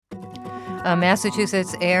A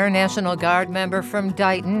Massachusetts Air National Guard member from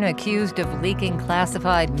Dighton accused of leaking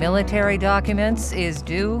classified military documents is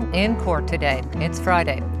due in court today. It's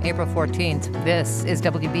Friday, April 14th. This is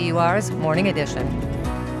WBUR's Morning Edition.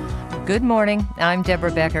 Good morning. I'm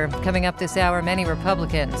Deborah Becker. Coming up this hour, many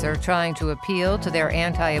Republicans are trying to appeal to their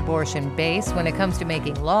anti-abortion base when it comes to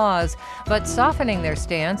making laws, but softening their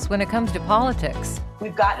stance when it comes to politics.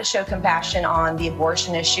 We've got to show compassion on the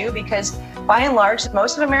abortion issue because, by and large,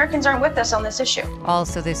 most of Americans aren't with us on this issue.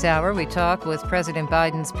 Also this hour, we talk with President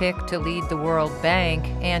Biden's pick to lead the World Bank.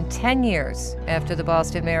 And 10 years after the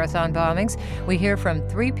Boston Marathon bombings, we hear from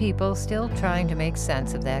three people still trying to make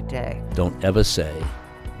sense of that day. Don't ever say,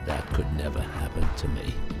 that could never happen to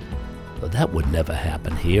me. But that would never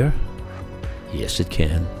happen here. Yes, it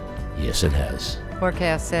can. Yes, it has.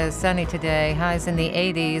 Forecast says sunny today, highs in the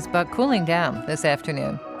 80s, but cooling down this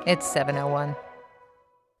afternoon. It's 7:01.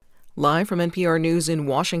 Live from NPR News in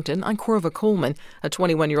Washington, I'm Corva Coleman. A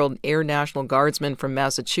 21-year-old Air National Guardsman from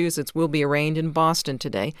Massachusetts will be arraigned in Boston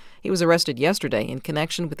today. He was arrested yesterday in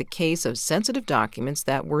connection with a case of sensitive documents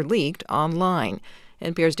that were leaked online.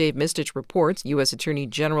 NPR's Dave Mistich reports U.S. Attorney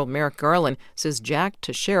General Merrick Garland says Jack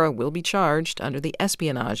Teixeira will be charged under the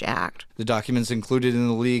Espionage Act. The documents included in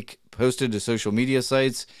the leak, posted to social media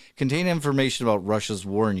sites, contain information about Russia's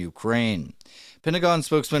war in Ukraine. Pentagon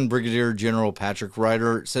spokesman Brigadier General Patrick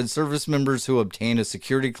Ryder said service members who obtain a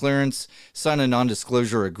security clearance sign a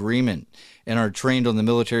non-disclosure agreement and are trained on the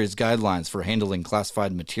military's guidelines for handling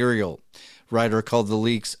classified material. Ryder called the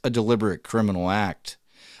leaks a deliberate criminal act.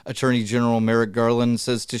 Attorney General Merrick Garland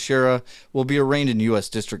says Teixeira will be arraigned in U.S.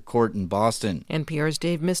 District Court in Boston. NPR's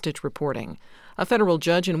Dave Mistich reporting. A federal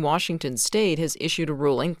judge in Washington state has issued a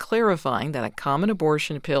ruling clarifying that a common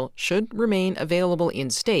abortion pill should remain available in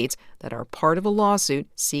states that are part of a lawsuit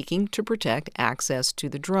seeking to protect access to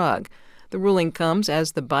the drug. The ruling comes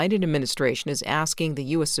as the Biden administration is asking the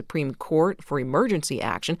U.S. Supreme Court for emergency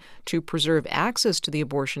action to preserve access to the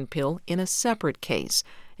abortion pill in a separate case.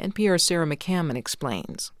 NPR's Sarah McCammon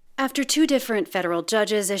explains. After two different federal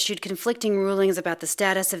judges issued conflicting rulings about the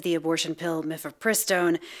status of the abortion pill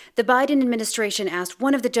mifepristone, the Biden administration asked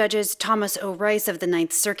one of the judges, Thomas O. Rice of the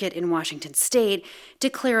Ninth Circuit in Washington state, to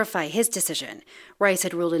clarify his decision. Rice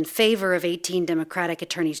had ruled in favor of 18 Democratic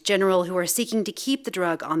attorneys general who are seeking to keep the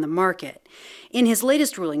drug on the market. In his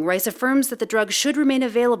latest ruling, Rice affirms that the drug should remain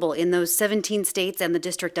available in those 17 states and the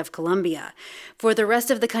District of Columbia. For the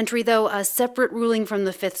rest of the country, though, a separate ruling from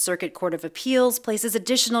the Fifth Circuit Court of Appeals places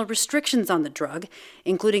additional restrictions on the drug,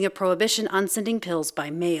 including a prohibition on sending pills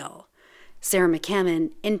by mail. Sarah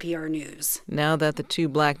McCammon, NPR News. Now that the two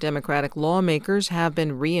black Democratic lawmakers have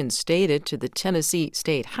been reinstated to the Tennessee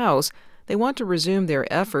State House, they want to resume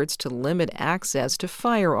their efforts to limit access to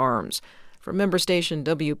firearms. From member station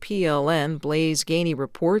WPLN, Blaze Gainey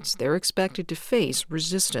reports they're expected to face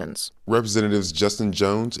resistance. Representatives Justin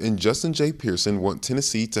Jones and Justin J. Pearson want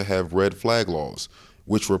Tennessee to have red flag laws,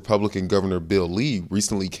 which Republican Governor Bill Lee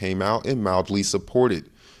recently came out and mildly supported.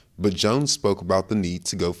 But Jones spoke about the need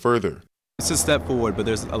to go further. It's a step forward, but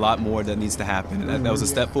there's a lot more that needs to happen. That was a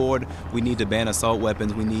step forward. We need to ban assault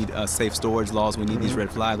weapons. We need safe storage laws. We need these red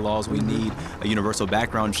flag laws. We need universal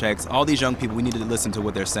background checks. All these young people, we need to listen to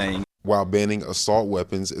what they're saying. While banning assault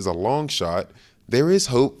weapons is a long shot, there is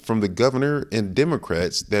hope from the governor and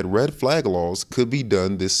Democrats that red flag laws could be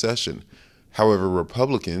done this session. However,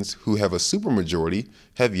 Republicans, who have a supermajority,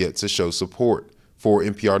 have yet to show support. For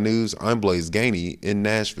NPR News, I'm Blaze Gainey in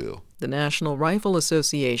Nashville. The National Rifle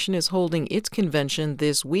Association is holding its convention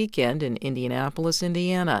this weekend in Indianapolis,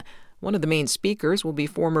 Indiana. One of the main speakers will be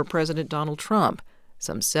former President Donald Trump.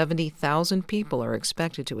 Some 70,000 people are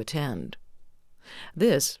expected to attend.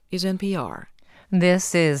 This is NPR.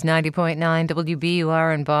 This is 90.9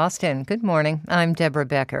 WBUR in Boston. Good morning. I'm Deborah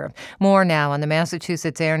Becker. More now on the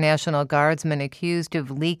Massachusetts Air National Guardsman accused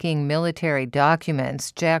of leaking military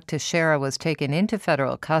documents. Jack Teixeira was taken into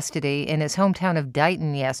federal custody in his hometown of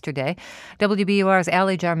Dighton yesterday. WBUR's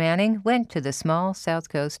Allie Jarmanning went to the small South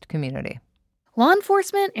Coast community. Law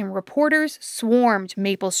enforcement and reporters swarmed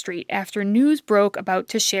Maple Street after news broke about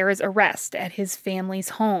Teixeira's arrest at his family's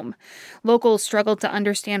home. Locals struggled to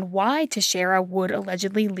understand why Teixeira would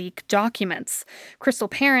allegedly leak documents. Crystal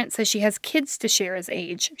Parent says she has kids Teixeira's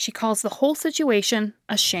age. She calls the whole situation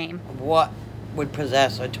a shame. What would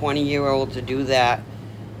possess a 20-year-old to do that?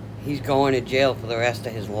 He's going to jail for the rest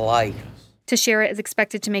of his life. Teixeira is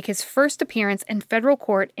expected to make his first appearance in federal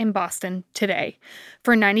court in Boston today.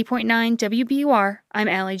 For 90.9 WBUR, I'm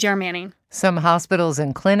Allie Jarmanning. Some hospitals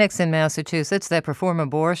and clinics in Massachusetts that perform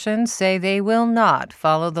abortions say they will not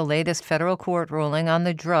follow the latest federal court ruling on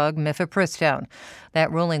the drug mifepristone. That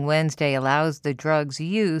ruling Wednesday allows the drug's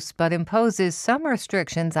use but imposes some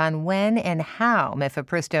restrictions on when and how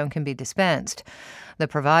mifepristone can be dispensed. The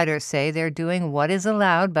providers say they're doing what is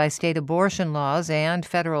allowed by state abortion laws and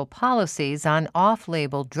federal policies on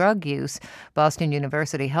off-label drug use. Boston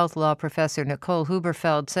University health law professor Nicole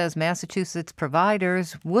Huberfeld says Massachusetts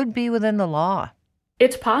providers would be within the law.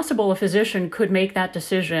 It's possible a physician could make that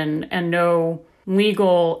decision and no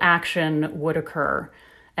legal action would occur.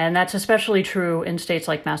 And that's especially true in states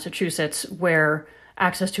like Massachusetts, where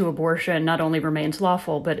access to abortion not only remains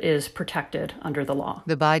lawful, but is protected under the law.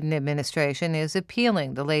 The Biden administration is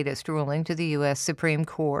appealing the latest ruling to the U.S. Supreme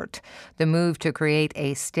Court. The move to create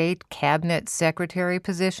a state cabinet secretary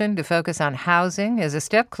position to focus on housing is a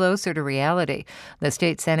step closer to reality. The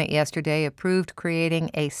state Senate yesterday approved creating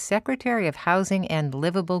a Secretary of Housing and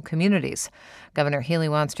Livable Communities. Governor Healey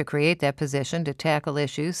wants to create that position to tackle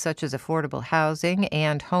issues such as affordable housing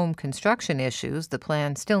and home construction issues. The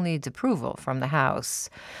plan still needs approval from the House.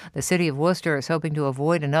 The city of Worcester is hoping to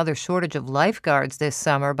avoid another shortage of lifeguards this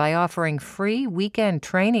summer by offering free weekend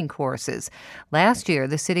training courses. Last year,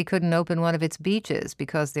 the city couldn't open one of its beaches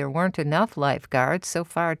because there weren't enough lifeguards. So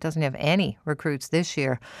far, it doesn't have any recruits this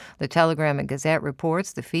year. The Telegram and Gazette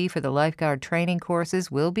reports the fee for the lifeguard training courses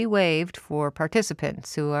will be waived for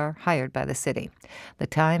participants who are hired by the city. The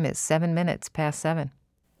time is 7 minutes past 7.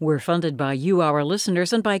 We're funded by you, our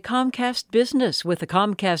listeners, and by Comcast Business with the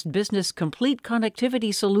Comcast Business Complete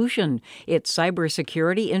Connectivity Solution. It's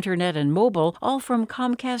cybersecurity, internet, and mobile, all from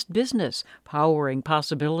Comcast Business, powering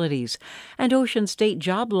possibilities. And Ocean State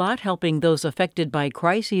Job Lot, helping those affected by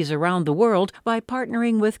crises around the world by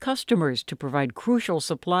partnering with customers to provide crucial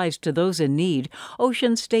supplies to those in need.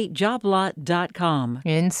 OceanStateJobLot.com.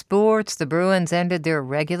 In sports, the Bruins ended their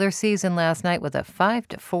regular season last night with a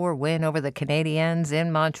 5-4 win over the Canadiens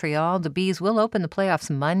in Montreal. The Bees will open the playoffs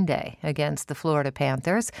Monday against the Florida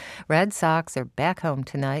Panthers. Red Sox are back home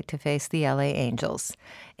tonight to face the LA Angels.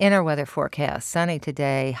 In our weather forecast, sunny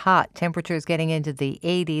today, hot, temperatures getting into the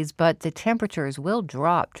 80s, but the temperatures will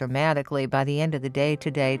drop dramatically by the end of the day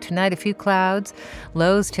today. Tonight, a few clouds,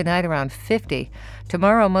 lows tonight around 50.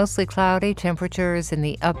 Tomorrow, mostly cloudy, temperatures in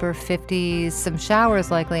the upper 50s. Some showers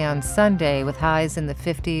likely on Sunday with highs in the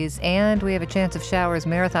 50s, and we have a chance of showers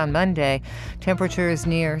marathon Monday. Temperatures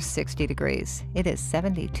near 60 degrees. It is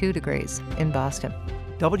 72 degrees in Boston.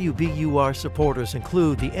 WBUR supporters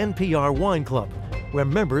include the NPR Wine Club, where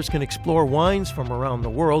members can explore wines from around the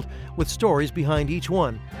world with stories behind each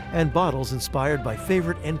one and bottles inspired by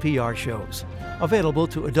favorite NPR shows. Available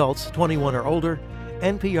to adults 21 or older,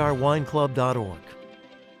 nprwineclub.org.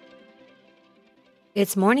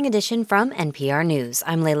 It's Morning Edition from NPR News.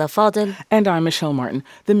 I'm Layla Faldin. And I'm Michelle Martin.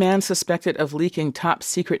 The man suspected of leaking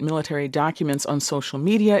top-secret military documents on social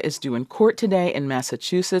media is due in court today in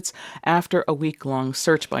Massachusetts after a week-long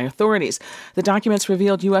search by authorities. The documents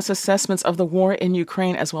revealed U.S. assessments of the war in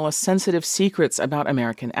Ukraine as well as sensitive secrets about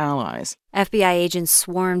American allies. FBI agents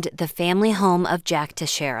swarmed the family home of Jack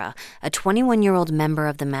Teixeira, a 21-year-old member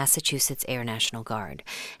of the Massachusetts Air National Guard.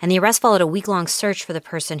 And the arrest followed a week-long search for the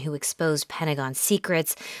person who exposed Pentagon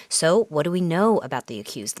secrets. So what do we know about the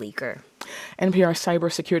accused leaker? NPR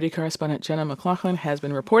cybersecurity correspondent Jenna McLaughlin has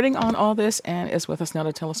been reporting on all this and is with us now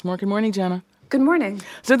to tell us more. Good morning, Jenna. Good morning.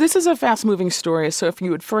 So this is a fast-moving story, so if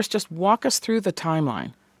you would first just walk us through the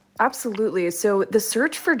timeline. Absolutely. So the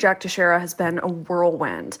search for Jack Teixeira has been a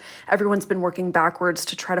whirlwind. Everyone's been working backwards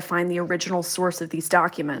to try to find the original source of these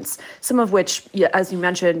documents, some of which, as you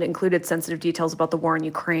mentioned, included sensitive details about the war in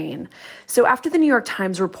Ukraine. So after the New York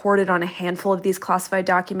Times reported on a handful of these classified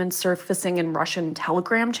documents surfacing in Russian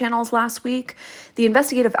Telegram channels last week, the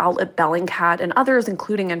investigative outlet Bellingcat and others,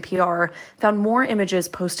 including NPR, found more images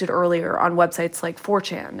posted earlier on websites like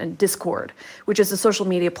 4chan and Discord, which is a social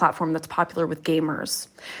media platform that's popular with gamers.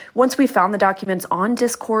 Once we found the documents on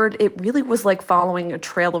Discord, it really was like following a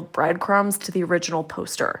trail of breadcrumbs to the original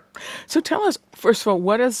poster. So tell us, first of all,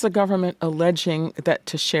 what is the government alleging that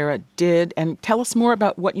Teixeira did? And tell us more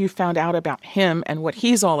about what you found out about him and what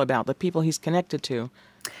he's all about, the people he's connected to.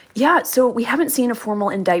 Yeah, so we haven't seen a formal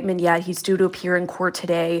indictment yet. He's due to appear in court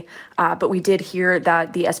today, but we did hear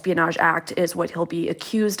that the Espionage Act is what he'll be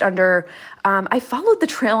accused under. I followed the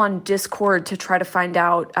trail on Discord to try to find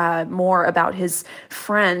out more about his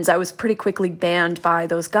friends. I was pretty quickly banned by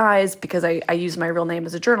those guys because I used my real name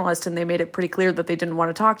as a journalist, and they made it pretty clear that they didn't want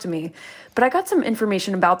to talk to me. But I got some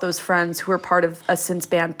information about those friends who were part of a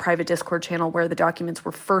since-banned private Discord channel where the documents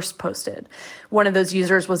were first posted. One of those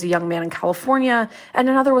users was a young man in California, and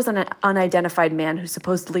another was an unidentified man who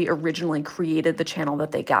supposedly originally created the channel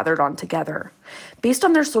that they gathered on together. Based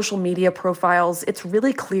on their social media profiles, it's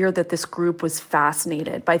really clear that this group was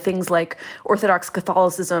fascinated by things like Orthodox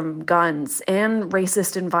Catholicism, guns, and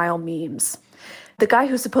racist and vile memes. The guy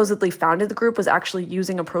who supposedly founded the group was actually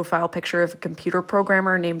using a profile picture of a computer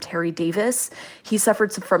programmer named Terry Davis. He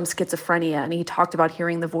suffered from schizophrenia, and he talked about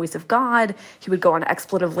hearing the voice of God. He would go on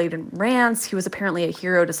expletive-laden rants. He was apparently a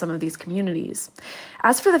hero to some of these communities.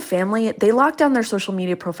 As for the family, they locked down their social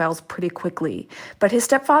media profiles pretty quickly, but his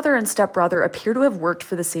stepfather and stepbrother appear to have worked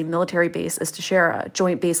for the same military base as Teixeira,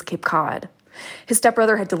 Joint Base Cape Cod. His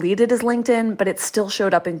stepbrother had deleted his LinkedIn, but it still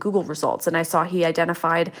showed up in Google results, and I saw he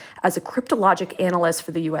identified as a cryptologic analyst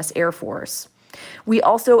for the U.S. Air Force. We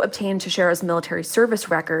also obtained Teixeira's military service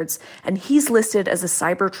records, and he's listed as a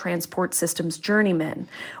cyber transport systems journeyman,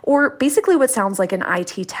 or basically what sounds like an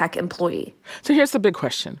IT tech employee. So here's the big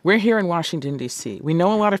question. We're here in Washington, D.C. We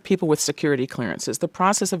know a lot of people with security clearances. The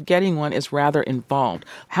process of getting one is rather involved.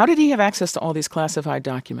 How did he have access to all these classified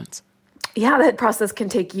documents? Yeah, that process can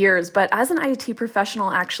take years, but as an IT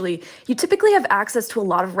professional, actually, you typically have access to a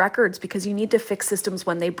lot of records because you need to fix systems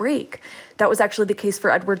when they break. That was actually the case for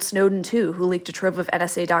Edward Snowden, too, who leaked a trove of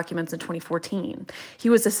NSA documents in 2014. He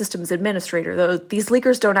was a systems administrator, though these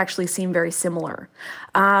leakers don't actually seem very similar.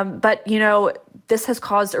 But, this has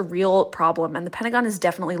caused a real problem, and the Pentagon is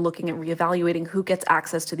definitely looking at reevaluating who gets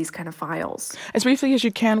access to these kind of files. As briefly as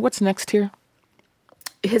you can, what's next here?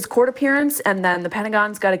 His court appearance, and then the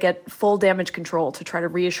Pentagon's got to get full damage control to try to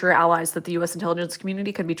reassure allies that the U.S. intelligence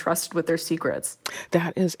community can be trusted with their secrets.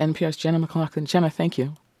 That is NPR's Jenna McLaughlin. Jenna, thank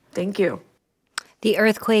you. Thank you. The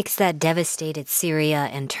earthquakes that devastated Syria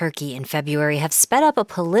and Turkey in February have sped up a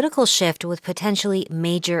political shift with potentially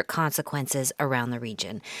major consequences around the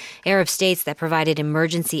region. Arab states that provided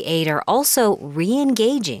emergency aid are also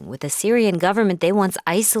re-engaging with the Syrian government they once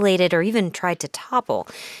isolated or even tried to topple.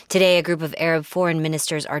 Today, a group of Arab foreign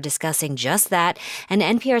ministers are discussing just that, and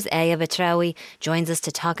NPR's Aya Batrawi joins us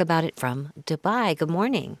to talk about it from Dubai. Good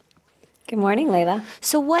morning. Good morning, Layla.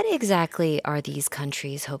 So what exactly are these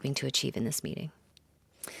countries hoping to achieve in this meeting?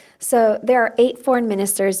 So there are 8 foreign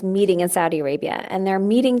ministers meeting in Saudi Arabia, and they're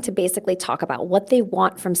meeting to basically talk about what they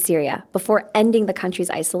want from Syria before ending the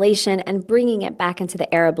country's isolation and bringing it back into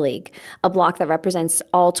the Arab League, a bloc that represents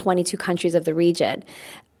all 22 countries of the region.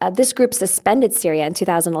 This group suspended Syria in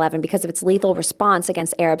 2011 because of its lethal response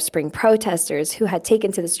against Arab Spring protesters who had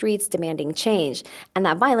taken to the streets demanding change, and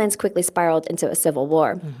that violence quickly spiraled into a civil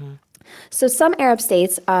war. Mm-hmm. So some Arab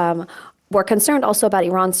states were concerned also about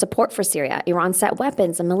Iran's support for Syria. Iran sent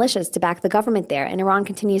weapons and militias to back the government there, and Iran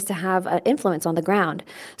continues to have an influence on the ground.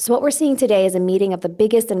 So what we're seeing today is a meeting of the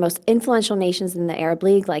biggest and most influential nations in the Arab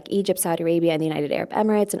League, like Egypt, Saudi Arabia, and the United Arab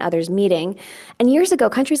Emirates, and others meeting. And years ago,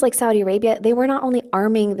 countries like Saudi Arabia, they were not only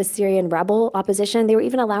arming the Syrian rebel opposition, they were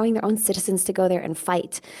even allowing their own citizens to go there and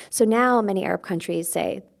fight. So now many Arab countries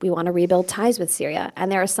say, we want to rebuild ties with Syria.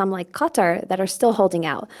 And there are some like Qatar that are still holding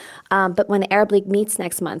out. But when the Arab League meets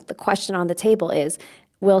next month, the question on the table is,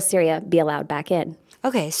 will Syria be allowed back in?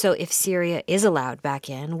 Okay, so if Syria is allowed back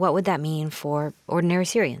in, what would that mean for ordinary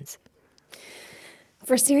Syrians?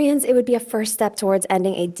 For Syrians, it would be a first step towards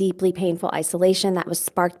ending a deeply painful isolation that was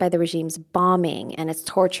sparked by the regime's bombing and its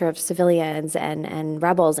torture of civilians and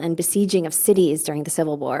rebels and besieging of cities during the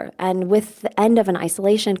civil war. And with the end of an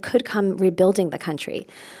isolation could come rebuilding the country.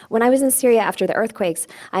 When I was in Syria after the earthquakes,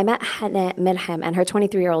 I met Hannah Milham and her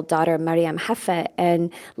 23-year-old daughter, Mariam Heffe, in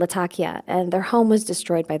Latakia, and their home was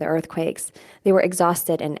destroyed by the earthquakes. They were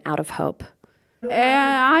exhausted and out of hope.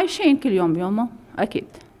 عايشين كل يوم بيومه أكيد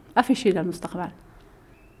ما في شيء للمستقبل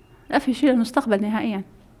لا في شيء للمستقبل نهائيا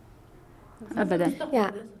أبدا.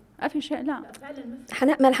 Yeah.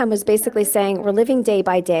 Hannah Milham was basically saying, we're living day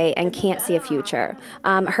by day and can't see a future.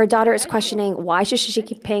 Her daughter is questioning, why should she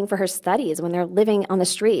keep paying for her studies when they're living on the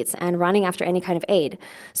streets and running after any kind of aid?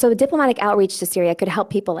 So diplomatic outreach to Syria could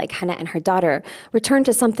help people like Hannah and her daughter return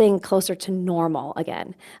to something closer to normal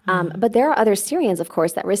again. But there are other Syrians, of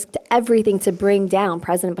course, that risked everything to bring down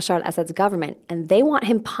President Bashar al-Assad's government, and they want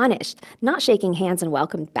him punished, not shaking hands and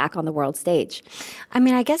welcomed back on the world stage. I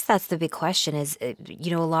mean, I guess that's the big question is, a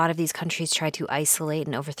lot of these countries try to isolate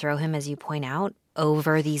and overthrow him, as you point out,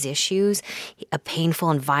 over these issues, a painful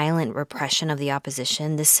and violent repression of the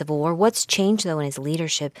opposition, this civil war. What's changed, though, in his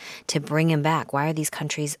leadership to bring him back? Why are these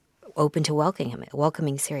countries open to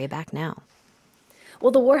welcoming Syria back now?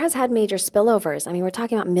 Well, the war has had major spillovers. I mean, we're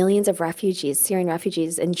talking about millions of refugees, Syrian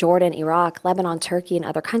refugees in Jordan, Iraq, Lebanon, Turkey, and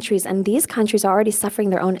other countries. And these countries are already suffering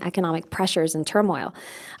their own economic pressures and turmoil.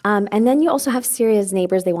 And then you also have Syria's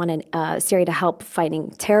neighbors. They want Syria to help fighting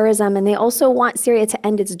terrorism. And they also want Syria to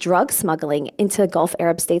end its drug smuggling into Gulf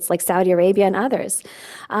Arab states like Saudi Arabia and others.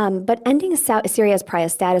 But ending Syria's pariah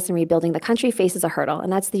status and rebuilding the country faces a hurdle.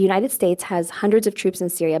 And that's the United States has hundreds of troops in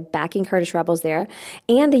Syria backing Kurdish rebels there.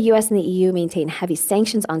 And the U.S. and the EU maintain heavy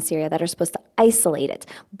sanctions on Syria that are supposed to isolate it.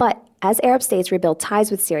 But as Arab states rebuild ties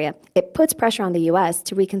with Syria, it puts pressure on the U.S.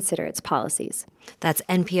 to reconsider its policies. That's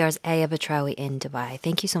NPR's Aya Batrawi in Dubai.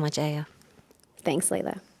 Thank you so much, Aya. Thanks,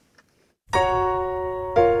 Layla.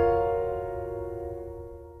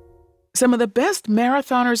 Some of the best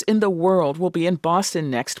marathoners in the world will be in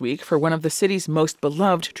Boston next week for one of the city's most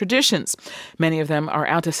beloved traditions. Many of them are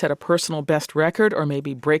out to set a personal best record or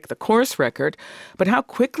maybe break the course record. But how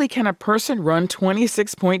quickly can a person run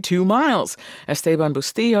 26.2 miles? Esteban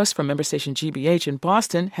Bustillos from member station GBH in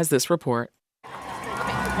Boston has this report. Ladies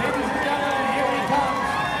and gentlemen, here he comes.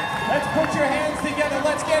 Let's put your hands together.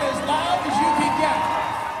 Let's get as loud as you can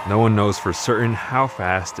get. No one knows for certain how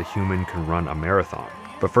fast a human can run a marathon.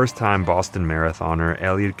 But first-time Boston marathoner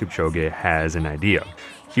Eliud Kipchoge has an idea.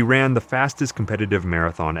 He ran the fastest competitive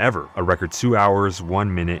marathon ever, a record 2 hours,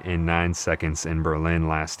 1 minute, and 9 seconds in Berlin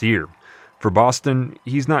last year. For Boston,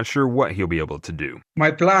 he's not sure what he'll be able to do.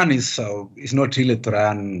 My plan is not really to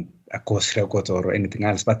run a course record or anything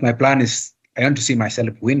else, but my plan is I want to see myself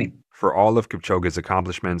winning. For all of Kipchoge's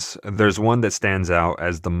accomplishments, there's one that stands out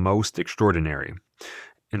as the most extraordinary.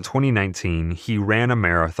 In 2019, he ran a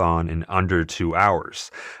marathon in under 2 hours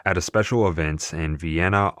at a special event in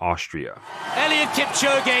Vienna, Austria. Eliud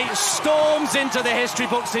Kipchoge storms into the history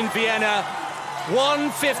books in Vienna.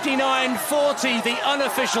 1:59.40, the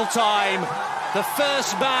unofficial time. The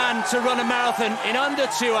first man to run a marathon in under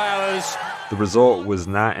 2 hours. The result was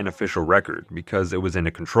not an official record because it was in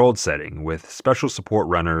a controlled setting with special support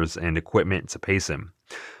runners and equipment to pace him.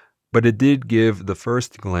 But it did give the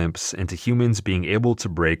first glimpse into humans being able to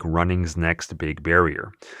break running's next big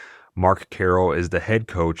barrier. Mark Carroll is the head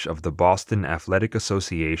coach of the Boston Athletic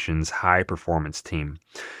Association's high performance team.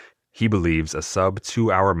 He believes a sub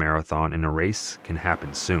 2 hour marathon in a race can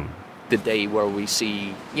happen soon. The day where we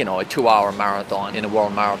see, a 2 hour marathon in a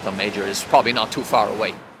world marathon major is probably not too far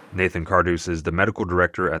away. Nathan Cardus is the medical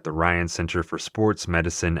director at the Ryan Center for Sports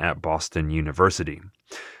Medicine at Boston University.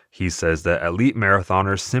 He says that elite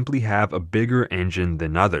marathoners simply have a bigger engine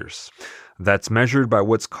than others. That's measured by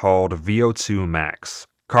what's called VO2 max.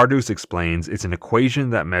 Cardus explains it's an equation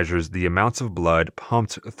that measures the amounts of blood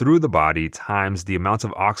pumped through the body times the amount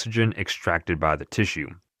of oxygen extracted by the tissue.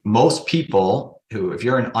 Most people who, if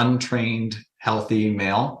you're an untrained, healthy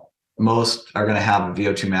male, most are going to have a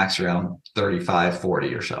VO2 max around 35,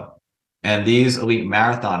 40 or so. And these elite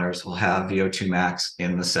marathoners will have VO2 max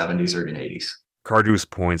in the 70s or even 80s. Cardus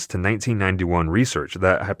points to 1991 research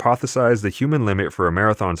that hypothesized the human limit for a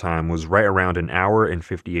marathon time was right around 1 hour and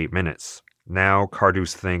 58 minutes. Now,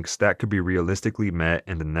 Cardus thinks that could be realistically met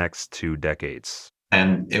in the next 2 decades.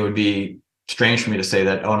 And it would be strange for me to say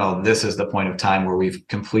that, oh no, this is the point of time where we've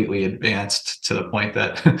completely advanced to the point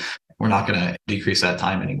that we're not going to decrease that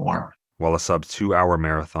time anymore. While a sub 2 hour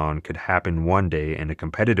marathon could happen one day in a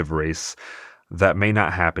competitive race, that may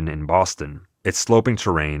not happen in Boston. Its sloping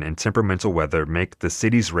terrain and temperamental weather make the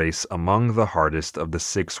city's race among the hardest of the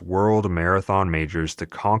 6 world marathon majors to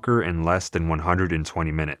conquer in less than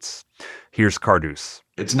 120 minutes. Here's Cardus.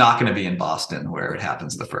 It's not going to be in Boston where it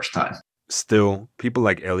happens the first time. Still, people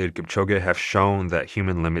like Eliud Kipchoge have shown that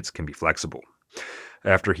human limits can be flexible.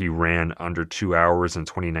 After he ran under 2 hours in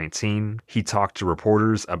 2019, he talked to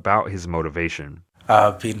reporters about his motivation.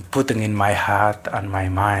 I've been putting in my heart and my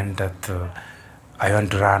mind that I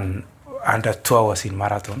want to run under 2 hours in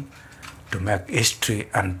marathon to make history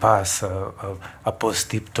and pass a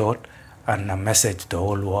positive thought and a message to the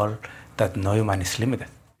whole world that no human is limited.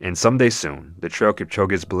 And someday soon, the trail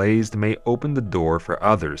Kipchoge's blazed may open the door for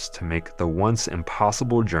others to make the once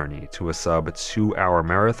impossible journey to a sub 2 hour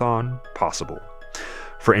marathon possible.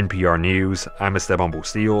 For NPR News, I'm Esteban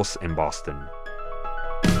Bustillos in Boston.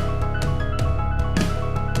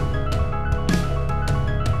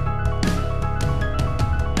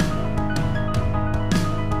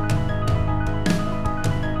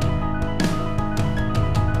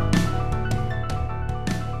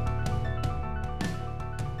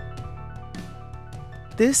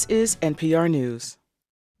 This is NPR News.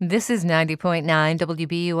 This is 90.9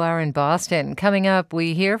 WBUR in Boston. Coming up,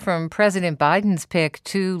 we hear from President Biden's pick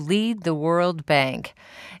to lead the World Bank.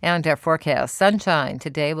 And our forecast, sunshine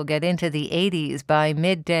today will get into the 80s by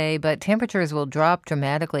midday, but temperatures will drop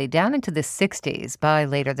dramatically down into the 60s by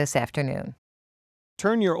later this afternoon.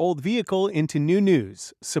 Turn your old vehicle into new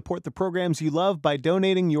news. Support the programs you love by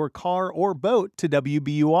donating your car or boat to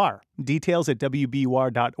WBUR. Details at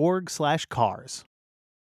wbur.org/cars.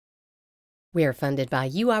 We are funded by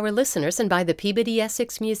you, our listeners, and by the Peabody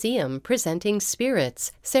Essex Museum, presenting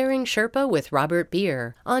Spirits, Sailing Sherpa with Robert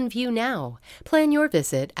Beer, on view now. Plan your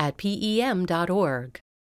visit at pem.org.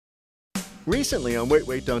 Recently on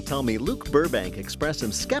Wait, Don't Tell Me, Luke Burbank expressed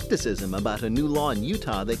some skepticism about a new law in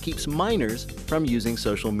Utah that keeps minors from using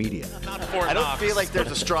social media. I don't feel like there's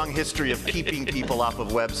a strong history of keeping people off of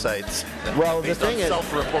websites. Well, the thing is,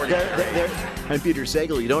 self-reporting. I'm Peter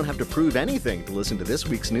Sagal. You don't have to prove anything to listen to this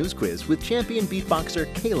week's news quiz with champion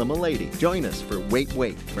beatboxer Kayla Milady. Join us for Wait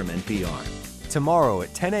from NPR. Tomorrow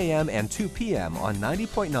at 10 a.m. and 2 p.m. on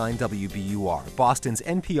 90.9 WBUR, Boston's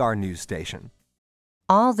NPR news station.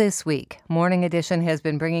 All this week, Morning Edition has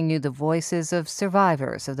been bringing you the voices of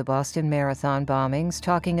survivors of the Boston Marathon bombings,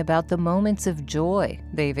 talking about the moments of joy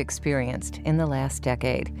they've experienced in the last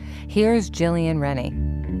decade. Here's Jillian Rennie.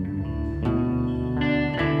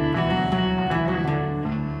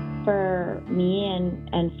 For me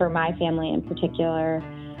and for my family in particular,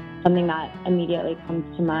 something that immediately comes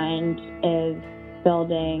to mind is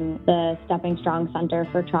building the Stepping Strong Center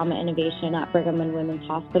for Trauma Innovation at Brigham and Women's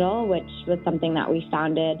Hospital, which was something that we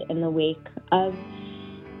founded in the wake of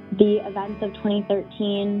the events of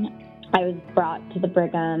 2013. I was brought to the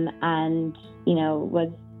Brigham and,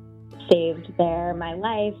 was saved there, my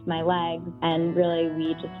life, my legs, and really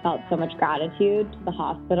we just felt so much gratitude to the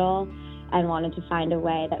hospital and wanted to find a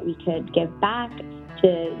way that we could give back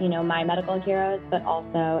to, my medical heroes, but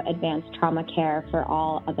also advance trauma care for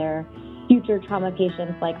all other future trauma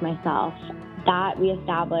patients like myself. That we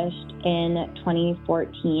established in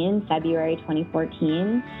 2014, February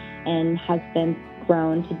 2014, and has since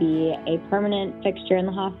grown to be a permanent fixture in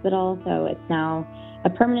the hospital. So it's now a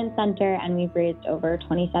permanent center, and we've raised over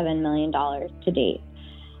 $27 million to date.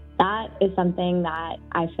 That is something that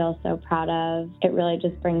I feel so proud of. It really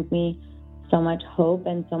just brings me so much hope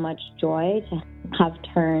and so much joy to have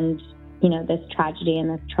turned, this tragedy and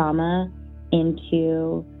this trauma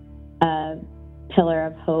into a pillar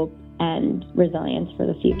of hope and resilience for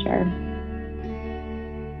the future.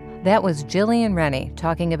 That was Jillian Rennie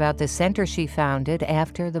talking about the center she founded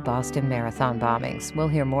after the Boston Marathon bombings. We'll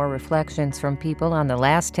hear more reflections from people on the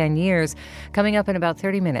last 10 years coming up in about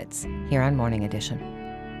 30 minutes here on Morning Edition.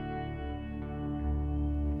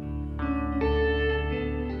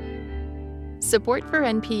 Support for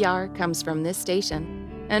NPR comes from this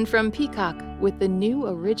station and from Peacock with the new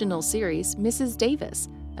original series, Mrs. Davis,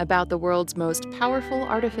 about the world's most powerful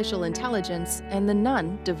artificial intelligence and the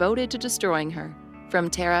nun devoted to destroying her, from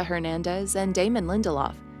Tara Hernandez and Damon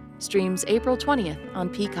Lindelof, streams April 20th on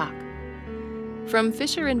Peacock. From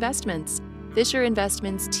Fisher Investments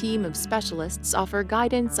team of specialists offer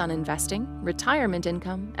guidance on investing, retirement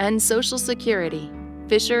income, and Social Security.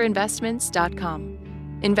 FisherInvestments.com.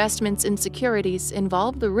 Investments in securities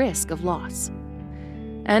involve the risk of loss.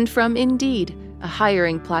 And from Indeed, a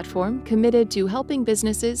hiring platform committed to helping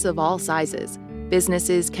businesses of all sizes.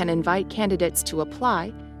 Businesses can invite candidates to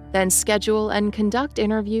apply, then schedule and conduct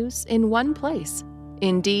interviews in one place.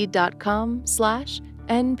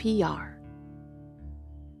 Indeed.com/NPR.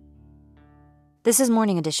 This is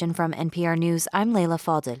Morning Edition from NPR News. I'm Leila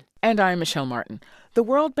Fadel. And I'm Michelle Martin. The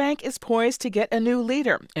World Bank is poised to get a new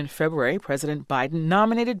leader. In February, President Biden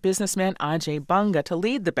nominated businessman Ajay Banga to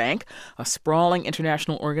lead the bank, a sprawling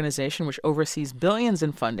international organization which oversees billions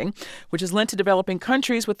in funding, which is linked to developing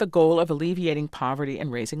countries with the goal of alleviating poverty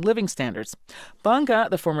and raising living standards. Banga,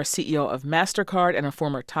 the former CEO of MasterCard and a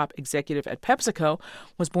former top executive at PepsiCo,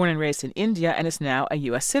 was born and raised in India and is now a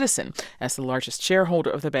U.S. citizen. As the largest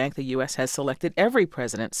shareholder of the bank, the U.S. has selected every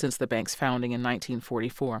president since the bank's founding in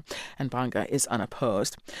 1944, and Banga is unopposed.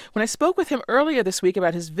 When I spoke with him earlier this week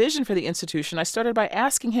about his vision for the institution, I started by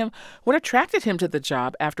asking him what attracted him to the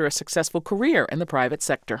job after a successful career in the private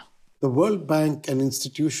sector. The World Bank and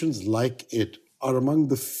institutions like it are among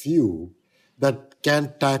the few that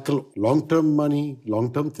can tackle long-term money,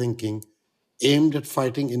 long-term thinking, aimed at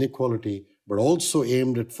fighting inequality, but also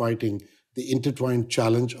aimed at fighting the intertwined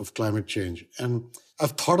challenge of climate change. And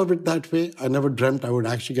I've thought of it that way. I never dreamt I would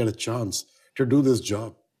actually get a chance to do this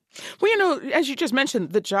job. Well, as you just mentioned,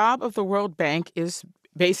 the job of the World Bank is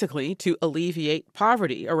basically to alleviate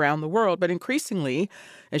poverty around the world. But increasingly,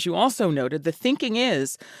 as you also noted, the thinking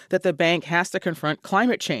is that the bank has to confront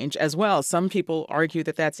climate change as well. Some people argue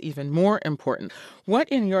that that's even more important. What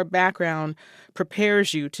in your background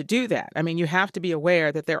prepares you to do that? I mean, you have to be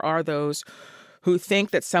aware that there are those who think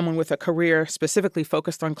that someone with a career specifically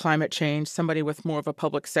focused on climate change, somebody with more of a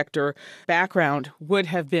public sector background, would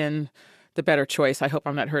have been the better choice. I hope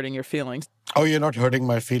I'm not hurting your feelings. Oh, you're not hurting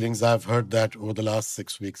my feelings. I've heard that over the last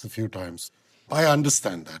 6 weeks a few times. I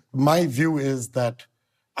understand that. My view is that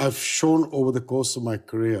I've shown over the course of my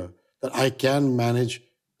career that I can manage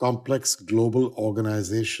complex global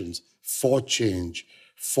organizations for change,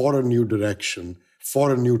 for a new direction,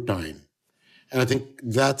 for a new time. And I think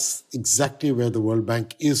that's exactly where the World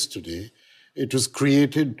Bank is today. It was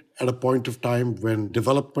created at a point of time when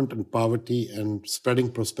development and poverty and spreading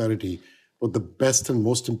prosperity were the best and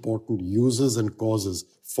most important uses and causes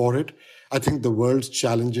for it. I think the world's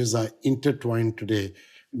challenges are intertwined today.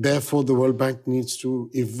 Therefore, the World Bank needs to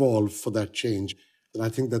evolve for that change. And I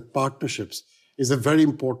think that partnerships is a very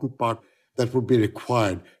important part that would be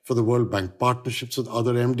required for the World Bank. Partnerships with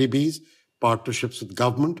other MDBs, partnerships with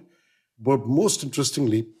government, but most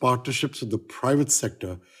interestingly, partnerships with the private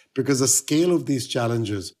sector, because the scale of these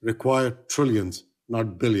challenges require trillions,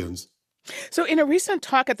 not billions. So in a recent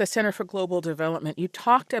talk at the Center for Global Development, you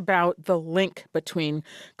talked about the link between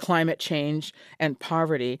climate change and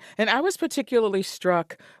poverty. And I was particularly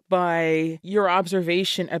struck by your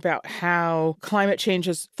observation about how climate change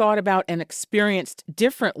is thought about and experienced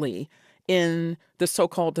differently in the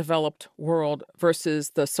so-called developed world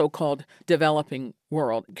versus the so-called developing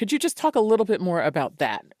world. Could you just talk a little bit more about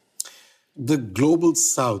that? The Global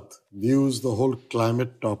South views the whole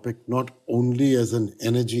climate topic not only as an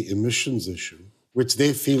energy emissions issue, which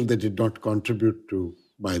they feel they did not contribute to,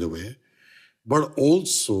 by the way, but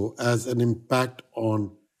also as an impact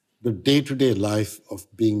on the day-to-day life of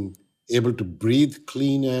being able to breathe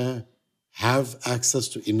clean air, have access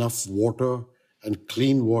to enough water and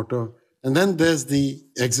clean water. And then there's the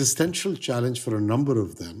existential challenge for a number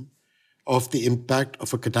of them of the impact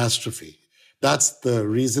of a catastrophe. That's the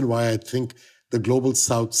reason why I think the Global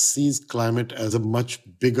South sees climate as a much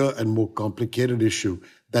bigger and more complicated issue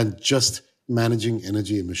than just managing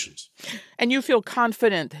energy emissions. And you feel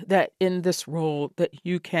confident that in this role that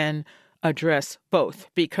you can address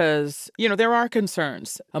both because, there are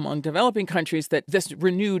concerns among developing countries that this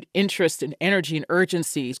renewed interest in energy and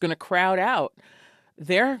urgency is going to crowd out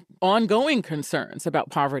their ongoing concerns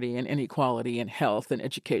about poverty and inequality and health and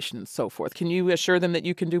education and so forth. Can you assure them that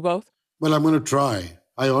you can do both? Well, I'm going to try.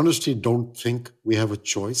 I honestly don't think we have a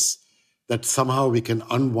choice, that somehow we can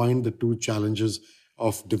unwind the two challenges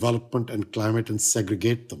of development and climate and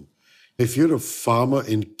segregate them. If you're a farmer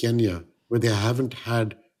in Kenya where they haven't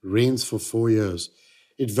had rains for 4 years,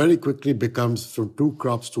 it very quickly becomes from 2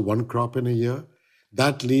 crops to 1 crop in a year.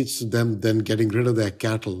 That leads to them then getting rid of their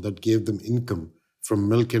cattle that gave them income from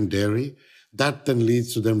milk and dairy. That then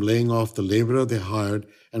leads to them laying off the laborer they hired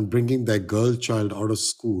and bringing their girl child out of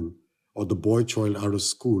school or the boy child out of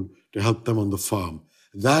school to help them on the farm.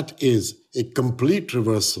 That is a complete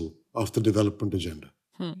reversal of the development agenda.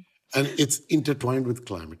 And it's intertwined with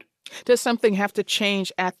climate. Does something have to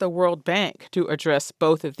change at the World Bank to address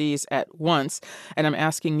both of these at once? And I'm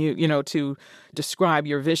asking you, to describe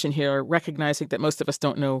your vision here, recognizing that most of us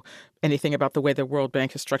don't know anything about the way the World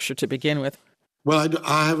Bank is structured to begin with. Well,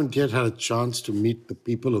 I haven't yet had a chance to meet the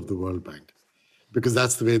people of the World Bank because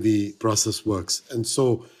that's the way the process works. And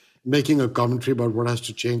so making a commentary about what has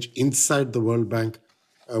to change inside the World Bank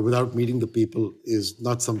without meeting the people is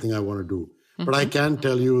not something I want to do. Mm-hmm. But I can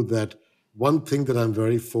tell you that one thing that I'm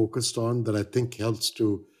very focused on that I think helps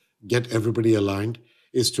to get everybody aligned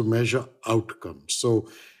is to measure outcomes. So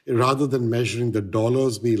rather than measuring the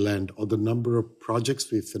dollars we lend or the number of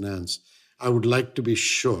projects we finance, I would like to be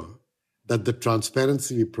sure that the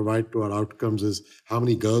transparency we provide to our outcomes is how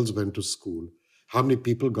many girls went to school, how many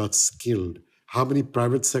people got skilled, how many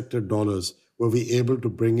private sector dollars were we able to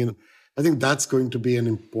bring in. I think that's going to be an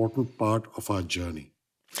important part of our journey.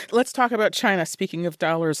 Let's talk about China. Speaking of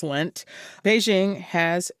dollars lent, Beijing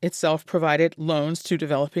has itself provided loans to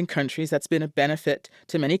developing countries. That's been a benefit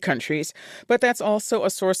to many countries, but that's also a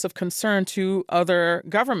source of concern to other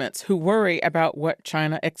governments who worry about what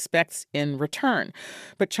China expects in return.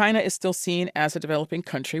 But China is still seen as a developing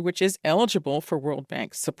country, which is eligible for World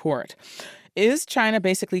Bank support. Is China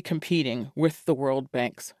basically competing with the World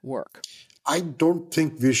Bank's work? I don't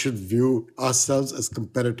think we should view ourselves as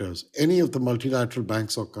competitors, any of the multilateral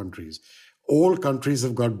banks or countries. All countries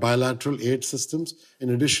have got bilateral aid systems in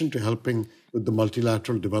addition to helping with the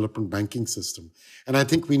multilateral development banking system. And I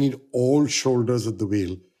think we need all shoulders at the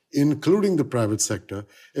wheel, including the private sector,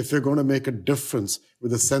 if we're going to make a difference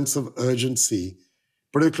with a sense of urgency,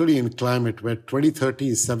 particularly in climate where 2030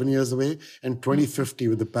 is 7 years away and 2050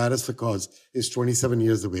 with the Paris Accords is 27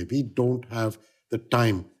 years away. We don't have the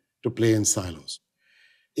time to play in silos.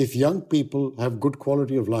 If young people have good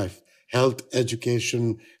quality of life, health,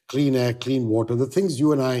 education, clean air, clean water, the things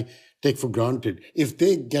you and I take for granted, if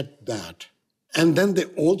they get that, and then they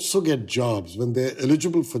also get jobs when they're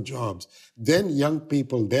eligible for jobs, then young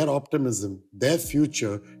people, their optimism, their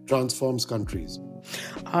future transforms countries.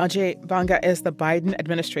 Ajay Banga is the Biden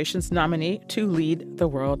administration's nominee to lead the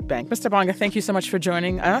World Bank. Mr. Banga, thank you so much for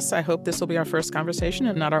joining us. I hope this will be our first conversation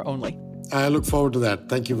and not our only. I look forward to that.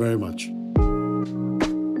 Thank you very much.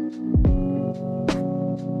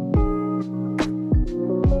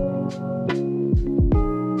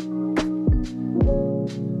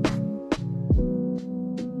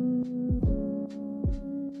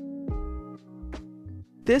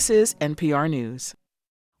 This is NPR News.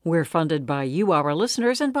 We're funded by you, our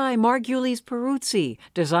listeners, and by Margulies Peruzzi,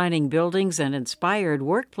 designing buildings and inspired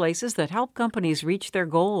workplaces that help companies reach their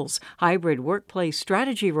goals. Hybrid workplace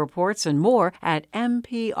strategy reports and more at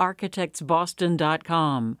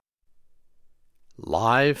mparchitectsboston.com.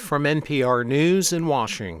 Live from NPR News in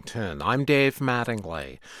Washington, I'm Dave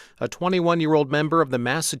Mattingly. A 21-year-old member of the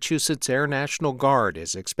Massachusetts Air National Guard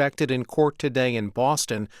is expected in court today in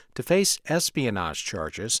Boston to face espionage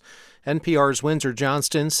charges. NPR's Windsor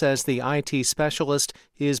Johnston says the IT specialist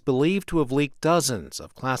is believed to have leaked dozens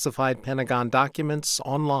of classified Pentagon documents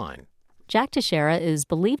online. Jack Teixeira is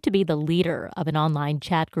believed to be the leader of an online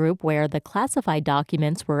chat group where the classified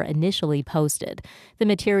documents were initially posted. The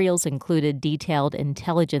materials included detailed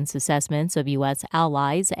intelligence assessments of U.S.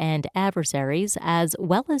 allies and adversaries, as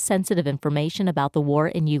well as sensitive information about the war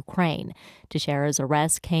in Ukraine. Teixeira's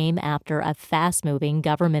arrest came after a fast-moving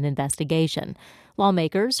government investigation.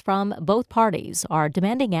 Lawmakers from both parties are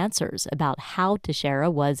demanding answers about how Teixeira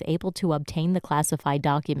was able to obtain the classified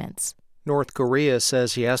documents. North Korea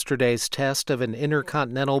says yesterday's test of an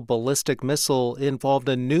intercontinental ballistic missile involved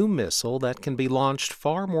a new missile that can be launched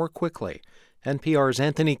far more quickly. NPR's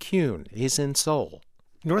Anthony Kuhn is in Seoul.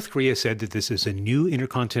 North Korea said that this is a new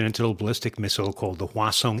intercontinental ballistic missile called the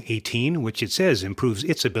Hwasong-18, which it says improves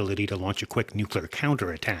its ability to launch a quick nuclear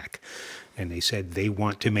counterattack. And they said they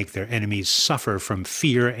want to make their enemies suffer from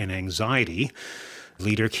fear and anxiety.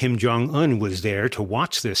 Leader Kim Jong-un was there to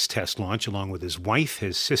watch this test launch along with his wife,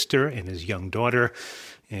 his sister, and his young daughter.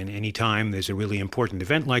 And anytime there's a really important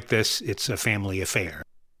event like this, it's a family affair.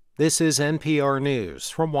 This is NPR News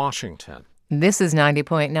from Washington. This is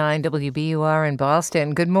 90.9 WBUR in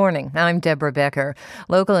Boston. Good morning. I'm Deborah Becker.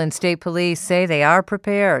 Local and state police say they are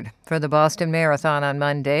prepared for the Boston Marathon on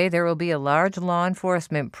Monday. There will be a large law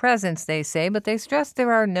enforcement presence, they say, but they stress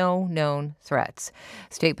there are no known threats.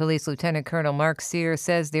 State Police Lieutenant Colonel Mark Sear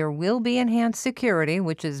says there will be enhanced security,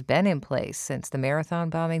 which has been in place since the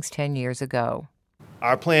marathon bombings 10 years ago.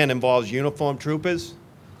 Our plan involves uniformed troopers,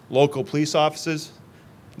 local police officers,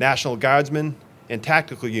 National Guardsmen, and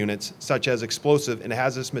tactical units such as explosive and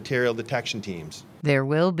hazardous material detection teams. There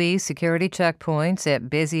will be security checkpoints at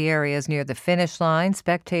busy areas near the finish line.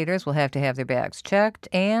 Spectators will have to have their bags checked,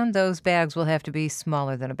 and those bags will have to be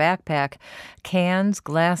smaller than a backpack. Cans,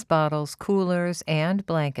 glass bottles, coolers, and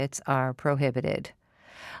blankets are prohibited.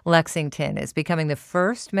 Lexington is becoming the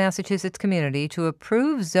first Massachusetts community to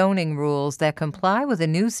approve zoning rules that comply with a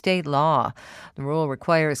new state law. The rule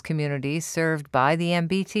requires communities served by the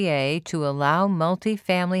MBTA to allow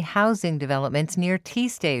multifamily housing developments near T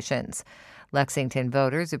stations. Lexington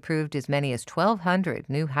voters approved as many as 1,200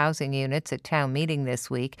 new housing units at town meeting this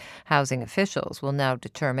week. Housing officials will now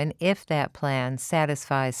determine if that plan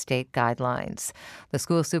satisfies state guidelines. The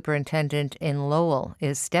school superintendent in Lowell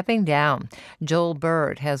is stepping down. Joel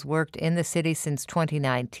Bird has worked in the city since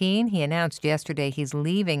 2019. He announced yesterday he's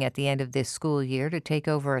leaving at the end of this school year to take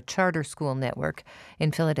over a charter school network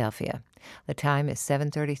in Philadelphia. The time is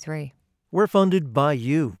 7:33. We're funded by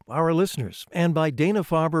you, our listeners, and by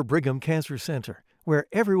Dana-Farber Brigham Cancer Center, where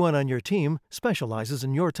everyone on your team specializes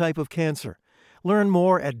in your type of cancer. Learn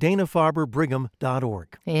more at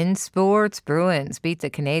danafarberbrigham.org. In sports, Bruins beat the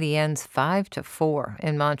Canadiens 5-4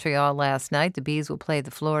 in Montreal last night. The Bees will play the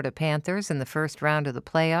Florida Panthers in the first round of the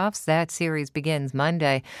playoffs. That series begins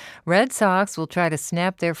Monday. Red Sox will try to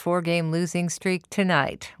snap their 4-game losing streak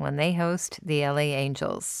tonight when they host the LA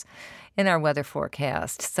Angels. In our weather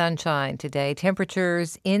forecast, sunshine today,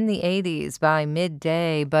 temperatures in the 80s by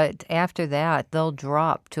midday, but after that, they'll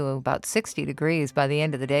drop to about 60 degrees by the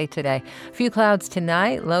end of the day today. A few clouds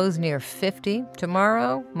tonight, lows near 50.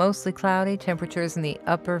 Tomorrow, mostly cloudy, temperatures in the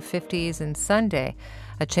upper 50s, and Sunday,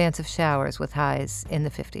 a chance of showers with highs in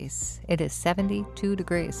the 50s. It is 72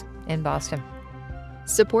 degrees in Boston.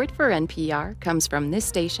 Support for NPR comes from this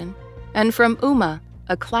station and from Ooma,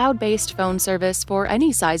 a cloud-based phone service for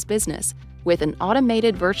any size business with an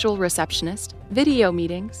automated virtual receptionist, video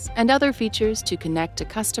meetings, and other features to connect to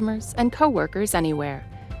customers and coworkers anywhere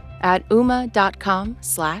at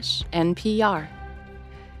ooma.com/NPR.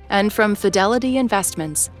 And from Fidelity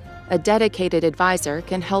Investments, a dedicated advisor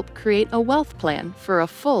can help create a wealth plan for a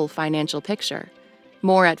full financial picture.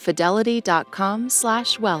 More at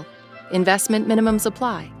fidelity.com/wealth. Investment minimums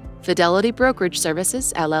apply. Fidelity Brokerage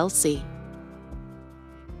Services, LLC.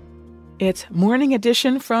 It's Morning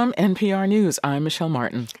Edition from NPR News. I'm Michelle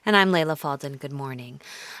Martin. And I'm Layla Falden. Good morning.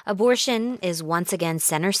 Abortion is once again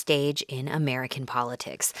center stage in American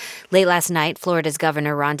politics. Late last night, Florida's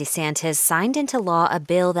Governor Ron DeSantis signed into law a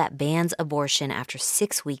bill that bans abortion after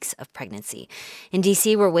 6 weeks of pregnancy. In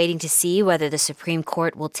D.C., we're waiting to see whether the Supreme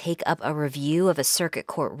Court will take up a review of a circuit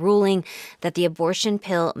court ruling that the abortion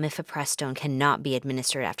pill mifepristone cannot be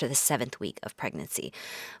administered after the 7th week of pregnancy.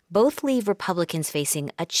 Both leave Republicans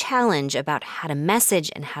facing a challenge about how to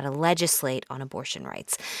message and how to legislate on abortion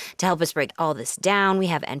rights. To help us break all this down, we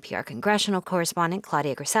have NPR congressional correspondent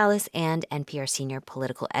Claudia Grisales and NPR senior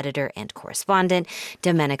political editor and correspondent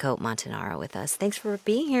Domenico Montanaro with us. Thanks for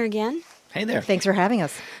being here again. Hey there. Thanks for having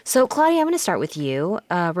us. So, Claudia, I'm going to start with you.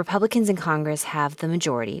 Republicans in Congress have the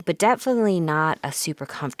majority, but definitely not a super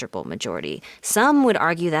comfortable majority. Some would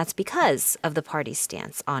argue that's because of the party's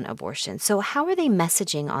stance on abortion. So how are they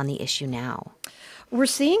messaging on the issue now? We're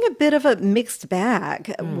seeing a bit of a mixed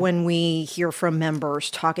bag when we hear from members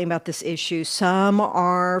talking about this issue. Some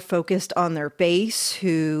are focused on their base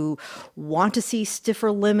who want to see stiffer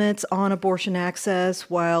limits on abortion access,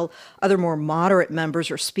 while other more moderate members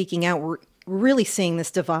are speaking out. We're really seeing this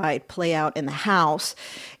divide play out in the House.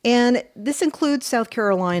 And this includes South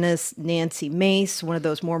Carolina's Nancy Mace, one of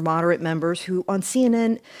those more moderate members who on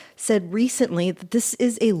CNN said recently that this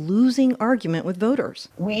is a losing argument with voters.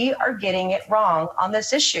 We are getting it wrong on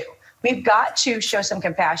this issue. We've got to show some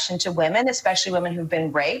compassion to women, especially women who've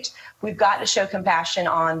been raped. We've got to show compassion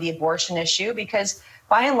on the abortion issue because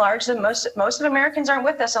by and large, most of Americans aren't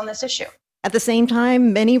with us on this issue. At the same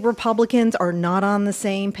time, many Republicans are not on the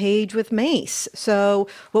same page with Mace. So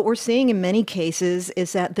what we're seeing in many cases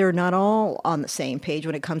is that they're not all on the same page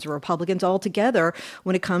when it comes to Republicans altogether,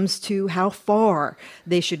 when it comes to how far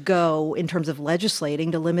they should go in terms of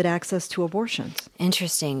legislating to limit access to abortions.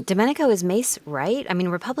 Interesting. Domenico, is Mace right? I mean,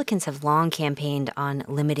 Republicans have long campaigned on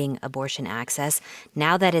limiting abortion access.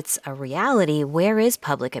 Now that it's a reality, where is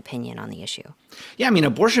public opinion on the issue? Yeah, I mean,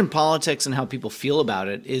 abortion politics and how people feel about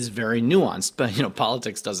it is very nuanced, but,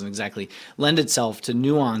 politics doesn't exactly lend itself to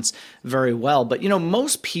nuance very well. But,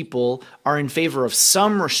 most people are in favor of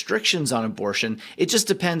some restrictions on abortion. It just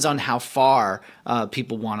depends on how far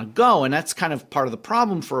people want to go. And that's kind of part of the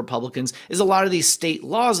problem for Republicans is a lot of these state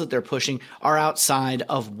laws that they're pushing are outside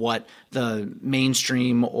of what the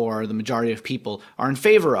mainstream or the majority of people are in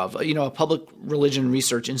favor of. A Public Religion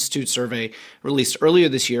Research Institute survey released earlier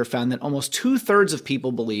this year found that almost 2/3 of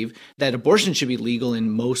people believe that abortion should be legal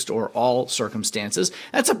in most or all circumstances.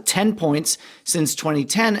 That's up 10 points since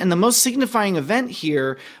 2010. And the most signifying event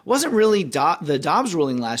here wasn't really the Dobbs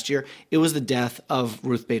ruling last year. It was the death of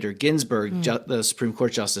Ruth Bader Ginsburg, the Supreme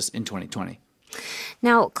Court Justice in 2020.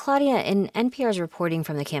 Now, Claudia, in NPR's reporting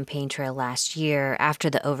from the campaign trail last year after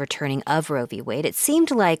the overturning of Roe v. Wade, it seemed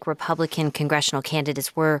like Republican congressional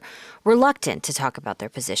candidates were reluctant to talk about their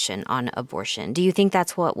position on abortion. Do you think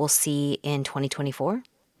that's what we'll see in 2024?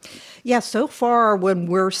 Yeah, so far when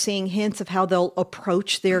we're seeing hints of how they'll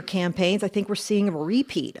approach their campaigns, I think we're seeing a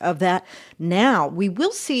repeat of that now. We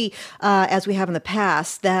will see, as we have in the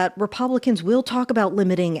past, that Republicans will talk about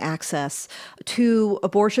limiting access to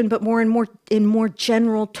abortion, but in more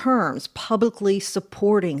general terms, publicly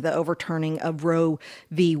supporting the overturning of Roe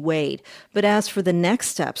v. Wade. But as for the next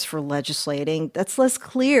steps for legislating, that's less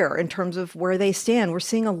clear in terms of where they stand. We're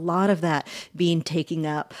seeing a lot of that being taken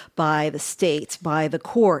up by the states, by the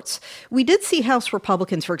courts. We did see House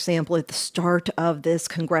Republicans, for example, at the start of this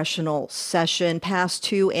congressional session, pass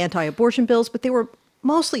 2 anti-abortion bills, but they were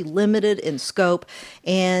mostly limited in scope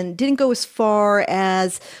and didn't go as far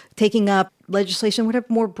as taking up legislation would have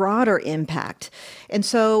more broader impact. And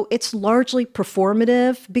so it's largely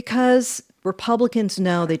performative because Republicans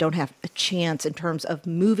know they don't have a chance in terms of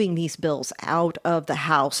moving these bills out of the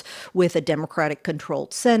House with a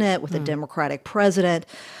Democratic-controlled Senate, with a Democratic president.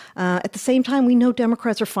 At the same time, we know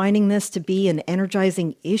Democrats are finding this to be an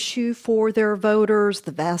energizing issue for their voters,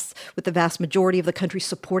 with the vast majority of the country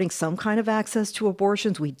supporting some kind of access to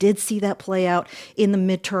abortions. We did see that play out in the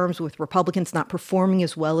midterms with Republicans not performing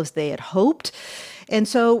as well as they had hoped. And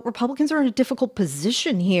so Republicans are in a difficult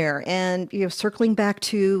position here. And, circling back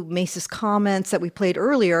to Mace's comments that we played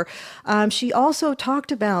earlier, she also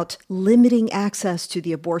talked about limiting access to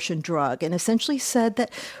the abortion drug and essentially said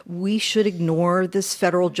that we should ignore this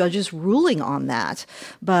federal judge's ruling on that.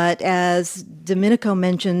 But as Domenico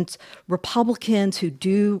mentioned, Republicans who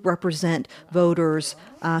do represent voters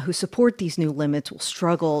who support these new limits will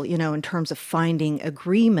struggle, in terms of finding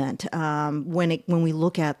agreement when we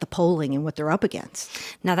look at the polling and what they're up against.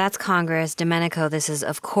 Now that's Congress. Domenico, this is,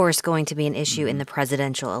 of course, going to be an issue in the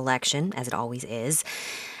presidential election, as it always is.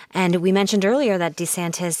 And we mentioned earlier that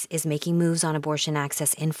DeSantis is making moves on abortion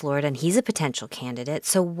access in Florida, and he's a potential candidate.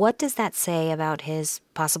 So what does that say about his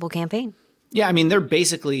possible campaign? Yeah, I mean, they're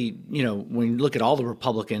basically, when you look at all the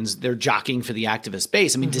Republicans, they're jockeying for the activist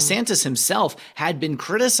base. I mean, DeSantis himself had been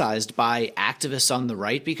criticized by activists on the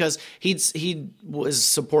right because he was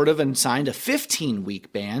supportive and signed a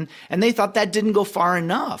 15-week ban, and they thought that didn't go far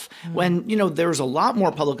enough. When, there's a lot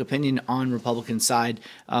more public opinion on Republican side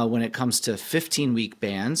when it comes to 15-week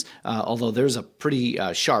bans, although there's a pretty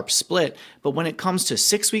sharp split. But when it comes to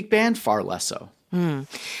 6-week ban, far less so.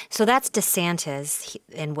 So that's DeSantis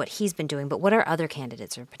and what he's been doing. But what are other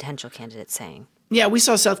candidates or potential candidates saying? Yeah, we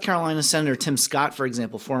saw South Carolina Senator Tim Scott, for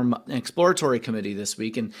example, form an exploratory committee this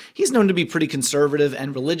week, and he's known to be pretty conservative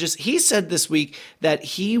and religious. He said this week that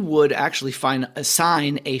he would actually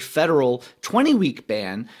sign a federal 20-week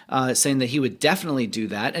ban, saying that he would definitely do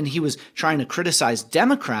that, and he was trying to criticize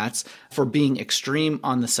Democrats for being extreme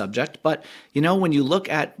on the subject. But, when you look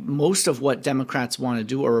at most of what Democrats want to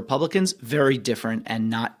do or Republicans, very different and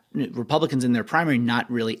not Republicans in their primary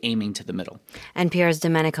not really aiming to the middle. NPR's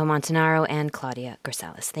Domenico Montanaro and Claudia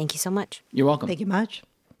Grisales. Thank you so much. You're welcome. Thank you much.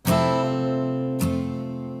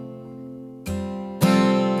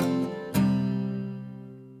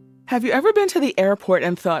 Have you ever been to the airport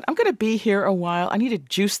and thought, I'm going to be here a while, I need to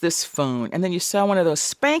juice this phone, and then you saw one of those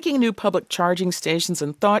spanking new public charging stations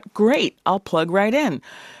and thought, great, I'll plug right in?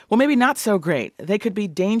 Well, maybe not so great. They could be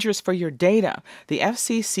dangerous for your data. The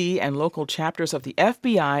FCC and local chapters of the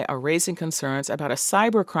FBI are raising concerns about a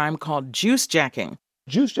cybercrime called juice jacking.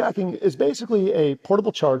 Juice jacking is basically a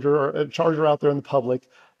portable charger or a charger out there in the public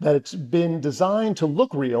that's been designed to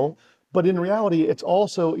look real, but in reality, it's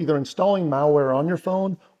also either installing malware on your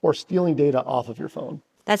phone or stealing data off of your phone.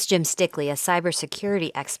 That's Jim Stickley, a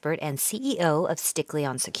cybersecurity expert and CEO of Stickley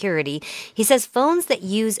on Security. He says phones that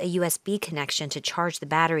use a USB connection to charge the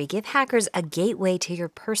battery give hackers a gateway to your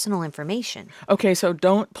personal information. Okay, so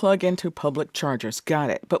don't plug into public chargers. Got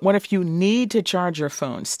it. But what if you need to charge your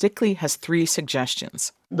phone? Stickley has 3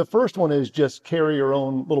 suggestions. The first one is just carry your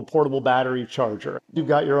own little portable battery charger. You've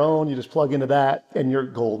got your own, you just plug into that, and you're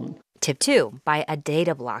golden. Tip 2, buy a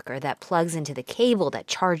data blocker that plugs into the cable that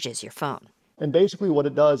charges your phone. And basically what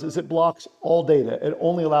it does is it blocks all data. It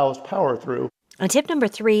only allows power through. And tip number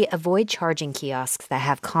 3, avoid charging kiosks that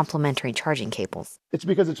have complementary charging cables. It's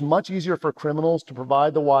because it's much easier for criminals to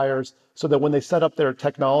provide the wires so that when they set up their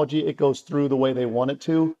technology, it goes through the way they want it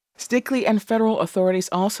to. Stickley and federal authorities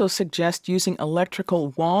also suggest using electrical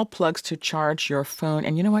wall plugs to charge your phone.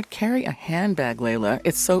 And you know what? Carry a handbag, Layla.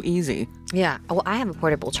 It's so easy. Yeah. Well, I have a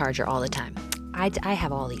portable charger all the time. I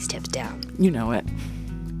have all these tips down. You know it.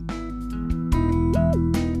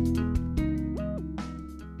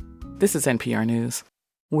 This is NPR News.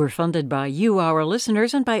 We're funded by you, our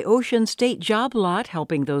listeners, and by Ocean State Job Lot,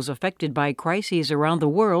 helping those affected by crises around the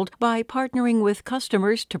world by partnering with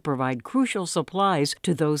customers to provide crucial supplies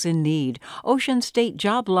to those in need.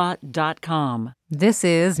 OceanStateJobLot.com. This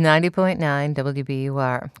is 90.9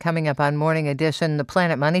 WBUR. Coming up on Morning Edition, the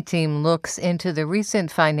Planet Money team looks into the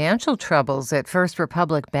recent financial troubles at First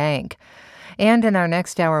Republic Bank. And in our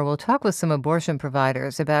next hour, we'll talk with some abortion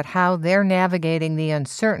providers about how they're navigating the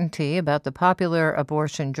uncertainty about the popular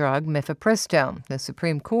abortion drug mifepristone. The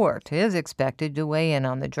Supreme Court is expected to weigh in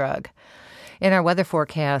on the drug. In our weather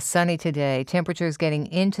forecast, sunny today, temperatures getting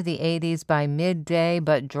into the 80s by midday,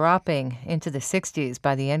 but dropping into the 60s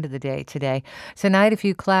by the end of the day today. Tonight, a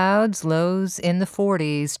few clouds, lows in the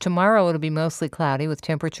 40s. Tomorrow, it'll be mostly cloudy with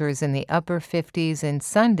temperatures in the upper 50s. And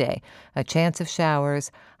Sunday, a chance of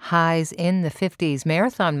showers, highs in the 50s.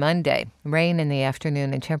 Marathon Monday, rain in the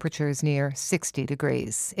afternoon and temperatures near 60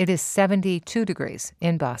 degrees. It is 72 degrees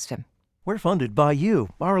in Boston. We're funded by you,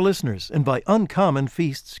 our listeners, and by Uncommon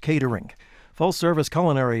Feasts Catering. Full-service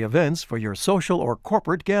culinary events for your social or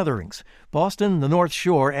corporate gatherings. Boston, the North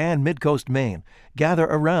Shore, and Mid-Coast Maine. Gather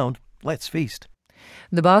around. Let's feast.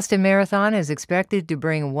 The Boston Marathon is expected to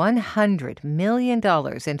bring $100 million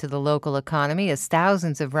into the local economy as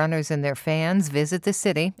thousands of runners and their fans visit the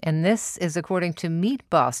city. And this is according to Meet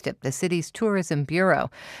Boston, the city's tourism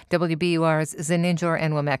bureau. WBUR's Zaninjor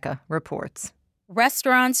Enwemeka reports.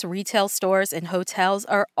 Restaurants, retail stores, and hotels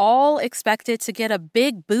are all expected to get a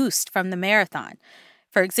big boost from the marathon.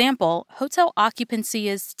 For example, hotel occupancy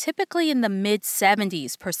is typically in the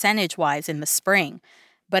mid-70s percentage-wise in the spring.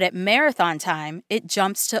 But at marathon time, it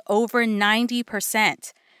jumps to over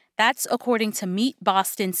 90%. That's according to Meet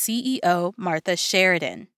Boston CEO Martha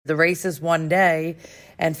Sheridan. The race is one day,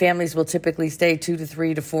 and families will typically stay 2 to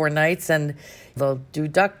 3 to 4 nights, and they'll do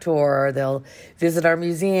duck tour, they'll visit our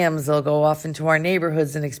museums, they'll go off into our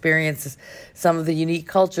neighborhoods and experience some of the unique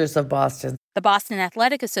cultures of Boston. The Boston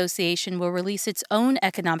Athletic Association will release its own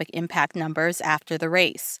economic impact numbers after the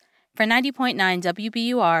race. For 90.9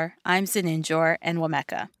 WBUR, I'm Zaninjor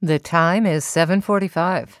Enwemeka. The time is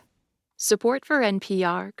 7:45. Support for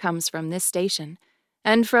NPR comes from this station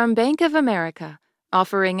and from Bank of America,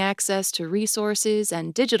 offering access to resources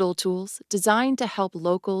and digital tools designed to help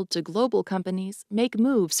local to global companies make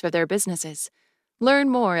moves for their businesses. Learn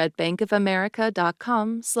more at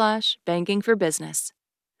bankofamerica.com/bankingforbusiness.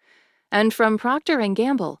 And from Procter &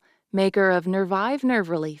 Gamble, maker of Nervive Nerve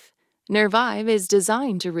Relief. Nervive is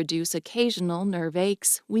designed to reduce occasional nerve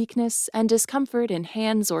aches, weakness, and discomfort in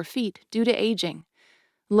hands or feet due to aging.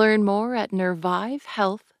 Learn more at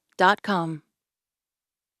nervivehealth.com.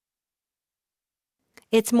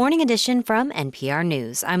 It's Morning Edition from NPR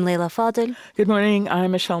News. I'm Leila Fadel. Good morning.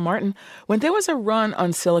 I'm Michelle Martin. When there was a run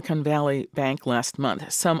on Silicon Valley Bank last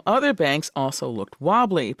month, some other banks also looked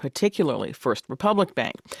wobbly, particularly First Republic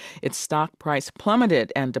Bank. Its stock price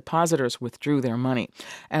plummeted and depositors withdrew their money.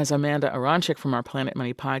 As Amanda Aronchik from our Planet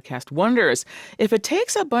Money podcast wonders, if it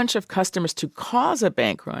takes a bunch of customers to cause a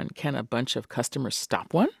bank run, can a bunch of customers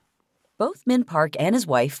stop one? Both Min Park and his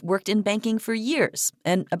wife worked in banking for years.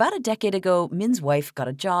 And about a decade ago, Min's wife got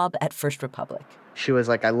a job at First Republic. She was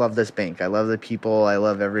like, I love this bank. I love the people. I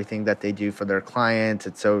love everything that they do for their clients.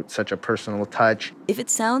 It's such a personal touch. If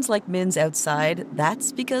it sounds like Min's outside,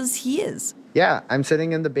 that's because he is. Yeah, I'm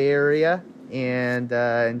sitting in the Bay Area and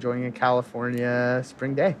enjoying a California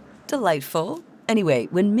spring day. Delightful. Anyway,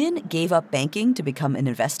 when Min gave up banking to become an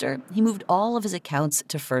investor, he moved all of his accounts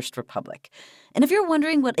to First Republic. And if you're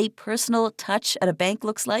wondering what a personal touch at a bank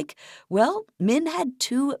looks like, well, Min had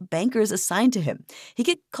 2 bankers assigned to him. He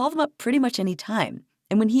could call them up pretty much any time.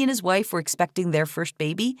 And when he and his wife were expecting their first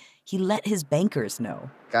baby, he let his bankers know.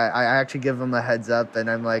 I actually give them a heads up, and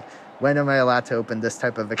I'm like, when am I allowed to open this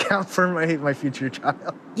type of account for my future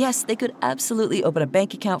child? Yes, they could absolutely open a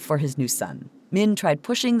bank account for his new son. Min tried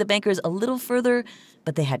pushing the bankers a little further,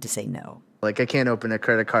 but they had to say no. Like, I can't open a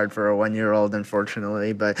credit card for a 1-year-old,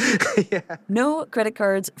 unfortunately, but yeah. No credit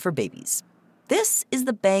cards for babies. This is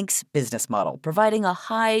the bank's business model, providing a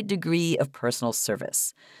high degree of personal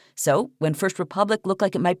service. So when First Republic looked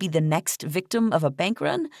like it might be the next victim of a bank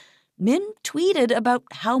run, Min tweeted about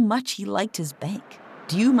how much he liked his bank.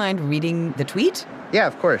 Do you mind reading the tweet? Yeah,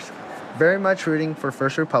 of course. Very much rooting for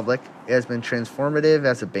First Republic. It has been transformative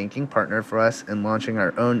as a banking partner for us in launching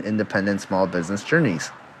our own independent small business journeys.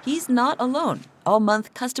 He's not alone. All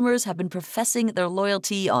month, customers have been professing their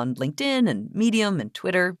loyalty on LinkedIn and Medium and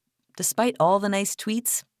Twitter. Despite all the nice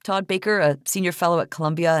tweets, Todd Baker, a senior fellow at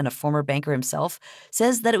Columbia and a former banker himself,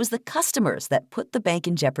 says that it was the customers that put the bank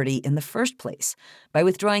in jeopardy in the first place by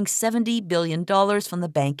withdrawing $70 billion from the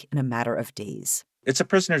bank in a matter of days. It's a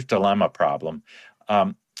prisoner's dilemma problem.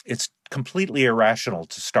 It's completely irrational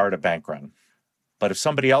to start a bank run. But if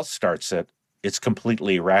somebody else starts it, it's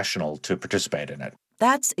completely irrational to participate in it.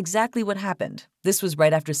 That's exactly what happened. This was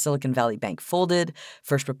right after Silicon Valley Bank folded.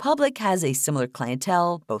 First Republic has a similar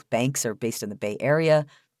clientele. Both banks are based in the Bay Area.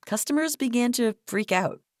 Customers began to freak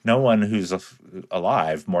out. No one who's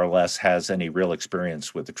alive, more or less, has any real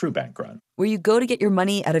experience with a true bank run. Where you go to get your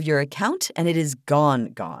money out of your account and it is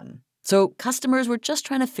gone. So customers were just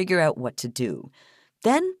trying to figure out what to do.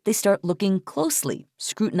 Then they start looking closely,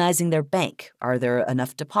 scrutinizing their bank. Are there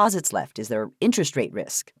enough deposits left? Is there interest rate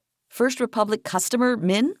risk? First Republic customer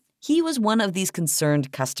Min, he was one of these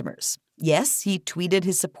concerned customers. Yes, he tweeted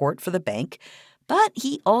his support for the bank, but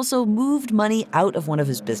he also moved money out of one of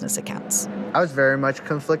his business accounts. I was very much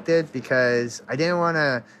conflicted because I didn't want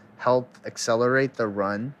to help accelerate the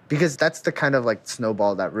run because that's the kind of like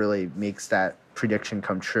snowball that really makes that prediction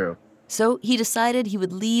come true. So he decided he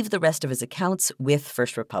would leave the rest of his accounts with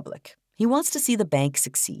First Republic. He wants to see the bank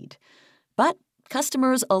succeed. But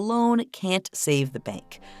customers alone can't save the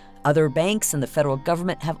bank. Other banks and the federal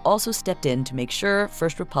government have also stepped in to make sure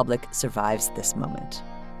First Republic survives this moment.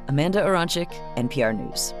 Amanda Aronchik, NPR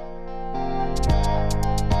News.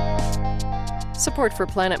 Support for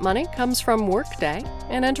Planet Money comes from Workday,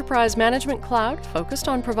 an enterprise management cloud focused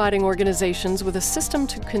on providing organizations with a system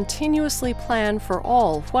to continuously plan for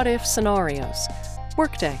all what-if scenarios.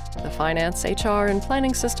 Workday, the finance, HR, and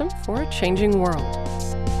planning system for a changing world.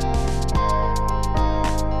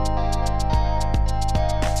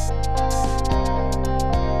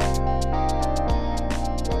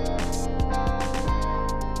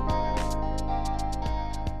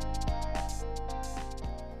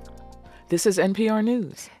 This is NPR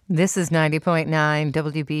News. This is 90.9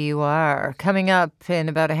 WBUR. Coming up in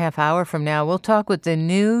about a half hour from now, we'll talk with the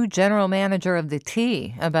new general manager of the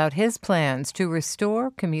T about his plans to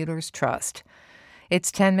restore commuters' trust. It's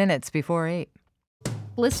 10 minutes before 8.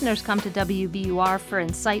 Listeners come to WBUR for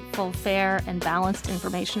insightful, fair, and balanced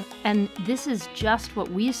information, and this is just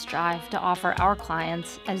what we strive to offer our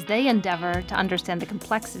clients as they endeavor to understand the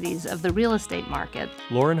complexities of the real estate market.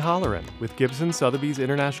 Lauren Holleran with Gibson Sotheby's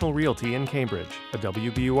International Realty in Cambridge, a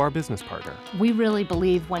WBUR business partner. We really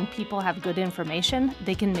believe when people have good information,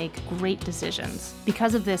 they can make great decisions.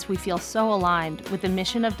 Because of this, we feel so aligned with the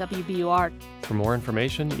mission of WBUR. For more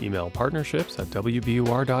information, email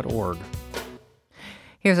partnerships@wbur.org.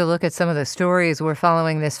 Here's a look at some of the stories we're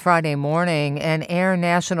following this Friday morning. An Air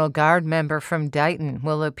National Guard member from Dighton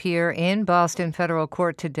will appear in Boston federal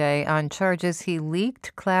court today on charges he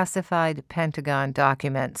leaked classified Pentagon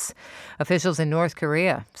documents. Officials in North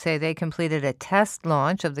Korea say they completed a test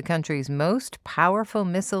launch of the country's most powerful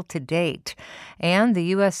missile to date. And the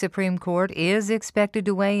U.S. Supreme Court is expected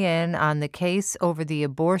to weigh in on the case over the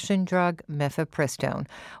abortion drug mifepristone.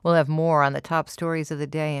 We'll have more on the top stories of the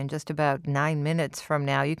day in just about 9 minutes from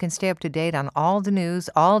now. You can stay up to date on all the news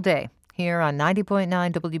all day here on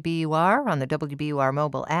 90.9 WBUR, on the WBUR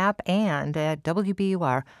mobile app, and at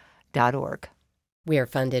WBUR.org. We are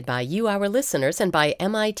funded by you, our listeners, and by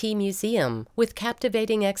MIT Museum, with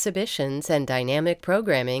captivating exhibitions and dynamic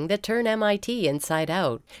programming that turn MIT inside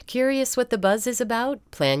out. Curious what the buzz is about?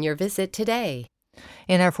 Plan your visit today.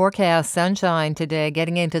 In our forecast, sunshine today,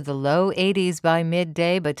 getting into the low 80s by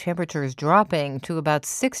midday, but temperatures dropping to about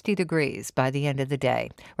 60 degrees by the end of the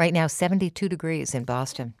day. Right now, 72 degrees in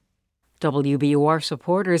Boston. WBUR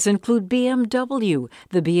supporters include BMW.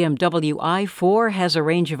 The BMW i4 has a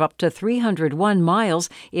range of up to 301 miles.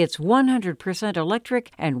 It's 100%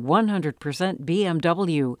 electric and 100%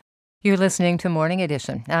 BMW. You're listening to Morning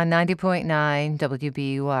Edition on 90.9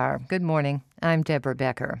 WBUR. Good morning. I'm Deborah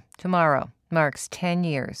Becker. Tomorrow marks 10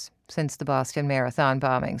 years since the Boston Marathon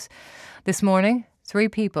bombings. This morning, 3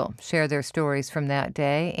 people share their stories from that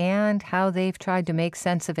day and how they've tried to make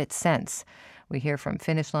sense of it since. We hear from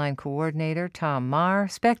Finish Line coordinator Tom Marr,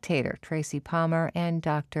 spectator Tracy Palmer, and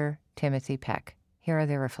Dr. Timothy Peck. Here are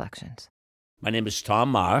their reflections. My name is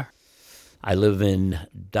Tom Marr. I live in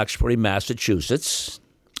Duxbury, Massachusetts,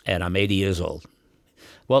 and I'm 80 years old.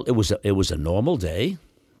 Well, it was a normal day.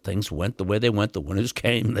 Things went the way they went. The winners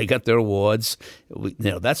came. They got their awards.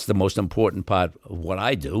 That's the most important part of what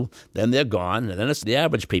I do. Then they're gone, and then it's the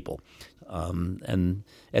average people. And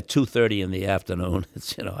at 2:30 in the afternoon,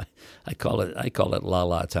 it's I call it la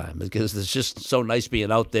la time because it's just so nice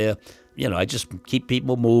being out there. I just keep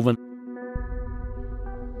people moving.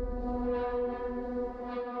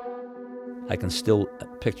 I can still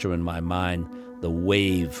picture in my mind the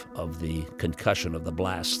wave of the concussion of the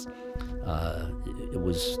blast. It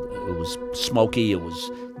was smoky, it was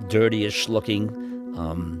dirtyish looking,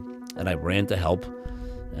 and I ran to help.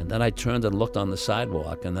 And then I turned and looked on the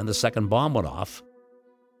sidewalk, and then the second bomb went off.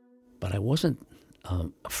 But I wasn't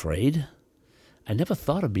afraid. I never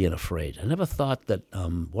thought of being afraid. I never thought that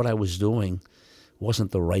what I was doing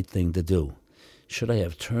wasn't the right thing to do. Should I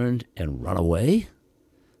have turned and run away?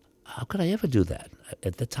 How could I ever do that?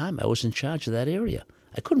 At the time, I was in charge of that area.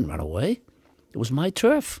 I couldn't run away. It was my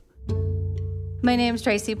turf. My name's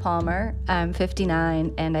Tracy Palmer. I'm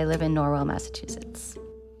 59, and I live in Norwell, Massachusetts.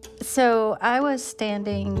 So I was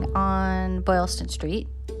standing on Boylston Street,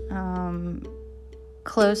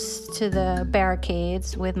 close to the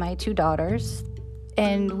barricades with my 2 daughters.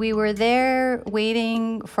 And we were there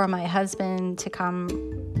waiting for my husband to come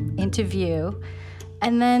into view.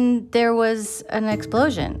 And then there was an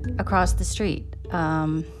explosion across the street,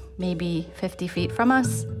 maybe 50 feet from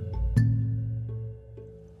us.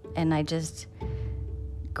 And I just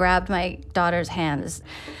grabbed my daughter's hands.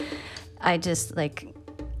 I just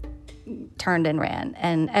turned and ran,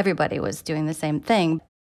 and everybody was doing the same thing.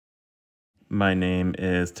 My name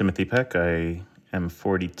is Timothy Peck. I am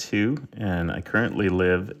 42, and I currently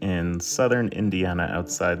live in southern Indiana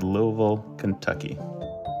outside Louisville, Kentucky.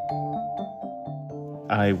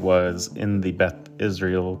 I was in the Beth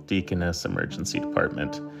Israel Deaconess Emergency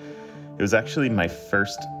Department. It was actually my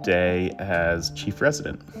first day as chief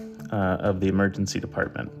resident of the emergency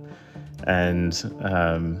department, and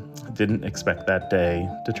didn't expect that day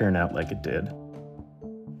to turn out like it did.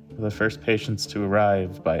 The first patients to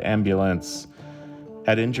arrive by ambulance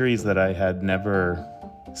had injuries that I had never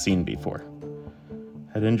seen before,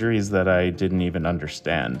 had injuries that I didn't even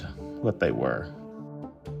understand what they were.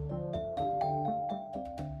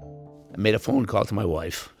 I made a phone call to my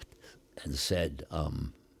wife and said,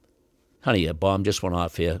 honey, a bomb just went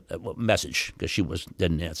off here. Message, because she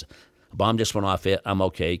didn't answer. A bomb just went off here. I'm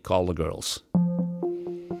okay. Call the girls.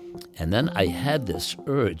 And then I had this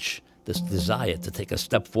urge, this desire to take a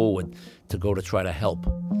step forward to go to try to help.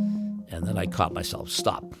 And then I caught myself.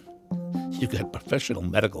 Stop. You got professional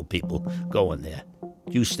medical people going there.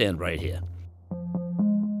 You stand right here.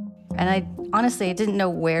 And I honestly didn't know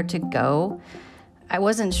where to go. I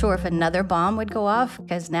wasn't sure if another bomb would go off,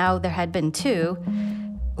 because now there had been 2.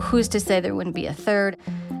 Who's to say there wouldn't be a third?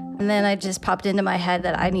 And then I just popped into my head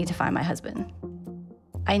that I need to find my husband.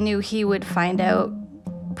 I knew he would find out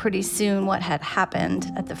pretty soon what had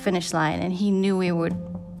happened at the finish line, and he knew we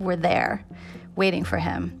were there waiting for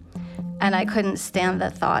him. And I couldn't stand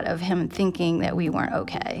the thought of him thinking that we weren't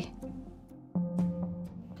okay.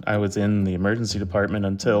 I was in the emergency department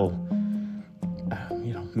until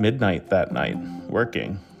midnight that night,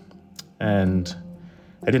 working. And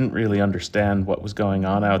I didn't really understand what was going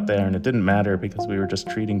on out there, and it didn't matter because we were just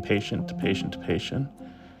treating patient to patient to patient.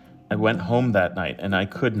 I went home that night and I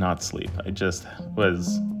could not sleep. I just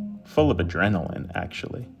was full of adrenaline,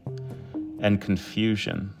 actually, and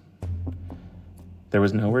confusion. There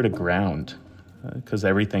was nowhere to ground because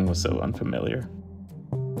everything was so unfamiliar.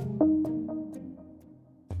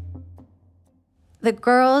 The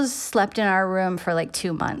girls slept in our room for like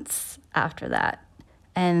 2 months after that.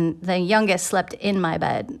 And the youngest slept in my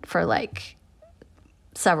bed for like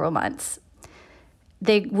several months.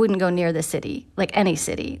 They wouldn't go near the city, like any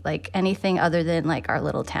city, like anything other than like our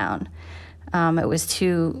little town. It was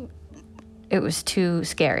too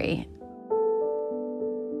scary.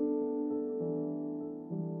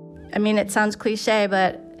 I mean, it sounds cliche,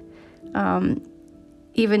 but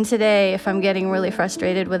even today, if I'm getting really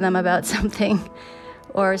frustrated with them about something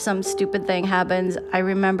or some stupid thing happens, I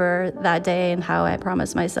remember that day and how I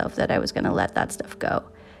promised myself that I was going to let that stuff go,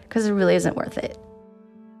 because it really isn't worth it.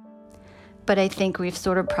 But I think we've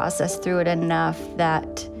sort of processed through it enough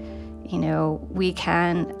that, we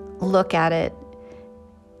can look at it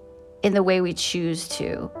in the way we choose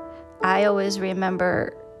to. I always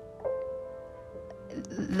remember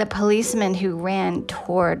the policeman who ran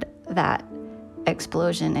toward that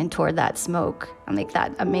explosion and toward that smoke.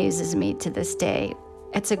 That amazes me to this day.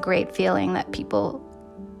 It's a great feeling that people,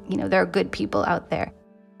 there are good people out there.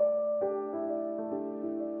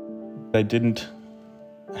 I didn't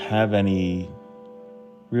have any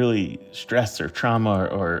really stress or trauma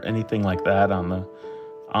or anything like that on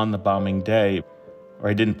the bombing day, or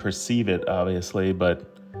I didn't perceive it, obviously, but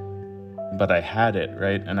I had it,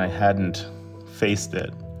 right? And I hadn't faced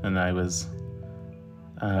it, and I was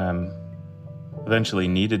eventually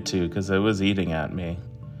needed to, because it was eating at me.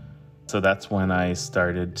 So that's when I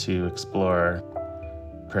started to explore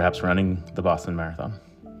perhaps running the Boston Marathon.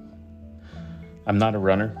 I'm not a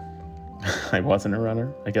runner. I wasn't a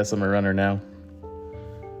runner. I guess I'm a runner now.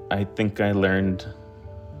 I think I learned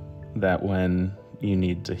that when you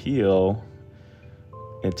need to heal,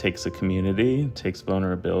 it takes a community, it takes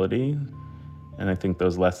vulnerability, and I think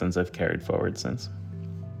those lessons I've carried forward since.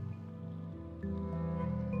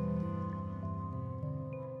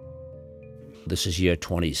 This is year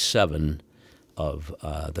 27 of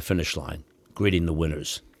the finish line, greeting the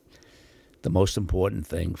winners. The most important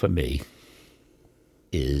thing for me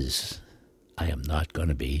is I am not going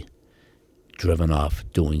to be driven off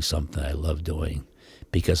doing something I love doing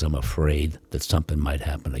because I'm afraid that something might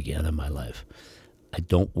happen again in my life. I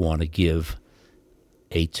don't want to give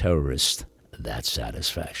a terrorist that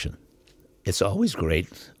satisfaction. It's always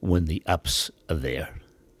great when the ups are there,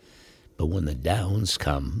 but when the downs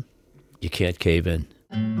come, you can't cave in.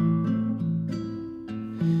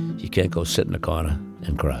 You can't go sit in a corner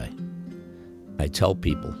and cry. I tell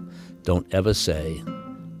people, don't ever say,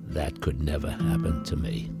 that could never happen to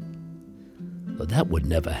me. Well, that would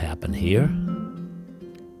never happen here.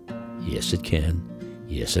 Yes, it can.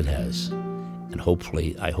 Yes, it has. And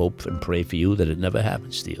hopefully, I hope and pray for you that it never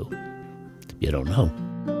happens to you. You don't know.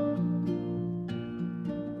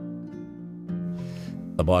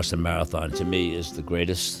 The Boston Marathon, to me, is the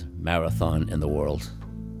greatest marathon in the world.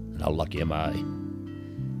 And how lucky am I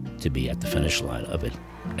to be at the finish line of it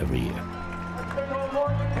every year.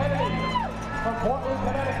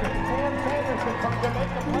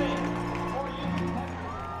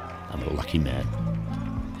 I'm a lucky man,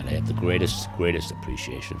 and I have the greatest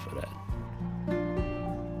appreciation for that.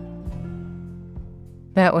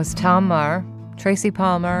 That was Tom Marr, Tracy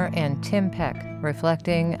Palmer, and Tim Peck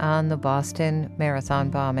reflecting on the Boston Marathon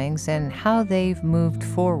bombings and how they've moved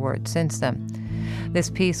forward since then. This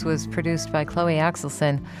piece was produced by Chloe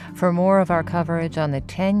Axelson. For more of our coverage on the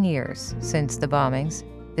 10 years since the bombings,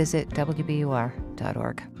 visit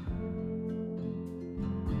WBUR.org.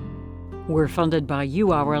 We're funded by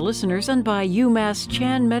you, our listeners, and by UMass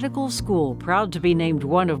Chan Medical School, proud to be named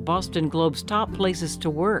one of Boston Globe's top places to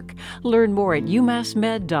work. Learn more at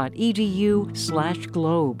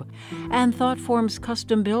umassmed.edu/globe. And ThoughtForms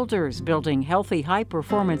Custom Builders, building healthy,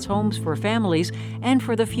 high-performance homes for families and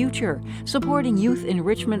for the future, supporting Youth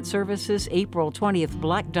Enrichment Services' April 20th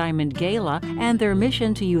Black Diamond Gala and their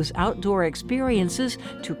mission to use outdoor experiences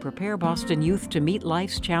to prepare Boston youth to meet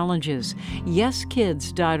life's challenges.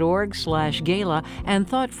 YesKids.org/gala and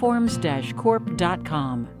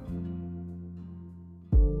thoughtforms-corp.com.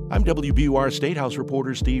 I'm WBUR State House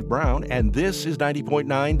reporter Steve Brown, and this is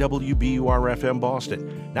 90.9 WBUR FM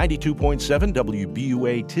Boston, 92.7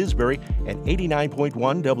 WBUA Tisbury, and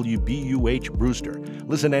 89.1 WBUH Brewster.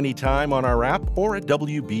 Listen anytime on our app or at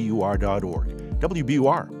WBUR.org.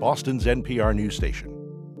 WBUR, Boston's NPR news station.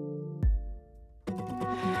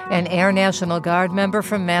 An Air National Guard member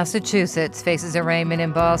from Massachusetts faces arraignment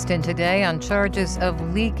in Boston today on charges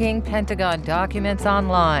of leaking Pentagon documents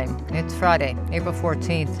online. It's Friday, April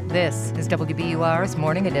 14th. This is WBUR's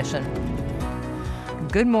Morning Edition.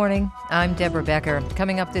 Good morning. I'm Deborah Becker.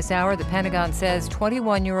 Coming up this hour, the Pentagon says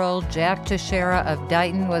 21-year-old Jack Teixeira of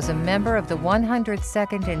Dighton was a member of the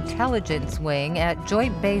 102nd Intelligence Wing at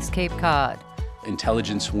Joint Base Cape Cod.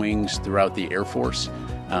 Intelligence wings throughout the Air Force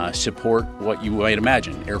support what you might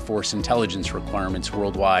imagine, Air Force intelligence requirements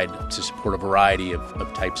worldwide to support a variety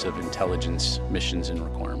of types of intelligence missions and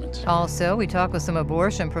requirements. Also, we talk with some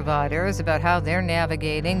abortion providers about how they're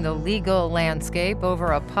navigating the legal landscape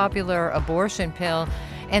over a popular abortion pill.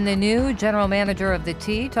 And the new general manager of the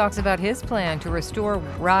T talks about his plan to restore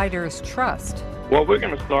riders' trust. Well, we're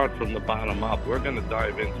going to start from the bottom up. We're going to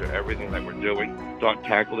dive into everything that we're doing, start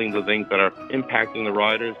tackling the things that are impacting the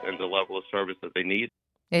riders and the level of service that they need.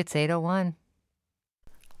 It's 8:01.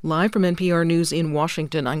 Live from NPR News in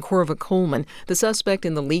Washington, I'm Corva Coleman. The suspect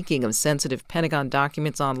in the leaking of sensitive Pentagon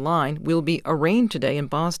documents online will be arraigned today in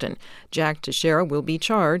Boston. Jack Teixeira will be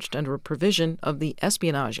charged under a provision of the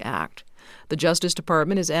Espionage Act. The Justice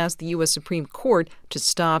Department has asked the U.S. Supreme Court to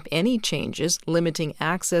stop any changes limiting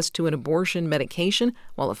access to an abortion medication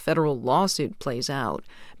while a federal lawsuit plays out.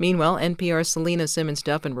 Meanwhile, NPR's Selena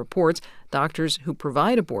Simmons-Duffin reports doctors who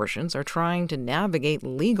provide abortions are trying to navigate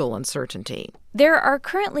legal uncertainty. There are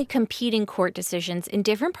currently competing court decisions in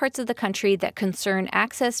different parts of the country that concern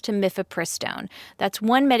access to mifepristone. That's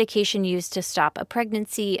one medication used to stop a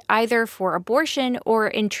pregnancy, either for abortion or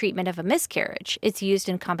in treatment of a miscarriage. It's used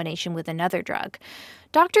in combination with another drug.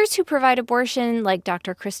 Doctors who provide abortion, like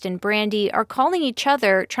Dr. Kristen Brandy, are calling each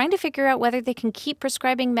other, trying to figure out whether they can keep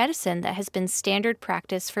prescribing medicine that has been standard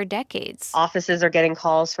practice for decades. Offices are getting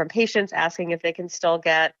calls from patients asking if they can still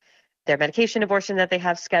get their medication abortion that they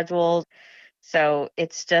have scheduled. So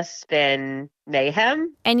it's just been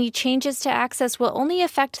mayhem. Any changes to access will only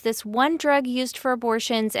affect this one drug used for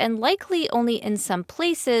abortions and likely only in some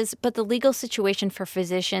places, but the legal situation for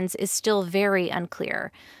physicians is still very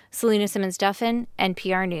unclear. Selena Simmons-Duffin,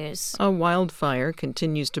 NPR News. A wildfire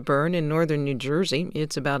continues to burn in northern New Jersey.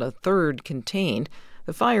 It's about a third contained.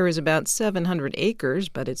 The fire is about 700 acres,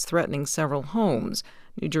 but it's threatening several homes.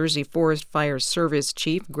 New Jersey Forest Fire Service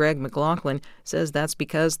Chief Greg McLaughlin says that's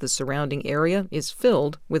because the surrounding area is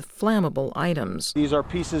filled with flammable items. These are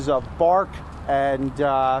pieces of bark and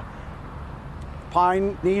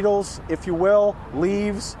pine needles, if you will,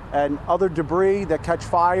 leaves and other debris that catch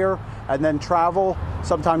fire and then travel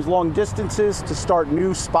sometimes long distances to start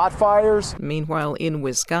new spot fires. Meanwhile, in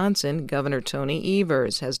Wisconsin, Governor Tony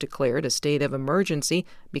Evers has declared a state of emergency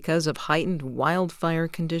because of heightened wildfire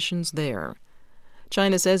conditions there.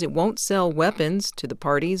 China says it won't sell weapons to the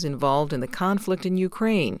parties involved in the conflict in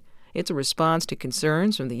Ukraine. It's a response to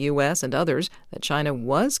concerns from the U.S. and others that China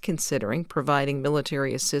was considering providing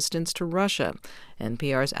military assistance to Russia.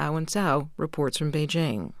 NPR's Awen Cao reports from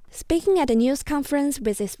Beijing. Speaking at a news conference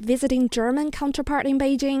with his visiting German counterpart in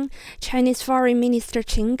Beijing, Chinese Foreign Minister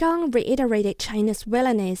Qin Gang reiterated China's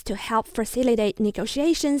willingness to help facilitate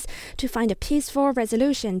negotiations to find a peaceful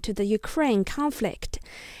resolution to the Ukraine conflict.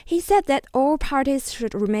 He said that all parties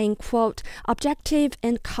should remain, quote, objective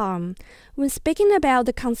and calm. When speaking about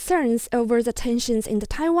the concerns over the tensions in the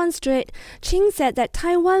Taiwan Strait, Qin said that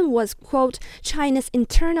Taiwan was, quote, China's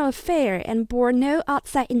internal affair and bore no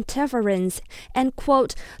outside interference, and,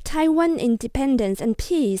 quote, Taiwan independence and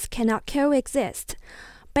peace cannot coexist.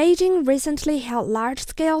 Beijing recently held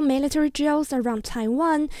large-scale military drills around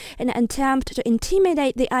Taiwan in an attempt to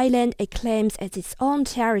intimidate the island it claims as its own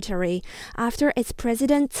territory after its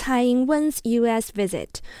President Tsai Ing-wen's U.S.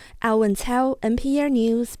 visit. Alwen Cao, NPR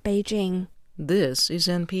News, Beijing. This is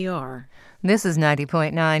NPR. This is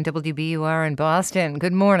 90.9 WBUR in Boston.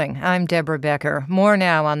 Good morning. I'm Deborah Becker. More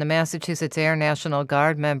now on the Massachusetts Air National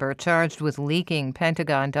Guard member charged with leaking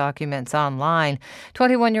Pentagon documents online.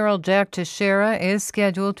 21-year-old Jack Teixeira is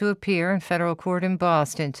scheduled to appear in federal court in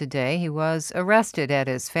Boston today. He was arrested at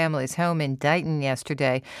his family's home in Dighton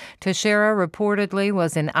yesterday. Teixeira reportedly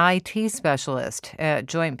was an IT specialist at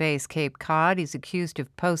Joint Base Cape Cod. He's accused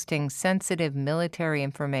of posting sensitive military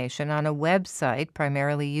information on a website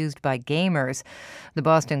primarily used by gamers. The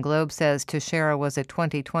Boston Globe says Teixeira was a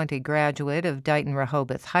 2020 graduate of Dighton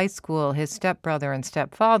Rehoboth High School. His stepbrother and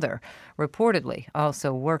stepfather reportedly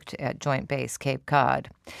also worked at Joint Base Cape Cod.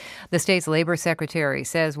 The state's labor secretary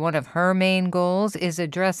says one of her main goals is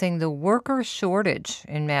addressing the worker shortage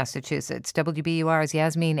in Massachusetts. WBUR's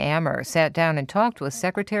Yasmin Ammer sat down and talked with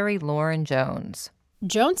Secretary Lauren Jones.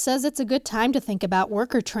 Jones says it's a good time to think about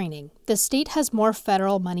worker training. The state has more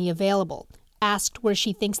federal money available. Asked where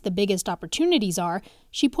she thinks the biggest opportunities are,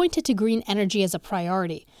 she pointed to green energy as a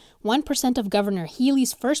priority. 1% of Governor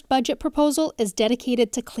Healey's first budget proposal is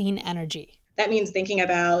dedicated to clean energy. That means thinking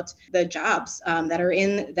about the jobs that are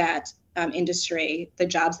in that industry, the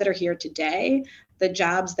jobs that are here today, the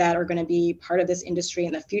jobs that are going to be part of this industry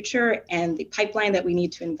in the future, and the pipeline that we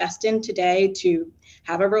need to invest in today to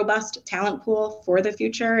have a robust talent pool for the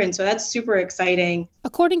future. And so that's super exciting.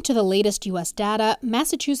 According to the latest U.S. data,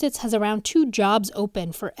 Massachusetts has around 2 jobs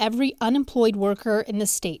open for every unemployed worker in the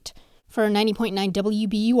state. For 90.9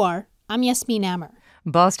 WBUR, I'm Yasmin Ammer.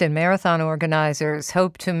 Boston Marathon organizers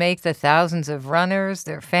hope to make the thousands of runners,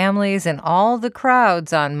 their families, and all the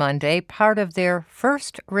crowds on Monday part of their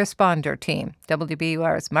first responder team.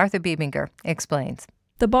 WBUR's Martha Biebinger explains.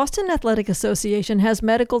 The Boston Athletic Association has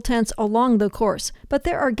medical tents along the course, but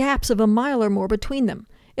there are gaps of a mile or more between them.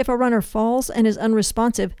 If a runner falls and is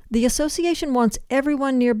unresponsive, the association wants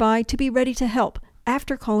everyone nearby to be ready to help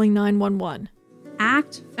after calling 911.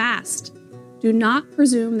 Act fast. Do not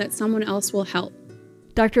presume that someone else will help.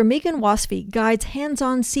 Dr. Megan Wasfie guides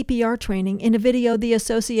hands-on CPR training in a video the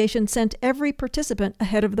association sent every participant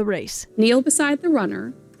ahead of the race. Kneel beside the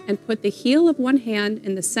runner and put the heel of one hand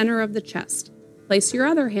in the center of the chest. Place your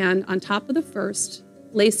other hand on top of the first,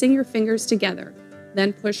 lacing your fingers together.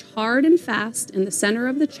 Then push hard and fast in the center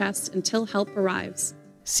of the chest until help arrives.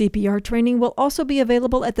 CPR training will also be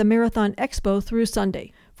available at the Marathon Expo through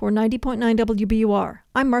Sunday. For 90.9 WBUR,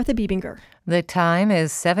 I'm Martha Biebinger. The time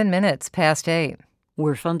is 7 minutes past 8.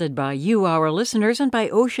 We're funded by you, our listeners, and by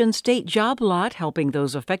Ocean State Job Lot, helping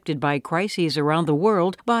those affected by crises around the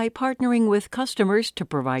world by partnering with customers to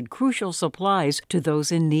provide crucial supplies to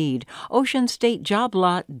those in need.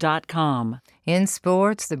 OceanStateJobLot.com. In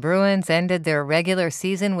sports, the Bruins ended their regular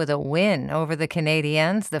season with a win over the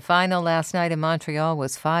Canadiens. The final last night in Montreal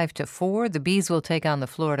was 5-4. The Bees will take on the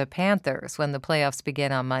Florida Panthers when the playoffs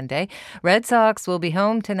begin on Monday. Red Sox will be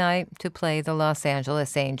home tonight to play the Los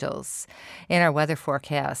Angeles Angels. In our weather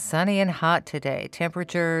forecast, sunny and hot today.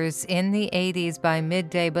 Temperatures in the 80s by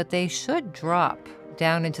midday, but they should drop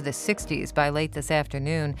down into the 60s by late this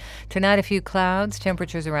afternoon. Tonight, a few clouds,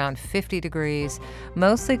 temperatures around 50 degrees.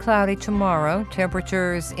 Mostly cloudy tomorrow,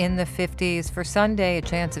 temperatures in the 50s. For Sunday, a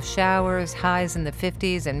chance of showers, highs in the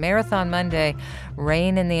 50s. And Marathon Monday,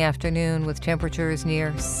 rain in the afternoon with temperatures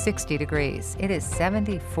near 60 degrees. It is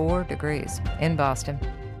 74 degrees in Boston.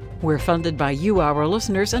 We're funded by you, our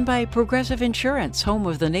listeners, and by Progressive Insurance, home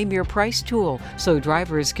of the Name Your Price tool, so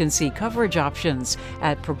drivers can see coverage options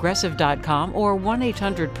at Progressive.com or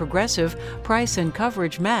 1-800-PROGRESSIVE. Price and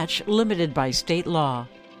coverage match limited by state law.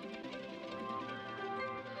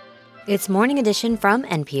 It's Morning Edition from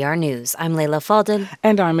NPR News. I'm Layla Falden.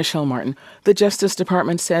 And I'm Michelle Martin. The Justice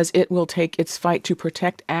Department says it will take its fight to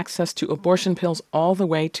protect access to abortion pills all the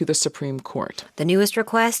way to the Supreme Court. The newest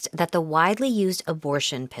request that the widely used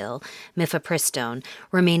abortion pill, mifepristone,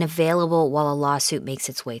 remain available while a lawsuit makes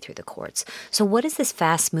its way through the courts. So what does this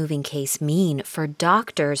fast-moving case mean for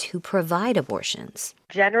doctors who provide abortions?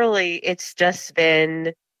 Generally, it's just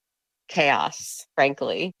been chaos,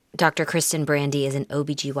 frankly. Dr. Kristen Brandy is an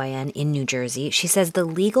OBGYN in New Jersey. She says the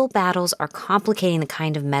legal battles are complicating the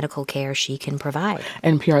kind of medical care she can provide.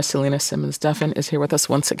 NPR's Selena Simmons-Duffin is here with us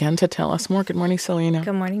once again to tell us more. Good morning, Selena.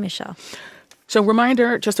 Good morning, Michelle.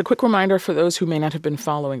 So just a quick reminder for those who may not have been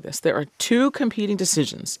following this. There are two competing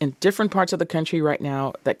decisions in different parts of the country right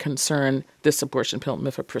now that concern this abortion pill,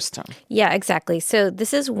 mifepristone. Yeah, exactly. So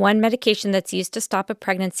this is one medication that's used to stop a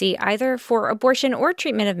pregnancy, either for abortion or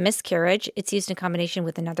treatment of miscarriage. It's used in combination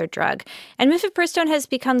with another drug. And mifepristone has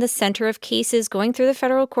become the center of cases going through the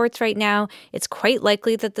federal courts right now. It's quite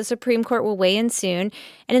likely that the Supreme Court will weigh in soon.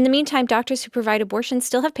 And in the meantime, doctors who provide abortions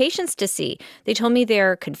still have patients to see. They told me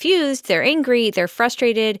they're confused, they're angry, they're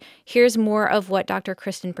frustrated. Here's more of what Dr.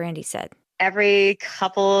 Kristen Brandy said. Every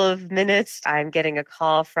couple of minutes, I'm getting a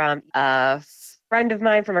call from a friend of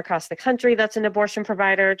mine from across the country that's an abortion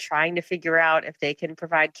provider trying to figure out if they can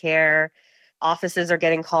provide care. Offices are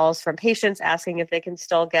getting calls from patients asking if they can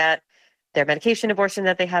still get their medication abortion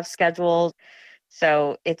that they have scheduled.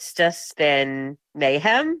 So it's just been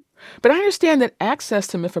mayhem. But I understand that access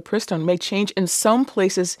to mifepristone may change in some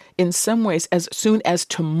places, in some ways, as soon as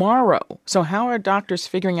tomorrow. So how are doctors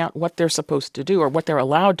figuring out what they're supposed to do or what they're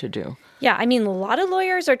allowed to do? Yeah, I mean, a lot of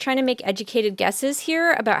lawyers are trying to make educated guesses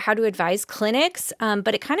here about how to advise clinics,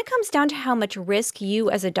 but it kind of comes down to how much risk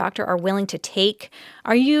you as a doctor are willing to take.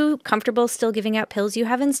 Are you comfortable still giving out pills you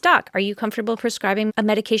have in stock? Are you comfortable prescribing a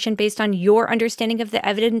medication based on your understanding of the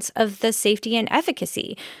evidence of the safety and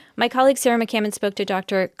efficacy? My colleague Sarah McCammon spoke to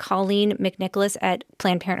Dr. Colleen McNicholas at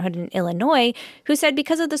Planned Parenthood in Illinois, who said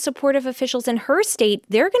because of the support of officials in her state,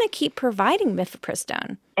 they're going to keep providing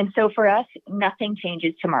mifepristone. And so for us, nothing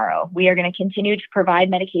changes tomorrow. We are going to continue to provide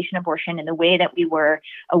medication abortion in the way that we were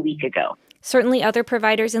a week ago. Certainly other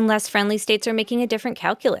providers in less friendly states are making a different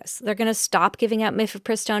calculus. They're going to stop giving out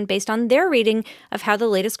mifepristone based on their reading of how the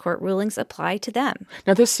latest court rulings apply to them.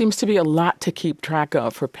 Now, this seems to be a lot to keep track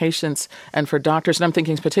of for patients and for doctors, and I'm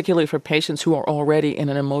thinking particularly for patients who are already in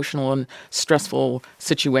an emotional and stressful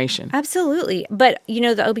situation. Absolutely. But, the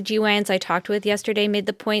OBGYNs I talked with yesterday made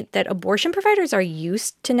the point that abortion providers are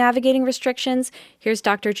used to navigating restrictions. Here's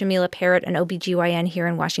Dr. Jamila Parrott, an OBGYN here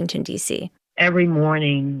in Washington, D.C. Every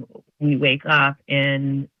morning we wake up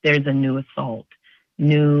and there's a new assault,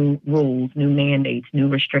 new rules, new mandates, new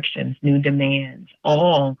restrictions, new demands,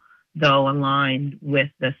 all though aligned with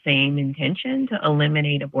the same intention to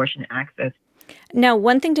eliminate abortion access. Now,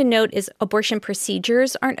 one thing to note is abortion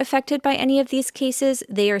procedures aren't affected by any of these cases.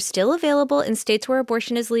 They are still available in states where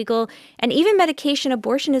abortion is legal, and even medication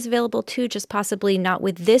abortion is available too, just possibly not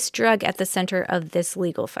with this drug at the center of this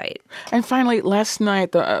legal fight. And finally, last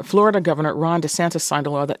night, the Florida Governor Ron DeSantis signed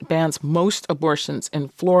a law that bans most abortions in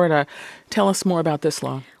Florida. Tell us more about this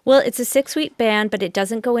law. Well, it's a 6-week ban, but it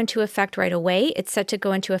doesn't go into effect right away. It's set to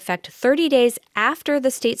go into effect 30 days after the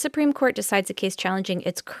state Supreme Court decides a case challenging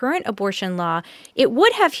its current abortion law. It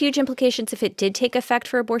would have huge implications if it did take effect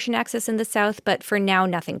for abortion access in the South, but for now,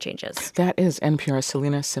 nothing changes. That is NPR's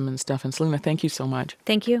Selena Simmons-Duffin. Selena, thank you so much.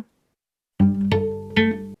 Thank you.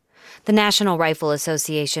 The National Rifle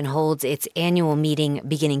Association holds its annual meeting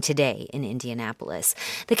beginning today in Indianapolis.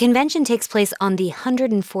 The convention takes place on the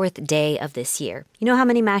 104th day of this year. You know how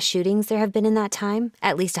many mass shootings there have been in that time?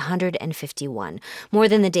 At least 151, more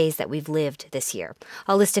than the days that we've lived this year.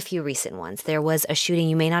 I'll list a few recent ones. There was a shooting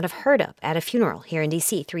you may not have heard of at a funeral here in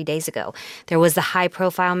D.C. 3 days ago. There was the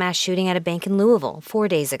high-profile mass shooting at a bank in Louisville 4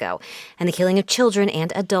 days ago, and the killing of children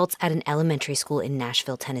and adults at an elementary school in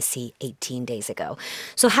Nashville, Tennessee 18 days ago.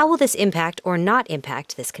 So how will this impact or not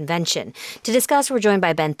impact this convention? To discuss, we're joined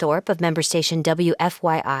by Ben Thorpe of member station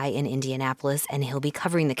WFYI in Indianapolis, and he'll be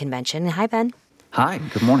covering the convention. Hi, Ben. Hi,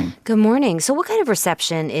 good morning. Good morning. So what kind of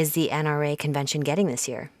reception is the NRA convention getting this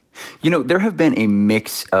year? There have been a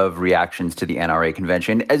mix of reactions to the NRA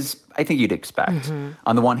convention, as I think you'd expect. Mm-hmm.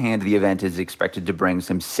 On the one hand, the event is expected to bring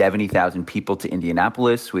some 70,000 people to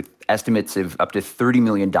Indianapolis, with estimates of up to $30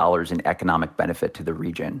 million in economic benefit to the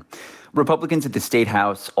region. Republicans at the State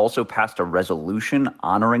House also passed a resolution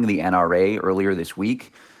honoring the NRA earlier this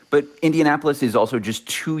week. But Indianapolis is also just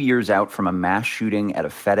 2 years out from a mass shooting at a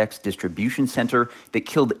FedEx distribution center that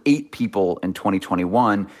killed 8 people in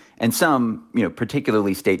 2021 And some,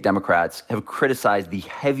 particularly state Democrats, have criticized the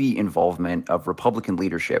heavy involvement of Republican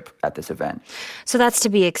leadership at this event. So that's to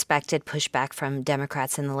be expected, pushback from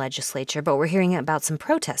Democrats in the legislature. But we're hearing about some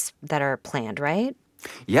protests that are planned, right?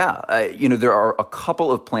 Yeah, there are a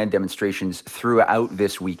couple of planned demonstrations throughout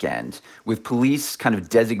this weekend, with police kind of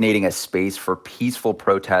designating a space for peaceful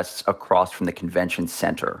protests across from the convention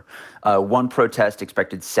center. One protest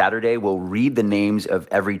expected Saturday will read the names of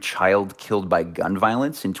every child killed by gun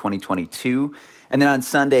violence in 2022. And then on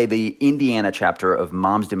Sunday, the Indiana chapter of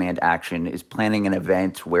Moms Demand Action is planning an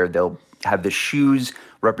event where they'll have the shoes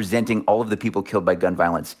representing all of the people killed by gun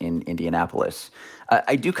violence in Indianapolis.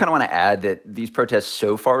 I do kind of want to add that these protests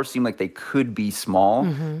so far seem like they could be small.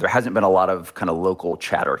 Mm-hmm. There hasn't been a lot of kind of local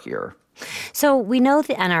chatter here. So we know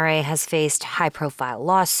the NRA has faced high-profile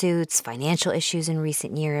lawsuits, financial issues in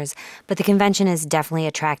recent years, but the convention is definitely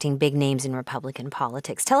attracting big names in Republican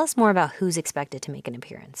politics. Tell us more about who's expected to make an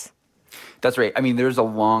appearance. That's right. I mean, there's a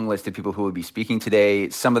long list of people who will be speaking today.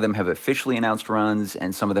 Some of them have officially announced runs,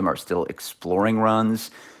 and some of them are still exploring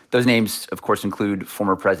runs. Those names, of course, include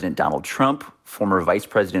former President Donald Trump, former Vice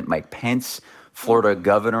President Mike Pence, Florida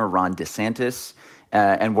Governor Ron DeSantis,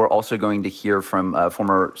 and we're also going to hear from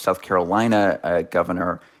former South Carolina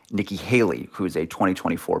Governor Nikki Haley, who is a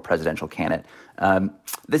 2024 presidential candidate.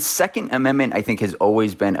 The Second Amendment, I think, has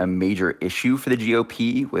always been a major issue for the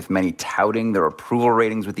GOP, with many touting their approval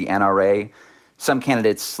ratings with the NRA. Some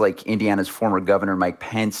candidates, like Indiana's former Governor Mike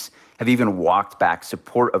Pence, have even walked back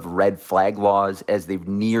support of red flag laws as they've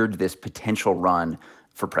neared this potential run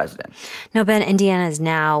for president. Now, Ben, Indiana is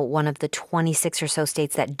now one of the 26 or so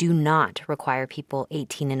states that do not require people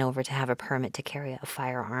 18 and over to have a permit to carry a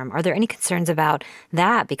firearm. Are there any concerns about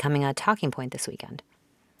that becoming a talking point this weekend?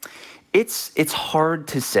 It's hard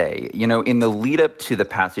to say. In the lead up to the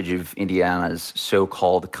passage of Indiana's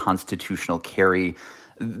so-called constitutional carry,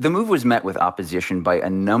 the move was met with opposition by a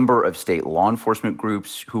number of state law enforcement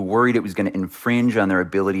groups who worried it was going to infringe on their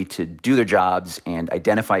ability to do their jobs and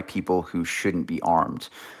identify people who shouldn't be armed.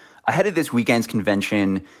 Ahead of this weekend's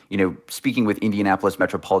convention, speaking with Indianapolis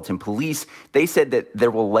Metropolitan Police, they said that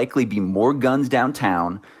there will likely be more guns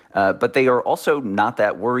downtown, but they are also not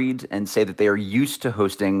that worried and say that they are used to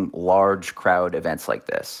hosting large crowd events like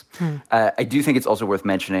this. I do think it's also worth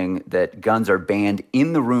mentioning that guns are banned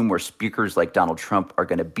in the room where speakers like Donald Trump are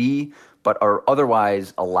going to be, but are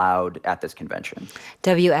otherwise allowed at this convention.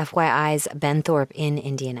 WFYI's Ben Thorpe in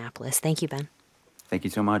Indianapolis. Thank you, Ben. Thank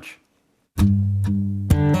you so much.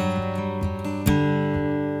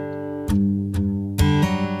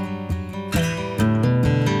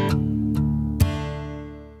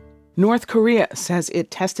 North Korea says it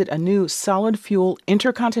tested a new solid-fuel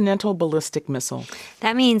intercontinental ballistic missile.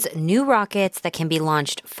 That means new rockets that can be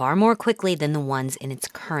launched far more quickly than the ones in its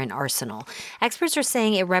current arsenal. Experts are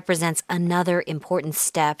saying it represents another important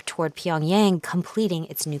step toward Pyongyang completing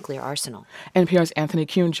its nuclear arsenal. NPR's Anthony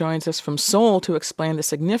Kuhn joins us from Seoul to explain the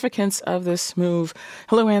significance of this move.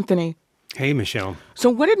 Hello, Anthony. Hey, Michelle. So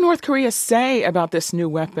what did North Korea say about this new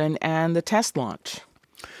weapon and the test launch?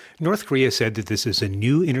 North Korea said that this is a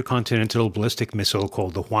new intercontinental ballistic missile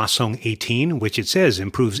called the Hwasong-18, which it says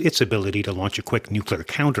improves its ability to launch a quick nuclear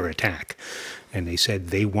counterattack. And they said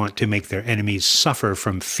they want to make their enemies suffer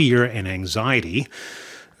from fear and anxiety.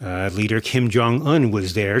 Leader Kim Jong-un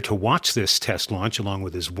was there to watch this test launch along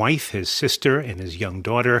with his wife, his sister, and his young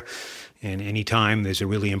daughter. And anytime there's a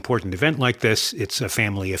really important event like this, it's a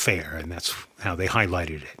family affair, and that's how they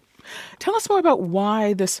highlighted it. Tell us more about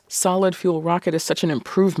why this solid-fuel rocket is such an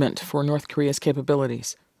improvement for North Korea's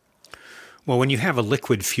capabilities. Well, when you have a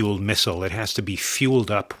liquid-fueled missile, it has to be fueled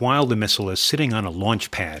up while the missile is sitting on a launch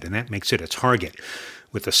pad, and that makes it a target.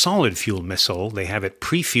 With the solid-fuel missile, they have it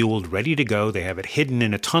pre-fueled, ready to go. They have it hidden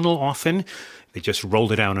in a tunnel often. They just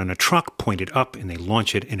roll it out on a truck, point it up, and they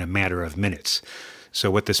launch it in a matter of minutes. So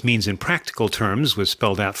what this means in practical terms was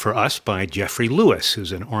spelled out for us by Jeffrey Lewis,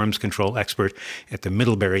 who's an arms control expert at the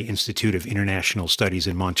Middlebury Institute of International Studies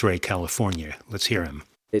in Monterey, California. Let's hear him.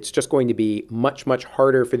 It's just going to be much, much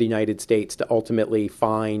harder for the United States to ultimately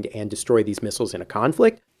find and destroy these missiles in a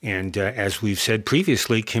conflict. And as we've said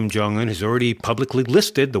previously, Kim Jong-un has already publicly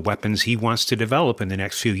listed the weapons he wants to develop in the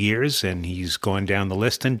next few years, and he's gone down the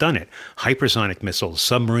list and done it. Hypersonic missiles,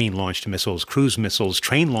 submarine-launched missiles, cruise missiles,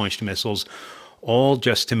 train-launched missiles, all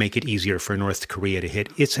just to make it easier for North Korea to hit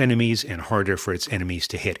its enemies and harder for its enemies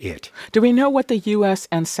to hit it. Do we know what the U.S.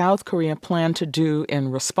 and South Korea plan to do in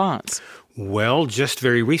response? Well, just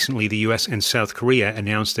very recently, the U.S. and South Korea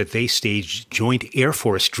announced that they staged joint Air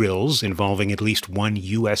Force drills involving at least one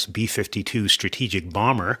U.S. B-52 strategic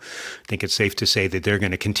bomber. I think it's safe to say that they're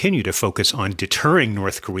going to continue to focus on deterring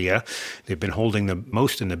North Korea. They've been holding the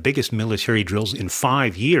most and the biggest military drills in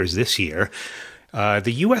 5 years this year.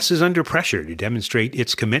 The U.S. is under pressure to demonstrate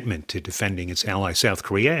its commitment to defending its ally South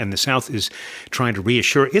Korea, and the South is trying to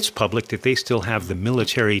reassure its public that they still have the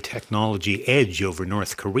military technology edge over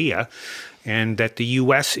North Korea, and that the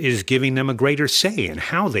U.S. is giving them a greater say in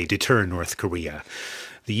how they deter North Korea.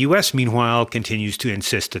 The U.S., meanwhile, continues to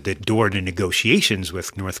insist that the door to negotiations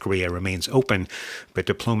with North Korea remains open, but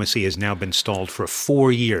diplomacy has now been stalled for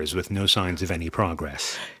 4 years with no signs of any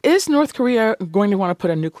progress. Is North Korea going to want to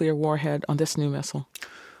put a nuclear warhead on this new missile?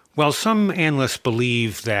 Well, some analysts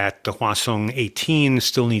believe that the Hwasong-18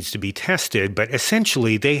 still needs to be tested, but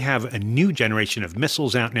essentially they have a new generation of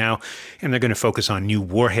missiles out now, and they're going to focus on new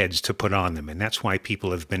warheads to put on them. And that's why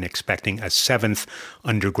people have been expecting a 7th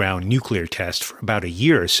underground nuclear test for about a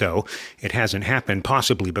year or so. It hasn't happened,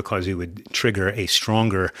 possibly because it would trigger a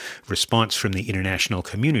stronger response from the international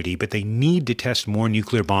community, but they need to test more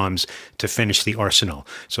nuclear bombs to finish the arsenal.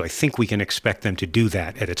 So I think we can expect them to do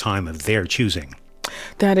that at a time of their choosing.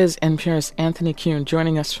 That is NPR's Anthony Kuhn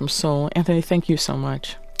joining us from Seoul. Anthony, thank you so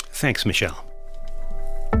much. Thanks, Michelle.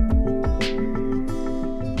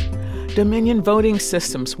 Dominion Voting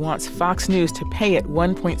Systems wants Fox News to pay it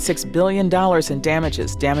 $1.6 billion in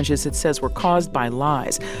damages it says were caused by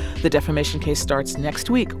lies. The defamation case starts next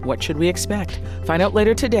week. What should we expect? Find out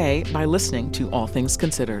later today by listening to All Things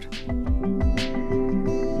Considered.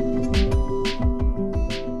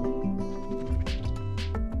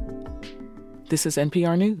 This is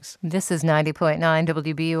NPR News. This is 90.9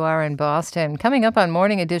 WBUR in Boston. Coming up on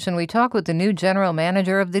Morning Edition, we talk with the new general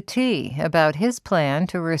manager of the T about his plan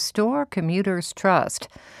to restore commuters' trust.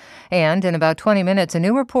 And in about 20 minutes, a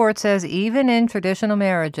new report says even in traditional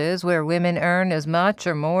marriages where women earn as much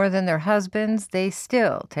or more than their husbands, they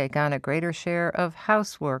still take on a greater share of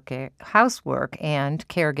housework and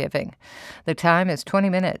caregiving. The time is 20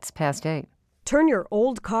 minutes past 8. Turn your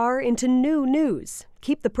old car into new news.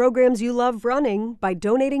 Keep the programs you love running by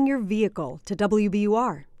donating your vehicle to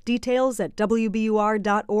WBUR. Details at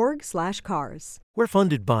wbur.org/cars. We're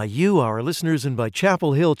funded by you, our listeners, and by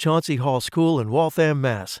Chapel Hill Chauncey Hall School in Waltham,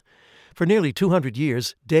 Mass. For nearly 200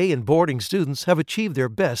 years, day and boarding students have achieved their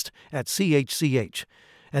best at CHCH.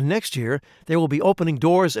 And next year, they will be opening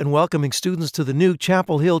doors and welcoming students to the new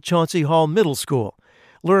Chapel Hill Chauncey Hall Middle School.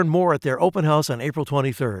 Learn more at their open house on April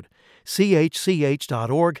 23rd.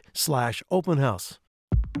 chch.org/open house.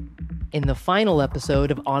 In the final episode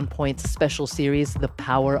of On Point's special series, The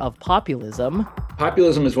Power of Populism.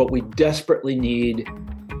 Populism is what we desperately need,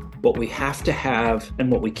 what we have to have,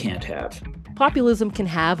 and what we can't have. Populism can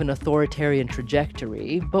have an authoritarian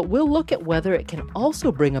trajectory, but we'll look at whether it can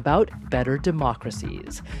also bring about better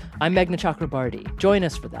democracies. I'm Meghna Chakrabarty. Join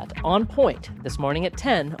us for that On Point this morning at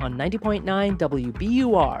 10 on 90.9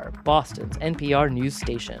 WBUR, Boston's NPR news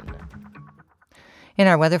station. In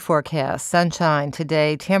our weather forecast, sunshine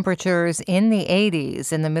today, temperatures in the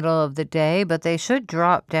 80s in the middle of the day, but they should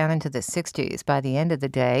drop down into the 60s by the end of the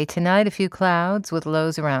day. Tonight, a few clouds with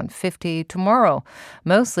lows around 50. Tomorrow,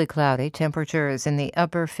 mostly cloudy, temperatures in the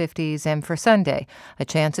upper 50s. And for Sunday, a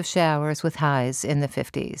chance of showers with highs in the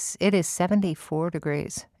 50s. It is 74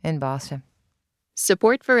 degrees in Boston.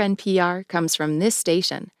 Support for NPR comes from this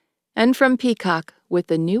station and from Peacock with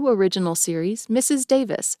the new original series, Mrs.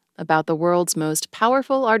 Davis, about the world's most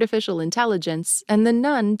powerful artificial intelligence and the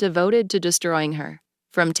nun devoted to destroying her.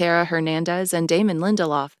 From Tara Hernandez and Damon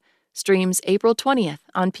Lindelof, streams April 20th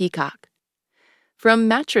on Peacock. From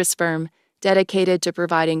Mattress Firm, dedicated to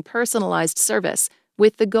providing personalized service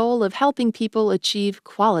with the goal of helping people achieve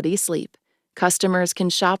quality sleep. Customers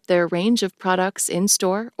can shop their range of products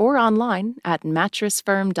in-store or online at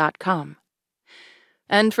mattressfirm.com.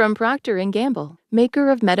 And from Procter & Gamble, maker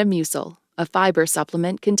of Metamucil, a fiber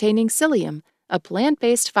supplement containing psyllium, a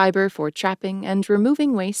plant-based fiber for trapping and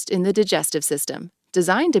removing waste in the digestive system,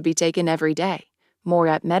 designed to be taken every day. More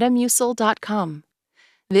at metamucil.com.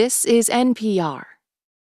 This is NPR.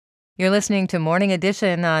 You're listening to Morning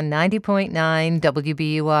Edition on 90.9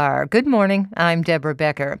 WBUR. Good morning. I'm Deborah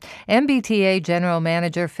Becker. MBTA General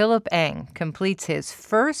Manager Philip Eng completes his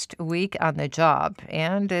first week on the job,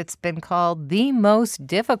 and it's been called the most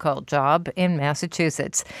difficult job in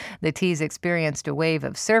Massachusetts. The T's experienced a wave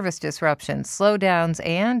of service disruptions, slowdowns,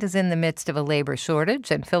 and is in the midst of a labor shortage.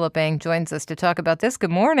 And Philip Eng joins us to talk about this. Good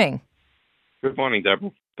morning. Good morning,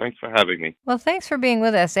 Deborah. Thanks for having me. Well, thanks for being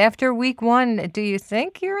with us. After week one, do you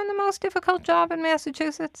think you're in the most difficult job in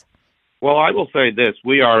Massachusetts? Well, I will say this.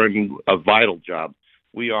 We are in a vital job.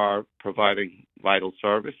 We are providing vital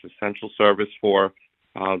service, essential service for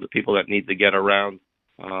the people that need to get around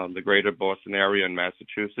the greater Boston area in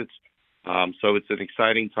Massachusetts. So it's an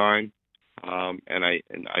exciting time, and I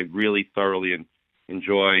really thoroughly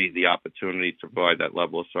enjoy the opportunity to provide that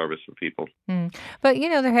level of service for people. But,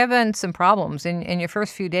 there have been some problems. In your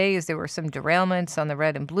first few days, there were some derailments on the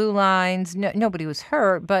red and blue lines. Nobody was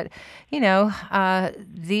hurt, but,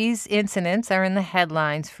 these incidents are in the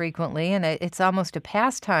headlines frequently, and it's almost a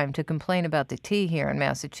pastime to complain about the T here in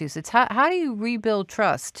Massachusetts. How do you rebuild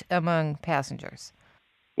trust among passengers?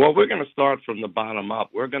 Well, we're going to start from the bottom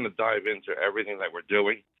up. We're going to dive into everything that we're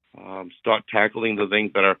doing, start tackling the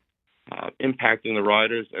things that are impacting the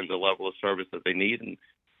riders and the level of service that they need, and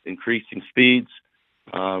increasing speeds,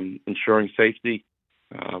 ensuring safety,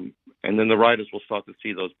 and then the riders will start to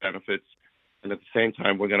see those benefits. And at the same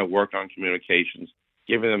time, we're going to work on communications,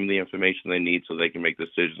 giving them the information they need so they can make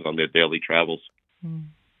decisions on their daily travels. When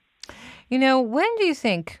do you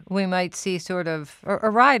think we might see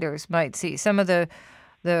or riders might see some of the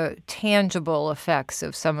tangible effects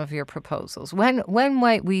of some of your proposals? When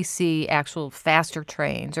might we see actual faster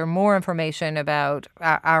trains or more information about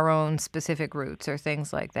our own specific routes or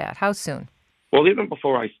things like that? How soon? Well, even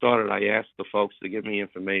before I started, I asked the folks to give me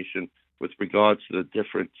information with regards to the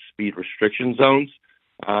different speed restriction zones.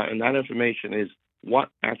 And that information is what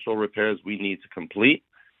actual repairs we need to complete.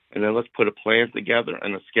 And then let's put a plan together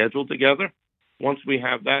and a schedule together. Once we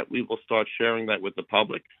have that, we will start sharing that with the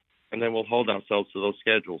public, and then we'll hold ourselves to those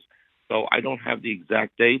schedules. So I don't have the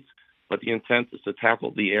exact dates, but the intent is to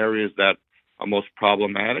tackle the areas that are most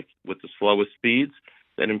problematic with the slowest speeds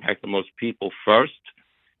that impact the most people first,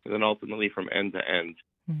 and then ultimately from end to end.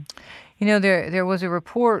 There was a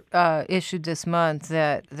report issued this month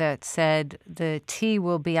that said the T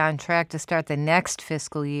will be on track to start the next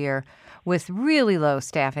fiscal year with really low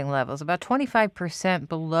staffing levels, about 25%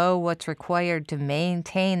 below what's required to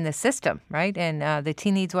maintain the system, right? And the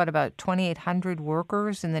T needs, about 2,800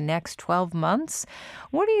 workers in the next 12 months?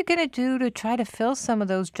 What are you going to do to try to fill some of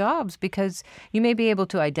those jobs? Because you may be able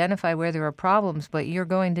to identify where there are problems, but you're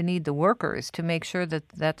going to need the workers to make sure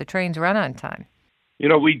that the trains run on time.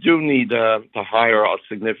 We do need to hire a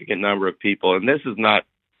significant number of people, and this is not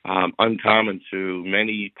uncommon to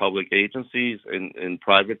many public agencies in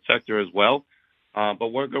private sector as well. But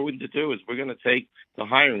what we're going to do is we're going to take the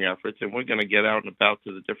hiring efforts and we're going to get out and about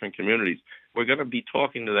to the different communities. We're going to be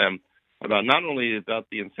talking to them about not only about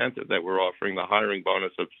the incentive that we're offering, the hiring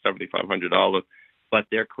bonus of $7,500, but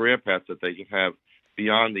their career paths that they can have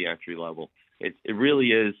beyond the entry level. It really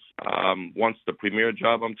is once the premier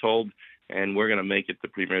job, I'm told, and we're going to make it the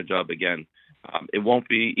premier job again. It won't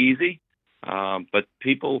be easy, but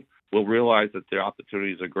people will realize that their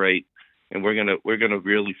opportunities are great, and we're gonna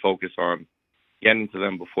really focus on getting to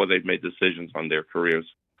them before they've made decisions on their careers.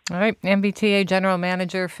 All right, MBTA General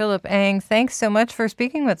Manager Philip Eng, thanks so much for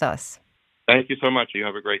speaking with us. Thank you so much. You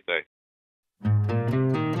have a great day.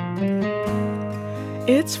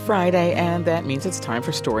 It's Friday, and that means it's time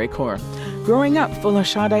for StoryCorps. Growing up,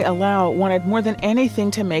 Folashade Alao wanted more than anything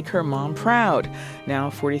to make her mom proud. Now,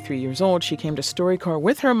 43 years old, she came to StoryCorps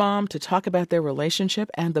with her mom to talk about their relationship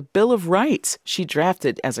and the Bill of Rights she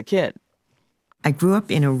drafted as a kid. I grew up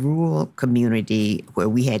in a rural community where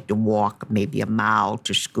we had to walk maybe a mile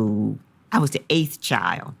to school. I was the 8th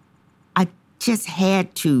child. I just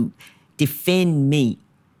had to defend me.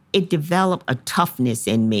 It developed a toughness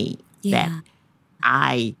in me that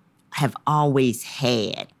I have always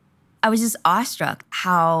had. I was just awestruck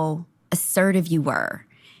how assertive you were.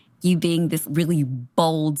 You being this really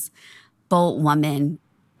bold woman.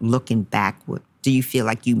 Looking backward, do you feel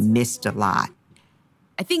like you missed a lot?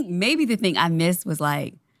 I think maybe the thing I missed was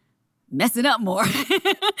messing up more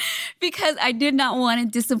because I did not want to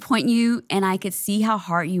disappoint you, and I could see how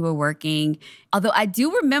hard you were working. Although I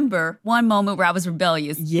do remember one moment where I was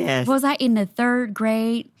rebellious. Yes. Was I in the 3rd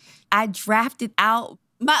grade? I drafted out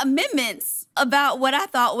my amendments about what I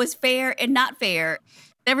thought was fair and not fair.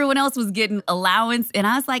 Everyone else was getting allowance, and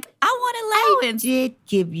I was like, I want allowance. I did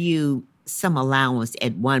give you some allowance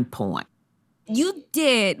at one point. You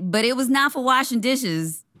did, but it was not for washing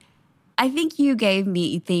dishes. I think you gave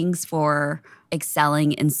me things for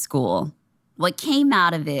excelling in school. What came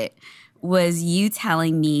out of it was you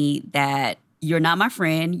telling me that you're not my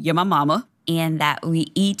friend, you're my mama, and that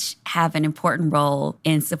we each have an important role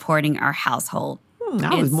in supporting our household.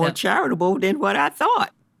 I was more charitable than what I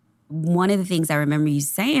thought. One of the things I remember you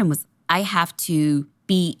saying was, I have to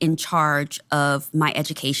be in charge of my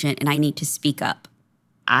education and I need to speak up.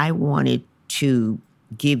 I wanted to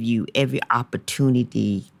give you every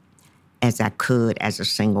opportunity as I could as a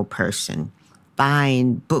single person,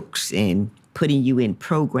 buying books and putting you in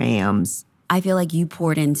programs. I feel like you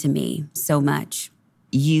poured into me so much.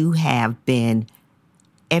 You have been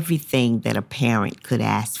everything that a parent could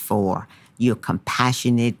ask for. You're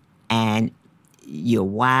compassionate and you're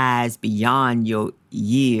wise beyond your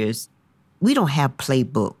years. We don't have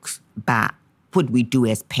playbooks by what we do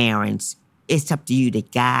as parents. It's up to you to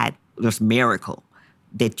guide this miracle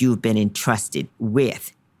that you've been entrusted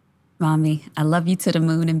with. Mommy, I love you to the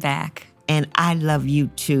moon and back. And I love you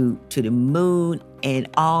too, to the moon and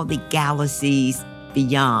all the galaxies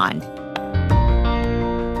beyond.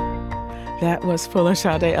 That was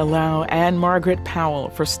Folashade Alao and Margaret Powell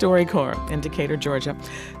for StoryCorps in Decatur, Georgia.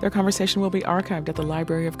 Their conversation will be archived at the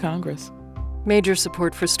Library of Congress. Major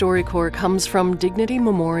support for StoryCorps comes from Dignity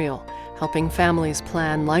Memorial, helping families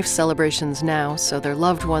plan life celebrations now so their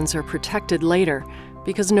loved ones are protected later,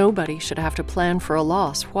 because nobody should have to plan for a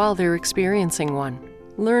loss while they're experiencing one.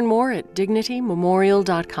 Learn more at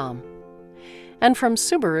dignitymemorial.com. And from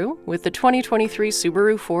Subaru with the 2023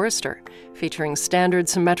 Subaru Forester, featuring standard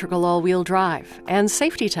symmetrical all-wheel drive and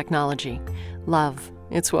safety technology. Love,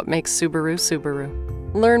 it's what makes Subaru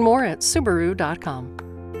Subaru. Learn more at Subaru.com.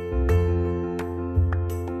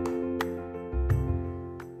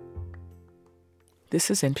 This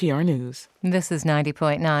is NPR News. This is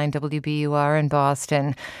 90.9 WBUR in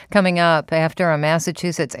Boston. Coming up, after a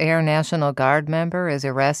Massachusetts Air National Guard member is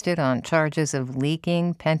arrested on charges of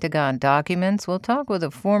leaking Pentagon documents, we'll talk with a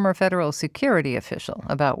former federal security official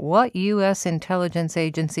about what U.S. intelligence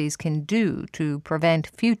agencies can do to prevent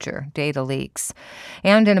future data leaks.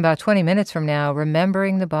 And in about 20 minutes from now,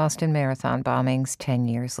 remembering the Boston Marathon bombings 10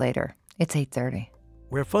 years later. It's 8:30.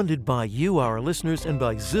 We're funded by you, our listeners, and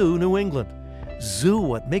by Zoo New England. Zoo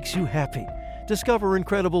What Makes You Happy. Discover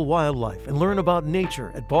incredible wildlife and learn about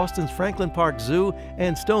nature at Boston's Franklin Park Zoo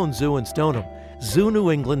and Stone Zoo in Stoneham.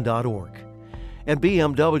 ZooNewEngland.org. And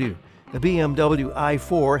BMW. The BMW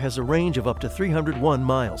i4 has a range of up to 301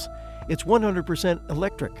 miles. It's 100%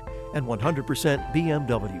 electric and 100%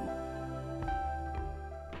 BMW.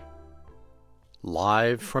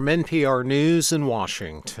 Live from NPR News in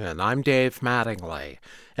Washington, I'm Dave Mattingly.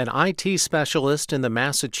 An IT specialist in the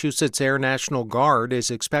Massachusetts Air National Guard is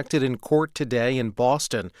expected in court today in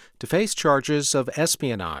Boston to face charges of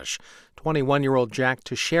espionage. 21-year-old Jack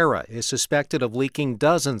Teixeira is suspected of leaking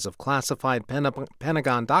dozens of classified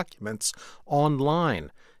Pentagon documents online.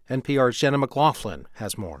 NPR's Jenna McLaughlin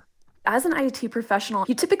has more. As an IT professional,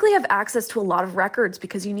 you typically have access to a lot of records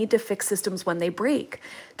because you need to fix systems when they break.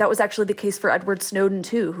 That was actually the case for Edward Snowden,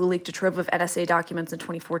 too, who leaked a trove of NSA documents in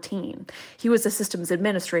 2014. He was a systems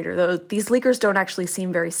administrator, though these leakers don't actually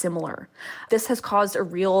seem very similar. This has caused a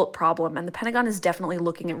real problem, and the Pentagon is definitely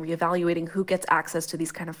looking at reevaluating who gets access to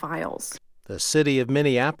these kind of files. The city of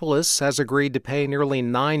Minneapolis has agreed to pay nearly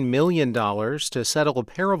 $9 million to settle a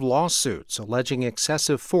pair of lawsuits alleging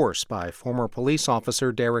excessive force by former police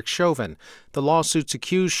officer Derek Chauvin. The lawsuits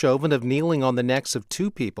accuse Chauvin of kneeling on the necks of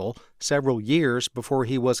two people several years before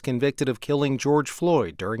he was convicted of killing George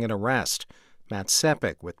Floyd during an arrest. Matt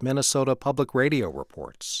Sepik with Minnesota Public Radio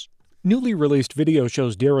reports. Newly released video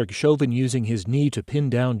shows Derek Chauvin using his knee to pin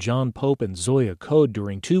down John Pope and Zoya Code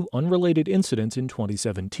during two unrelated incidents in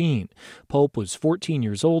 2017. Pope was 14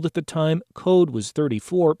 years old at the time, Code was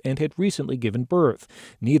 34 and had recently given birth.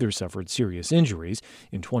 Neither suffered serious injuries.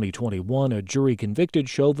 In 2021, a jury convicted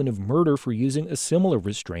Chauvin of murder for using a similar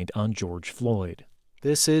restraint on George Floyd.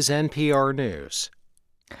 This is NPR News.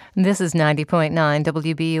 This is 90.9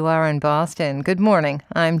 WBUR in Boston. Good morning.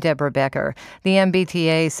 I'm Deborah Becker. The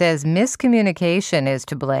MBTA says miscommunication is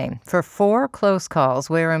to blame for 4 close calls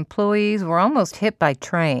where employees were almost hit by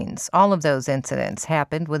trains. All of those incidents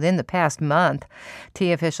happened within the past month.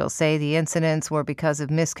 T officials say the incidents were because of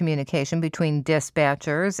miscommunication between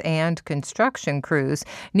dispatchers and construction crews.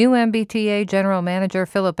 New MBTA General Manager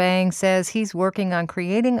Philip Ang says he's working on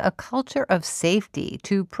creating a culture of safety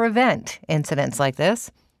to prevent incidents like this.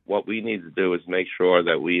 What we need to do is make sure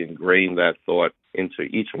that we ingrain that thought into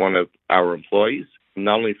each one of our employees,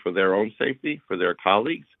 not only for their own safety, for their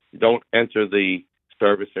colleagues. Don't enter the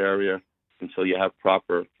service area until you have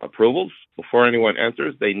proper approvals. Before anyone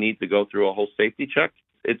enters, they need to go through a whole safety check.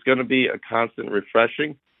 It's going to be a constant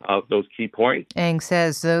refreshing of those key points. Ang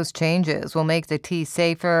says those changes will make the T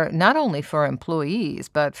safer not only for employees,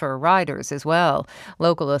 but for riders as well.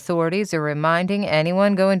 Local authorities are reminding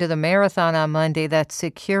anyone going to the marathon on Monday that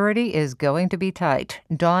security is going to be tight.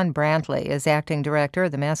 Dawn Brantley is acting director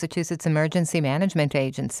of the Massachusetts Emergency Management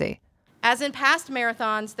Agency. As in past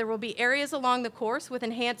marathons, there will be areas along the course with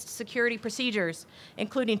enhanced security procedures,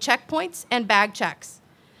 including checkpoints and bag checks.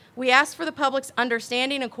 We ask for the public's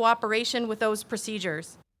understanding and cooperation with those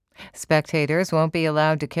procedures. Spectators won't be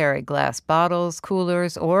allowed to carry glass bottles,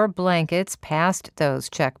 coolers, or blankets past those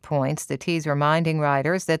checkpoints. The T's reminding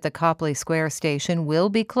riders that the Copley Square station will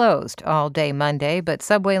be closed all day Monday, but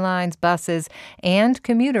subway lines, buses, and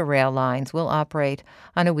commuter rail lines will operate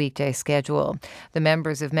on a weekday schedule. The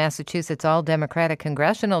members of Massachusetts' all-Democratic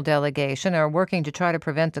congressional delegation are working to try to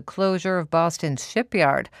prevent the closure of Boston's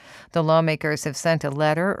shipyard. The lawmakers have sent a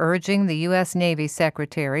letter urging the U.S. Navy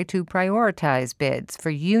Secretary to prioritize bids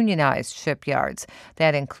for unionized shipyards.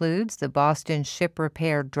 That includes the Boston Ship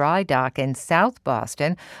Repair Dry Dock in South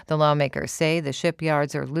Boston. The lawmakers say the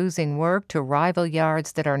shipyards are losing work to rival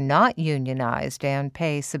yards that are not unionized and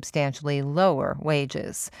pay substantially lower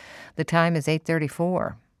wages. The time is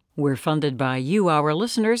 8:34. We're funded by you, our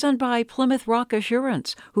listeners, and by Plymouth Rock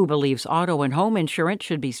Assurance, who believes auto and home insurance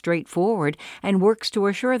should be straightforward and works to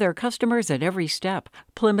assure their customers at every step.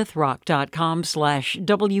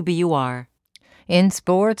 PlymouthRock.com/WBUR. In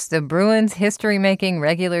sports, the Bruins' history-making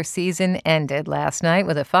regular season ended last night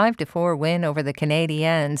with a 5-4 win over the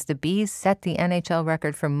Canadiens. The Bees set the NHL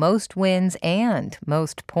record for most wins and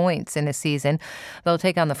most points in a season. They'll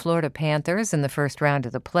take on the Florida Panthers in the first round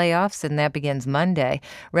of the playoffs, and that begins Monday.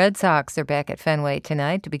 Red Sox are back at Fenway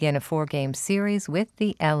tonight to begin a 4-game series with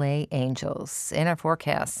the LA Angels. In our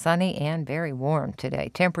forecast, sunny and very warm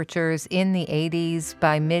today. Temperatures in the 80s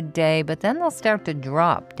by midday, but then they'll start to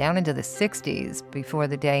drop down into the 60s before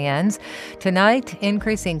the day ends. Tonight,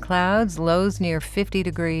 increasing clouds, lows near 50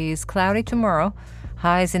 degrees. Cloudy tomorrow,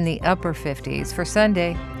 highs in the upper 50s. For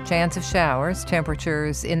Sunday, chance of showers,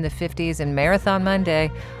 temperatures in the 50s. And Marathon Monday,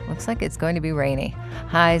 looks like it's going to be rainy.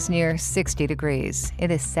 Highs near 60 degrees. It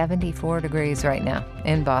is 74 degrees right now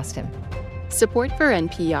in Boston. Support for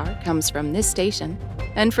NPR comes from this station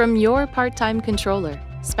and from your part-time controller,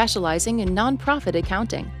 specializing in nonprofit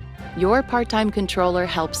accounting. Your part-time controller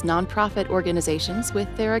helps nonprofit organizations with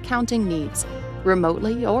their accounting needs,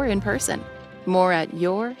 remotely or in person. More at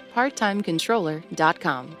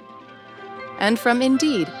yourparttimecontroller.com. And from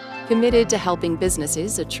Indeed, committed to helping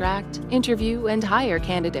businesses attract, interview, and hire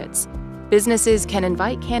candidates. Businesses can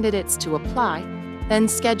invite candidates to apply, then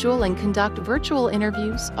schedule and conduct virtual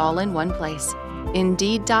interviews all in one place.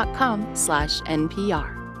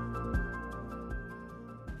 Indeed.com/NPR.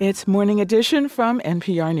 It's Morning Edition from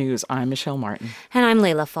NPR News. I'm Michelle Martin. And I'm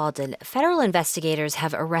Layla Falded. Federal investigators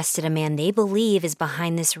have arrested a man they believe is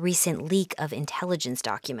behind this recent leak of intelligence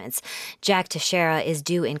documents. Jack Teixeira is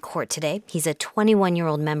due in court today. He's a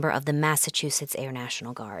 21-year-old member of the Massachusetts Air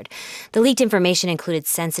National Guard. The leaked information included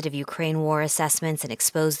sensitive Ukraine war assessments and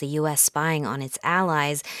exposed the U.S. spying on its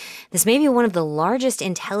allies. This may be one of the largest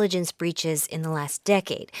intelligence breaches in the last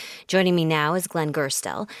decade. Joining me now is Glenn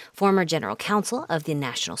Gerstel, former general counsel of the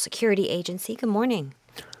National Security Agency. Good morning.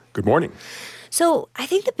 Good morning. So I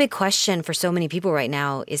think the big question for so many people right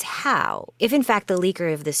now is how, if in fact the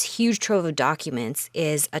leaker of this huge trove of documents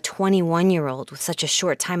is a 21-year-old with such a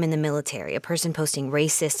short time in the military, a person posting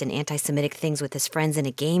racist and anti-Semitic things with his friends in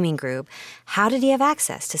a gaming group, how did he have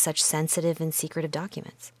access to such sensitive and secretive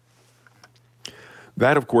documents?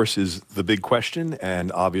 That, of course, is the big question,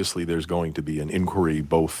 and obviously there's going to be an inquiry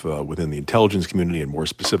both within the intelligence community and more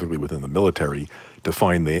specifically within the military to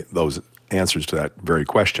find those answers to that very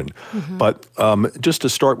question. Mm-hmm. But just to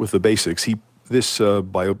start with the basics,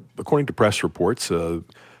 according to press reports,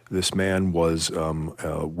 this man was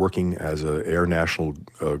working as an Air National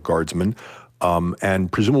Guardsman and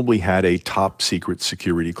presumably had a top secret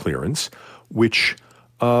security clearance, which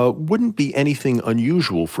wouldn't be anything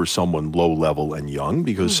unusual for someone low level and young,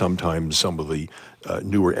 because sometimes some of the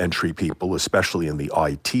newer entry people, especially in the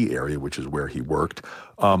IT area, which is where he worked,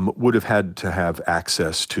 would have had to have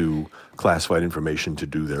access to classified information to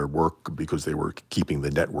do their work because they were keeping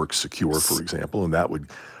the network secure, for example, and that would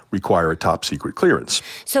require a top secret clearance.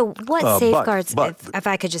 So what safeguards, but if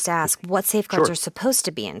I could just ask, what safeguards Sure. are supposed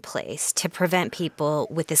to be in place to prevent people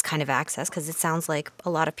with this kind of access? Because it sounds like a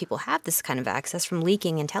lot of people have this kind of access from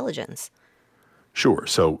leaking intelligence. Sure.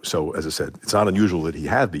 So as I said, it's not unusual that he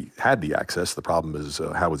had the access. The problem is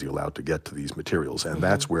how was he allowed to get to these materials? And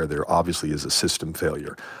that's where there obviously is a system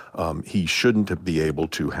failure. He shouldn't be able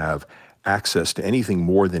to have access to anything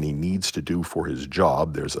more than he needs to do for his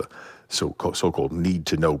job. There's a so-called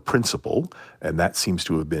need-to-know principle, and that seems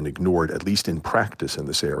to have been ignored, at least in practice in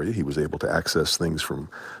this area. He was able to access things from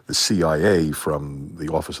the CIA, from the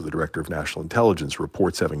Office of the Director of National Intelligence,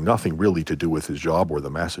 reports having nothing really to do with his job or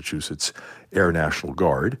the Massachusetts Air National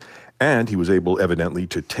Guard. And he was able, evidently,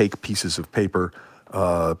 to take pieces of paper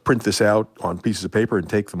print this out on pieces of paper and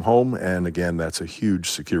take them home. And again, that's a huge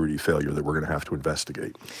security failure that we're going to have to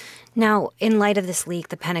investigate. Now, in light of this leak,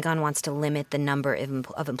 the Pentagon wants to limit the number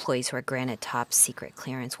of employees who are granted top secret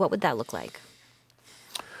clearance. What would that look like?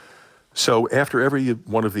 So after every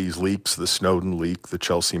one of these leaks, the Snowden leak, the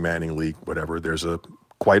Chelsea Manning leak, whatever, there's a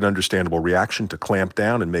quite understandable reaction to clamp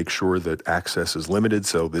down and make sure that access is limited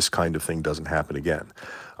so this kind of thing doesn't happen again.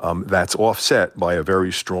 That's offset by a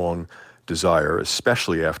very strong desire,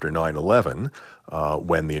 especially after 9/11,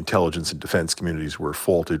 when the intelligence and defense communities were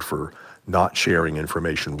faulted for not sharing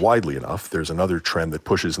information widely enough. There's another trend that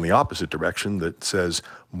pushes in the opposite direction that says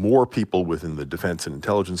more people within the defense and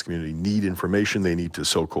intelligence community need information. They need to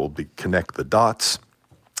so-called connect the dots.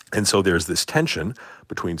 And so there's this tension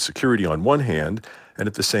between security on one hand and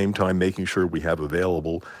at the same time making sure we have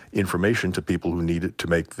available information to people who need it to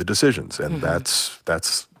make the decisions. And that's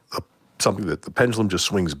something that the pendulum just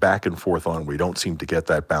swings back and forth on. We don't seem to get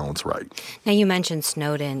that balance right. Now, you mentioned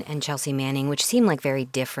Snowden and Chelsea Manning, which seem like very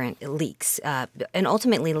different leaks, and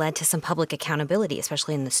ultimately led to some public accountability,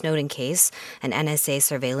 especially in the Snowden case, an NSA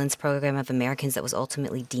surveillance program of Americans that was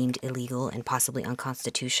ultimately deemed illegal and possibly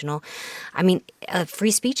unconstitutional. I mean,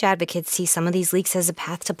 free speech advocates see some of these leaks as a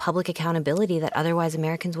path to public accountability that otherwise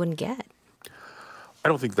Americans wouldn't get. I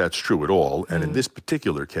don't think that's true at all. And in this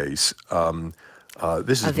particular case,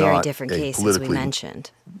 this is a very not different a case, as we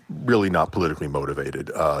mentioned. Really not politically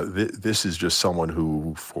motivated. This is just someone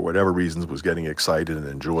who, for whatever reasons, was getting excited and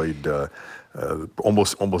enjoyed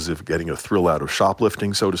almost as if getting a thrill out of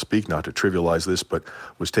shoplifting, so to speak, not to trivialize this, but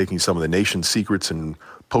was taking some of the nation's secrets and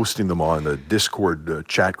posting them on a Discord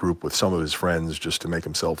chat group with some of his friends just to make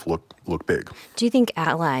himself look big. Do you think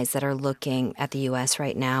allies that are looking at the U.S.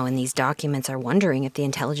 right now in these documents are wondering if the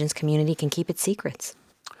intelligence community can keep its secrets?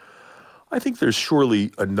 I think there's surely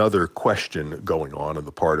another question going on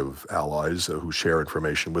the part of allies who share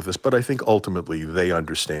information with us, but I think ultimately they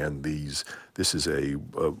understand this is a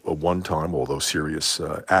one-time, although serious,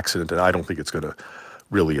 accident, and I don't think it's going to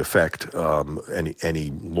really affect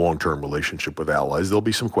any long-term relationship with allies. There'll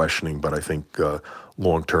be some questioning, but I think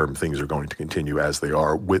long-term things are going to continue as they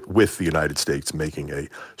are, with the United States making a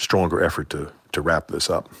stronger effort to wrap this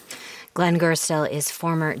up. Glenn Gerstel is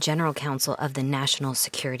former general counsel of the National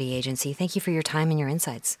Security Agency. Thank you for your time and your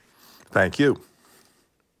insights. Thank you.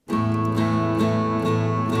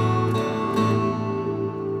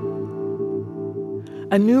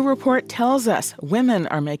 A new report tells us women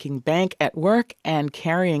are making bank at work and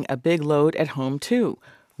carrying a big load at home, too.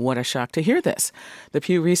 What a shock to hear this. The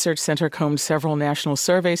Pew Research Center combed several national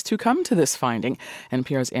surveys to come to this finding.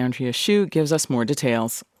 NPR's Andrea Hsu gives us more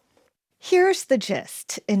details. Here's the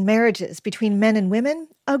gist. In marriages between men and women,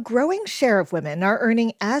 a growing share of women are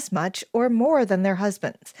earning as much or more than their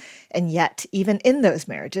husbands. And yet, even in those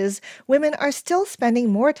marriages, women are still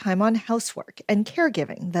spending more time on housework and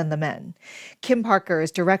caregiving than the men. Kim Parker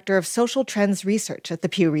is director of social trends research at the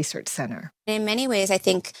Pew Research Center. In many ways, I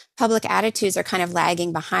think public attitudes are kind of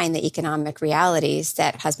lagging behind the economic realities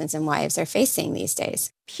that husbands and wives are facing these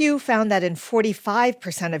days. Pew found that in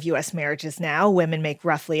 45% of U.S. marriages now, women make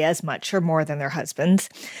roughly as much or more than their husbands.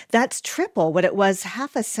 That's triple what it was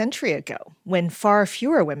half a century ago, when far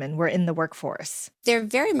fewer women were in the workforce. They're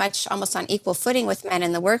very much almost on equal footing with men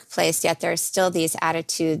in the workplace, yet there are still these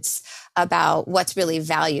attitudes about what's really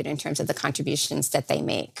valued in terms of the contributions that they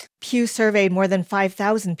make. Pew surveyed more than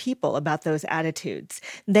 5,000 people about those attitudes.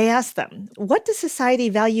 They asked them, what does society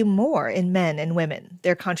value more in men and women,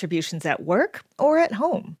 their contributions at work or at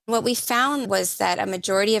home? What we found was that a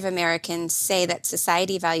majority of Americans say that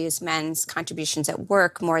society values men's contributions at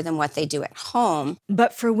work more than what they do at home.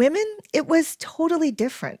 But for women, it was totally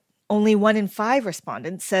different. Only 1 in 5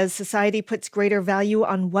 respondents says society puts greater value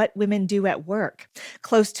on what women do at work.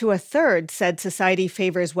 Close to a third said society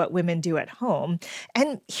favors what women do at home.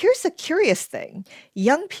 And here's the curious thing.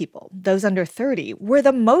 Young people, those under 30, were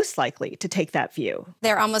the most likely to take that view.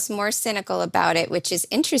 They're almost more cynical about it, which is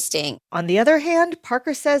interesting. On the other hand,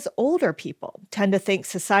 Parker says older people tend to think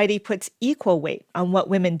society puts equal weight on what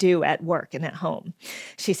women do at work and at home.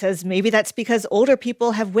 She says maybe that's because older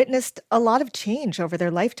people have witnessed a lot of change over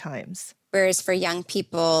their lifetime. Whereas for young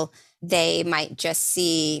people, they might just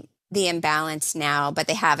see the imbalance now, but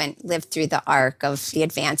they haven't lived through the arc of the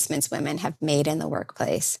advancements women have made in the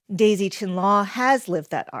workplace. Daisy Chin-Law has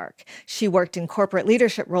lived that arc. She worked in corporate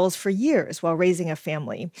leadership roles for years while raising a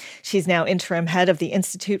family. She's now interim head of the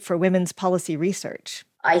Institute for Women's Policy Research.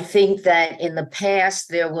 I think that in the past,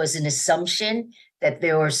 there was an assumption that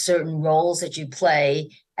there are certain roles that you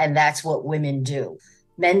play, and that's what women do.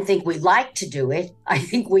 Men think we like to do it. I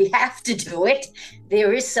think we have to do it.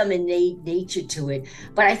 There is some innate nature to it,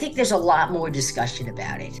 but I think there's a lot more discussion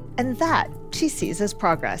about it. And that she sees as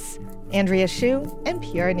progress. Andrea Hsu,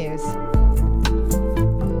 NPR News.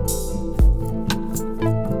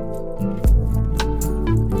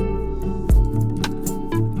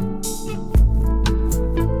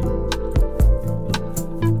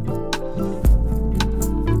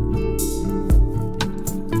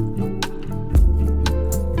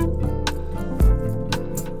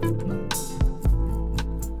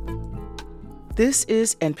 This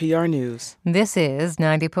is NPR News. This is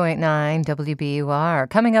 90.9 WBUR.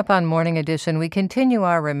 Coming up on Morning Edition, we continue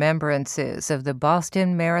our remembrances of the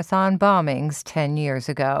Boston Marathon bombings 10 years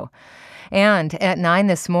ago. And at 9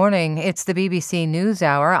 this morning, it's the BBC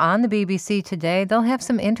NewsHour. On the BBC today, they'll have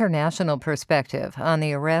some international perspective on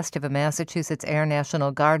the arrest of a Massachusetts Air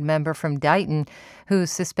National Guard member from Dighton who's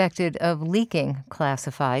suspected of leaking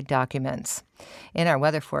classified documents. In our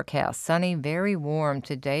weather forecast, sunny, very warm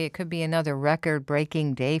today. It could be another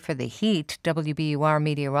record-breaking day for the heat. WBUR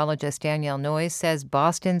meteorologist Danielle Noyes says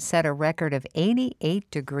Boston set a record of 88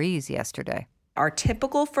 degrees yesterday. Our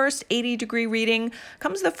typical first 80-degree reading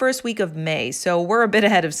comes the first week of May, so we're a bit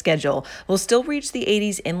ahead of schedule. We'll still reach the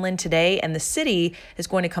 80s inland today, and the city is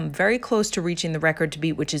going to come very close to reaching the record to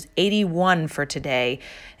beat, which is 81 for today.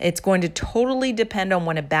 It's going to totally depend on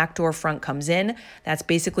when a backdoor front comes in. That's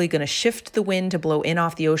basically going to shift the wind to blow in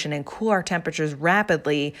off the ocean and cool our temperatures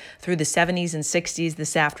rapidly through the 70s and 60s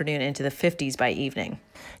this afternoon into the 50s by evening.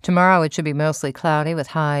 Tomorrow it should be mostly cloudy with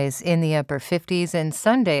highs in the upper 50s, and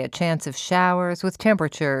Sunday a chance of showers with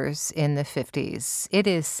temperatures in the 50s. It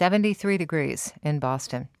is 73 degrees in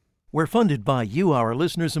Boston. We're funded by you, our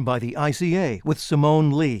listeners, and by the ICA with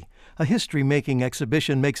Simone Lee. A history-making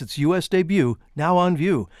exhibition makes its U.S. debut, now on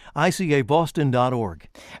view, ICABoston.org.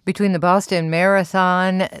 Between the Boston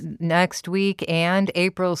Marathon next week and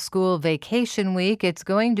April school vacation week, it's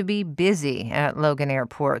going to be busy at Logan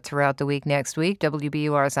Airport throughout the week next week.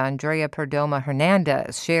 WBUR's Andrea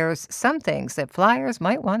Perdomo-Hernandez shares some things that flyers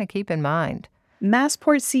might want to keep in mind.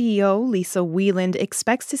 Massport CEO Lisa Wieland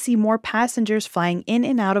expects to see more passengers flying in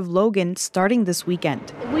and out of Logan starting this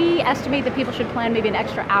weekend. We estimate that people should plan maybe an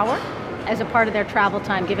extra hour as a part of their travel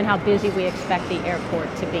time, given how busy we expect the airport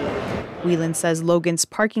to be. Wieland says Logan's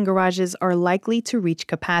parking garages are likely to reach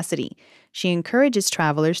capacity. She encourages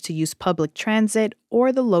travelers to use public transit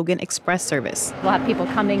or the Logan Express service. We'll have people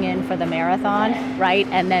coming in for the marathon, right?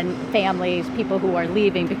 And then families, people who are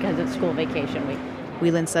leaving because it's school vacation week.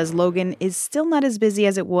 Wieland says Logan is still not as busy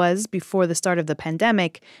as it was before the start of the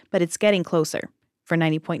pandemic, but it's getting closer. For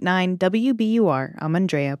 90.9 WBUR, I'm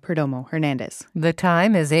Andrea Perdomo-Hernandez. The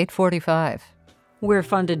time is 8:45. We're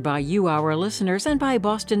funded by you, our listeners, and by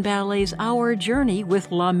Boston Ballet's Our Journey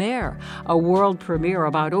with La Mer, a world premiere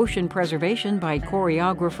about ocean preservation by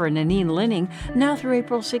choreographer Nanine Linning, now through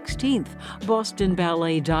April 16th,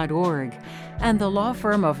 bostonballet.org. And the law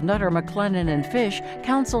firm of Nutter, McLennan & Fish,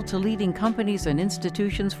 counsel to leading companies and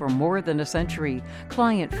institutions for more than a century.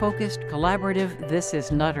 Client-focused, collaborative, this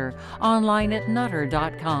is Nutter. Online at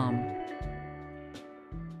nutter.com.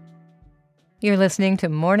 You're listening to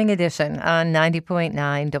Morning Edition on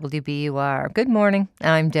 90.9 WBUR. Good morning.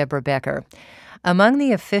 I'm Deborah Becker. Among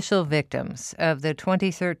the official victims of the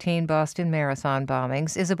 2013 Boston Marathon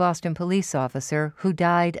bombings is a Boston police officer who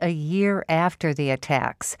died a year after the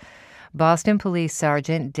attacks. Boston Police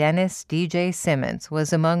Sergeant Dennis D.J. Simmons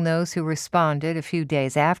was among those who responded a few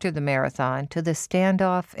days after the marathon to the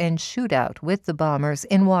standoff and shootout with the bombers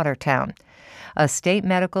in Watertown. A state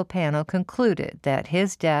medical panel concluded that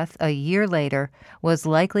his death a year later was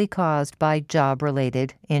likely caused by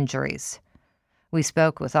job-related injuries. We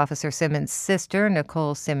spoke with Officer Simmons' sister,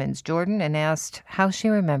 Nicole Simmons Jordan, and asked how she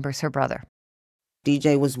remembers her brother.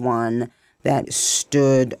 DJ was one that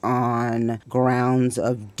stood on grounds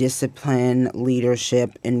of discipline,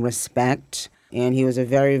 leadership, and respect. And he was a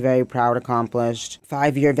very, very proud, accomplished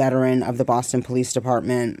 5-year veteran of the Boston Police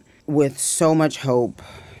Department with so much hope,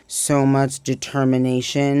 so much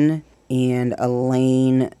determination, and a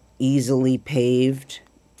lane easily paved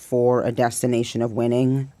for a destination of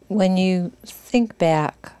winning. When you think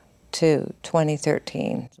back to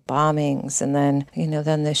 2013 bombings and then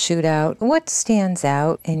the shootout, what stands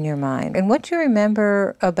out in your mind? And what do you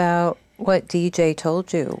remember about what DJ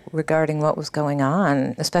told you regarding what was going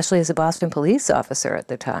on, especially as a Boston police officer at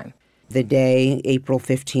the time? The day, April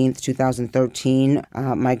 15th, 2013,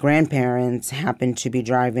 my grandparents happened to be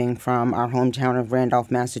driving from our hometown of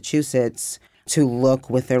Randolph, Massachusetts, to look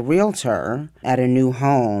with a realtor at a new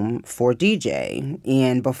home for DJ.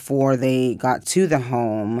 And before they got to the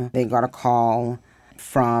home, they got a call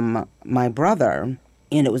from my brother.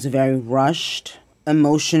 and it was a very rushed,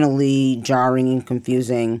 emotionally jarring and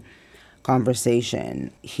confusing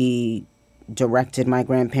conversation. He directed my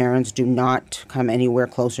grandparents, do not come anywhere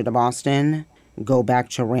closer to Boston. Go back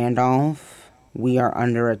to Randolph. We are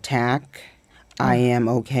under attack. I am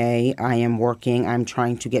okay. I am working. I'm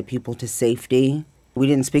trying to get people to safety. We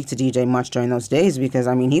didn't speak to DJ much during those days because,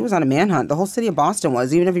 I mean, he was on a manhunt. The whole city of Boston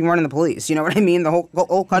was, even if you weren't in the police. You know what I mean? The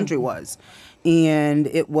whole country was. And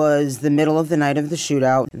it was the middle of the night of the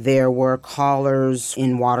shootout. There were callers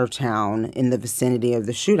in Watertown in the vicinity of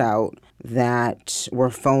the shootout that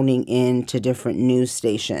were phoning in to different news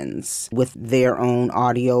stations with their own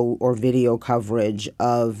audio or video coverage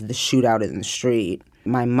of the shootout in the street.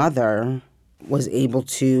 My mother was able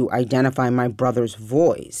to identify my brother's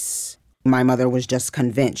voice. My mother was just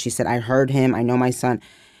convinced. She said, I heard him, I know my son.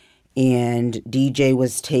 And DJ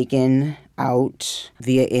was taken out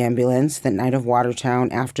via ambulance the night of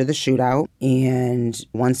Watertown after the shootout. And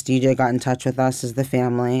once DJ got in touch with us as the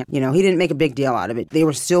family, he didn't make a big deal out of it. They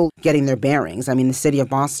were still getting their bearings. I mean, the city of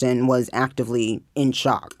Boston was actively in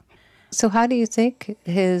shock. So how do you think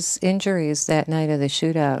his injuries that night of the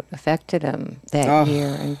shootout affected him that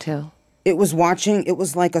year until? It was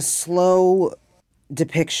like a slow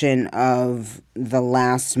depiction of the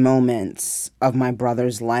last moments of my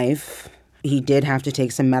brother's life. He did have to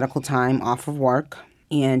take some medical time off of work,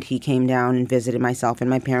 and he came down and visited myself and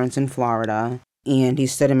my parents in Florida. And he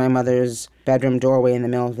stood in my mother's bedroom doorway in the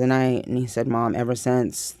middle of the night, and he said, Mom, ever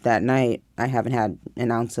since that night, I haven't had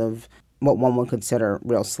an ounce of what one would consider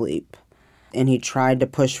real sleep. And he tried to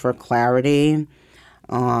push for clarity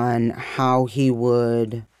on how he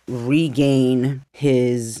would regain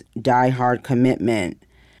his diehard commitment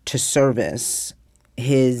to service.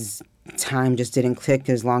 His time just didn't click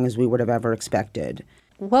as long as we would have ever expected.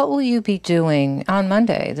 What will you be doing on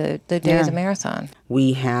Monday, the day of the marathon?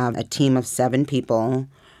 We have a team of 7 people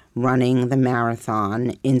running the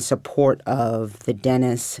marathon in support of the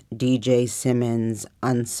Dennis DJ Simmons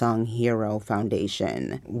Unsung Hero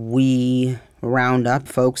Foundation. We round up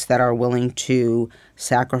folks that are willing to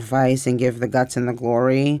sacrifice and give the guts and the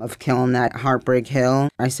glory of killing that Heartbreak Hill.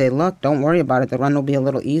 I say, look, don't worry about it. The run will be a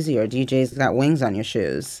little easier. DJ's got wings on your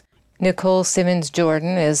shoes. Nicole Simmons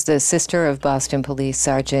Jordan is the sister of Boston Police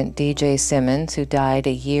Sergeant DJ Simmons, who died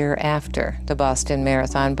a year after the Boston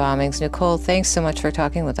Marathon bombings. Nicole, thanks so much for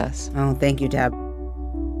talking with us. Oh, thank you, Deb.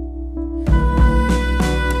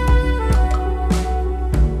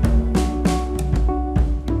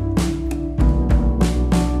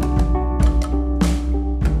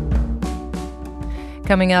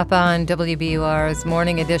 Coming up on WBUR's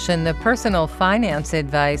Morning Edition, the personal finance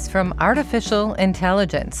advice from artificial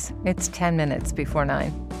intelligence. It's 10 minutes before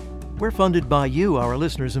 9. We're funded by you, our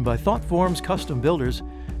listeners, and by ThoughtForms Custom Builders,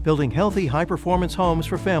 building healthy, high-performance homes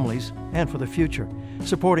for families and for the future.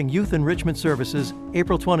 Supporting Youth Enrichment Services,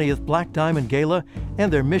 April 20th Black Diamond Gala,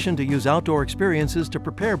 and their mission to use outdoor experiences to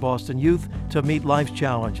prepare Boston youth to meet life's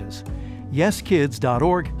challenges.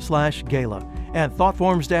 YesKids.org/gala and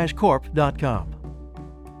thoughtforms-corp.com.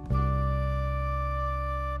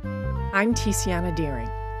 I'm Tiziana Deering.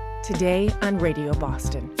 Today on Radio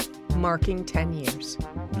Boston, marking 10 years.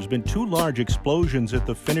 There's been 2 large explosions at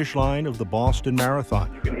the finish line of the Boston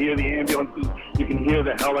Marathon. You can hear the ambulances, you can hear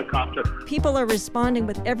the helicopter. People are responding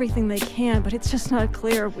with everything they can, but it's just not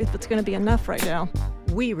clear if it's going to be enough right now.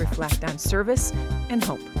 We reflect on service and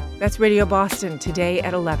hope. That's Radio Boston today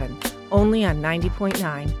at 11, only on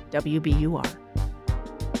 90.9 WBUR.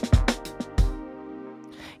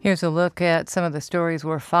 Here's a look at some of the stories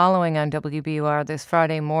we're following on WBUR this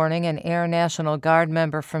Friday morning. An Air National Guard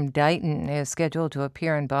member from Dighton is scheduled to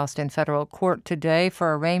appear in Boston federal court today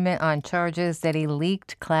for arraignment on charges that he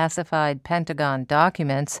leaked classified Pentagon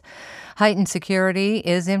documents. Heightened security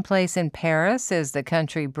is in place in Paris as the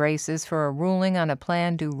country braces for a ruling on a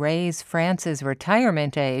plan to raise France's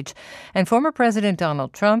retirement age. And former President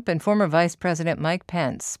Donald Trump and former Vice President Mike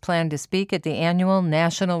Pence plan to speak at the annual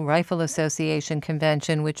National Rifle Association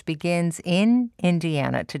convention, which begins in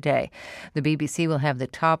Indiana today. The BBC will have the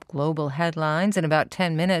top global headlines in about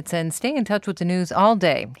 10 minutes, and stay in touch with the news all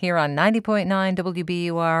day here on 90.9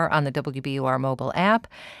 WBUR, on the WBUR mobile app,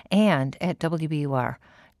 and at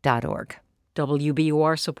WBUR.org.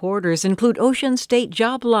 WBUR supporters include Ocean State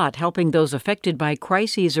Job Lot, helping those affected by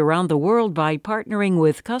crises around the world by partnering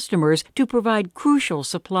with customers to provide crucial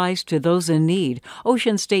supplies to those in need.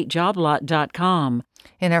 OceanStateJobLot.com.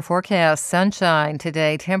 In our forecast, sunshine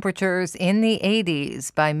today, temperatures in the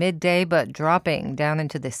 80s by midday, but dropping down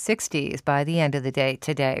into the 60s by the end of the day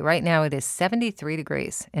today. Right now it is 73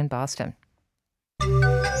 degrees in Boston.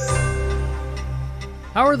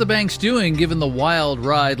 How are the banks doing given the wild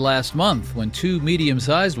ride last month when two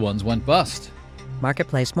medium-sized ones went bust?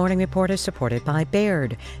 Marketplace Morning Report is supported by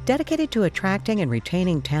Baird, dedicated to attracting and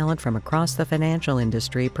retaining talent from across the financial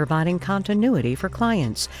industry, providing continuity for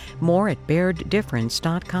clients. More at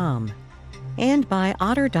BairdDifference.com. And by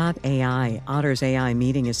Otter.ai. Otter's AI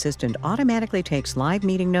meeting assistant automatically takes live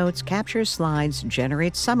meeting notes, captures slides,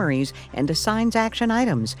 generates summaries, and assigns action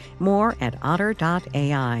items. More at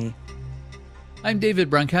Otter.ai. I'm David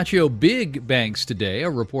Brancaccio. Big banks today are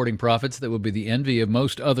reporting profits that would be the envy of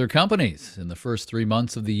most other companies. In the first 3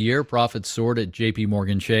 months of the year, profits soared at JP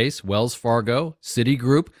Morgan Chase, Wells Fargo,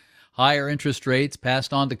 Citigroup. Higher interest rates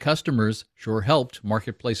passed on to customers sure helped.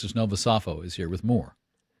 Marketplace's Nova Safo is here with more.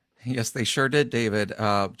 Yes, they sure did, David.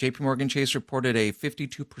 JP Morgan Chase reported a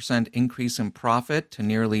 52% increase in profit to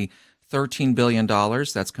nearly $13 billion.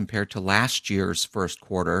 That's compared to last year's first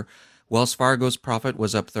quarter. Wells Fargo's profit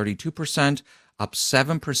was up 32%, up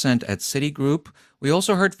 7% at Citigroup. We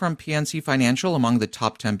also heard from PNC Financial, among the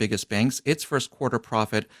top 10 biggest banks. Its first quarter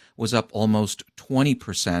profit was up almost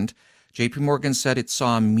 20%. JP Morgan said it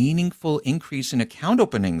saw a meaningful increase in account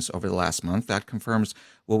openings over the last month. That confirms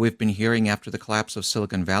what we've been hearing after the collapse of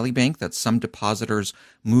Silicon Valley Bank, that some depositors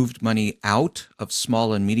moved money out of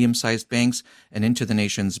small and medium-sized banks and into the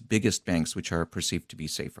nation's biggest banks, which are perceived to be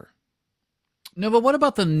safer. No, but what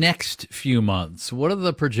about the next few months? What are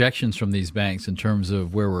the projections from these banks in terms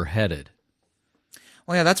of where we're headed?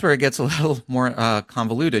 Well, yeah, that's where it gets a little more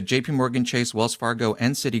convoluted. JP Morgan Chase, Wells Fargo,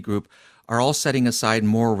 and Citigroup are all setting aside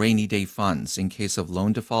more rainy day funds in case of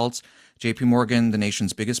loan defaults. JP Morgan, the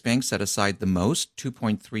nation's biggest bank, set aside the most,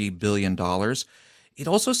 $2.3 billion. It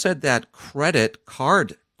also said that credit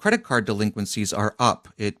card delinquencies are up.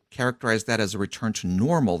 It characterized that as a return to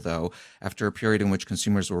normal, though, after a period in which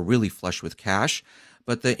consumers were really flush with cash.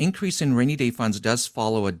 But the increase in rainy day funds does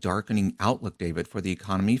follow a darkening outlook, David, for the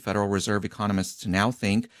economy. Federal Reserve economists now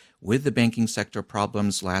think, with the banking sector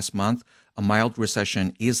problems last month, a mild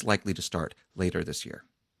recession is likely to start later this year.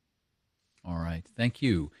 All right. Thank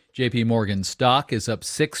you. JP Morgan stock is up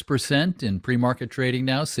 6% in pre-market trading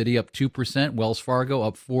now. Citi up 2%. Wells Fargo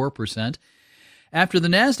up 4%. After the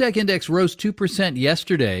NASDAQ index rose 2%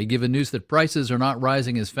 yesterday, given news that prices are not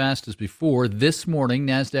rising as fast as before, this morning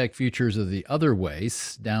NASDAQ futures are the other way,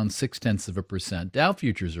 down 0.6%. Dow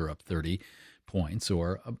futures are up 30 points,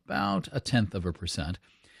 or about 0.1%.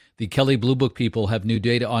 The Kelley Blue Book people have new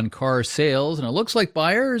data on car sales, and it looks like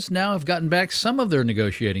buyers now have gotten back some of their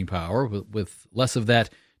negotiating power, with less of that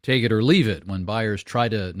take it or leave it when buyers try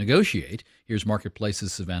to negotiate. Here's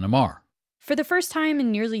Marketplace's Savannah Marr. For the first time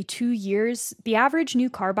in nearly 2 years, the average new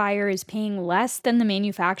car buyer is paying less than the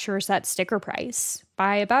manufacturer set sticker price,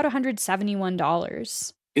 by about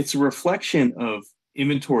 $171. It's a reflection of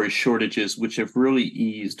inventory shortages, which have really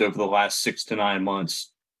eased over the last 6 to 9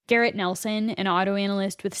 months. Garrett Nelson, an auto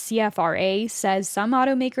analyst with CFRA, says some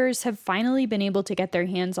automakers have finally been able to get their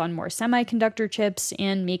hands on more semiconductor chips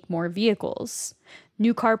and make more vehicles.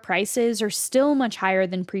 New car prices are still much higher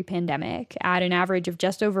than pre-pandemic, at an average of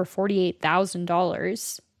just over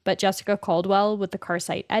 $48,000. But Jessica Caldwell with the car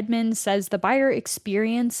site Edmunds says the buyer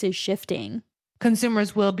experience is shifting.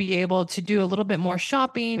 Consumers will be able to do a little bit more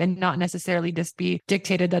shopping and not necessarily just be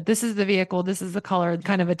dictated that this is the vehicle, this is the color,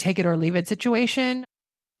 kind of a take it or leave it situation.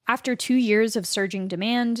 After 2 years of surging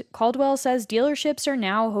demand, Caldwell says dealerships are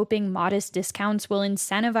now hoping modest discounts will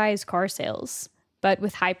incentivize car sales. But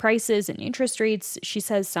with high prices and interest rates, she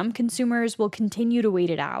says some consumers will continue to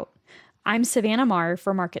wait it out. I'm Savannah Marr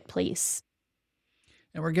for Marketplace.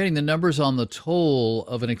 And we're getting the numbers on the toll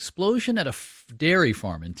of an explosion at a dairy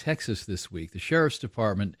farm in Texas this week. The sheriff's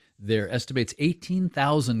department there estimates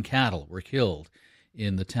 18,000 cattle were killed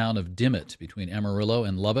in the town of Dimmitt between Amarillo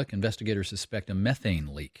and Lubbock. Investigators suspect a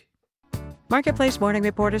methane leak. Marketplace Morning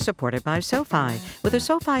Report is supported by SoFi. With a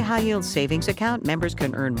SoFi High Yield Savings Account, members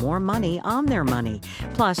can earn more money on their money.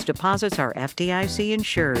 Plus, deposits are FDIC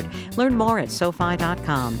insured. Learn more at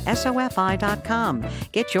SoFi.com, SoFi.com.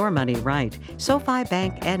 Get your money right. SoFi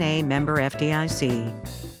Bank N.A. member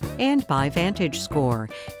FDIC. And by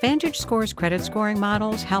VantageScore. VantageScore's credit scoring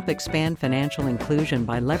models help expand financial inclusion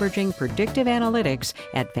by leveraging predictive analytics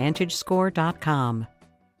at VantageScore.com.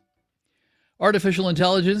 Artificial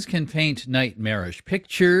intelligence can paint nightmarish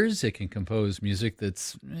pictures. It can compose music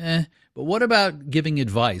that's But what about giving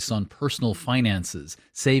advice on personal finances,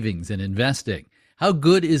 savings, and investing? How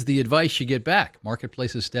good is the advice you get back?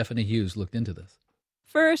 Marketplace's Stephanie Hughes looked into this.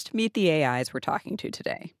 First, meet the AIs we're talking to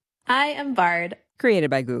today. I am Bard.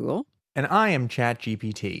 Created by Google. And I am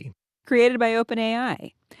ChatGPT. Created by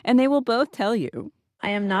OpenAI. And they will both tell you, I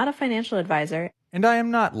am not a financial advisor. And I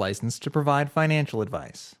am not licensed to provide financial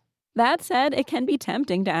advice. That said, it can be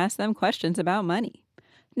tempting to ask them questions about money.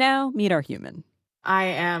 Now, meet our human. I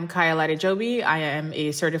am Kaya Ladijobi. I am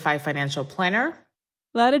a certified financial planner.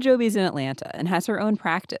 Ladijobi's in Atlanta and has her own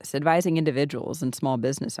practice advising individuals and small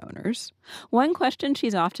business owners. One question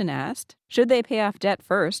she's often asked, should they pay off debt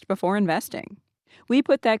first before investing? We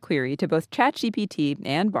put that query to both ChatGPT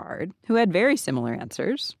and Bard, who had very similar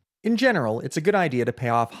answers. In general, it's a good idea to pay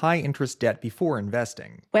off high-interest debt before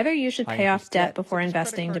investing. Whether you should pay off debt before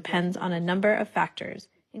investing depends on a number of factors,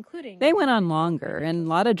 including... They went on longer, and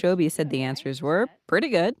Ladijobi said the answers were pretty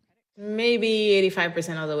good. Maybe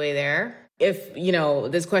 85% of the way there. If,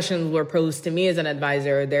 this question were posed to me as an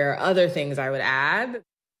advisor, there are other things I would add.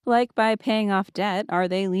 Like by paying off debt, are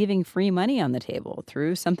they leaving free money on the table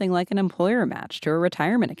through something like an employer match to a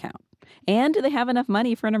retirement account? And do they have enough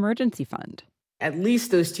money for an emergency fund? At least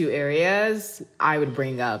those two areas I would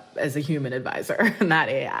bring up as a human advisor, not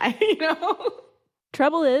AI,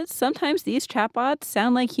 Trouble is, sometimes these chatbots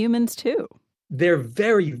sound like humans too. They're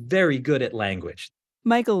very, very good at language.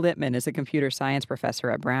 Michael Littman is a computer science professor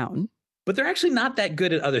at Brown. But they're actually not that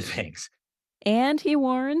good at other things. And he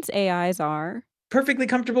warns AIs are perfectly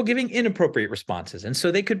comfortable giving inappropriate responses. And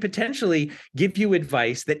so they could potentially give you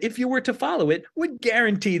advice that if you were to follow it, would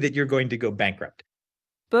guarantee that you're going to go bankrupt.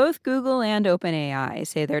 Both Google and OpenAI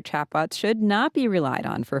say their chatbots should not be relied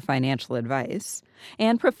on for financial advice.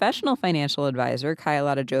 And professional financial advisor Kaya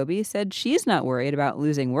Ladijobi said she's not worried about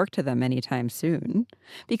losing work to them anytime soon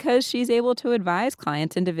because she's able to advise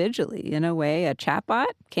clients individually in a way a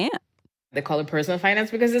chatbot can't. They call it personal finance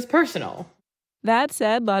because it's personal. That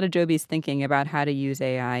said, Ladijobi's thinking about how to use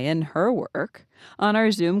AI in her work. On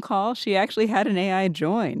our Zoom call, she actually had an AI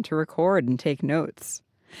join to record and take notes.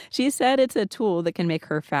 She said it's a tool that can make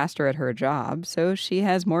her faster at her job, so she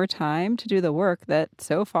has more time to do the work that,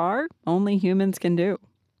 so far, only humans can do.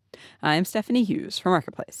 I'm Stephanie Hughes for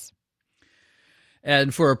Marketplace.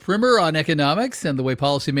 And for a primer on economics and the way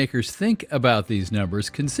policymakers think about these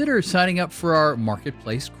numbers, consider signing up for our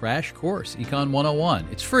Marketplace Crash Course, Econ 101.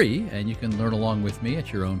 It's free, and you can learn along with me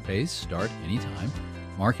at your own pace. Start anytime.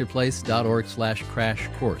 Marketplace.org/crash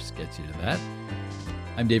course gets you to that.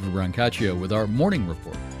 I'm David Brancaccio with our morning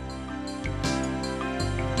report.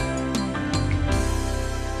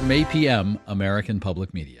 From APM, American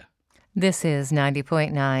Public Media. This is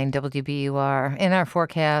 90.9 WBUR. In our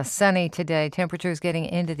forecast, sunny today. Temperatures getting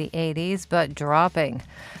into the 80s, but dropping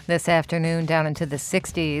this afternoon down into the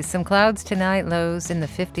 60s. Some clouds tonight, lows in the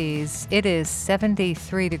 50s. It is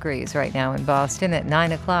 73 degrees right now in Boston at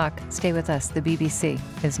 9 o'clock. Stay with us. The BBC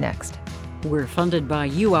is next. We're funded by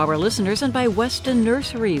you, our listeners, and by Weston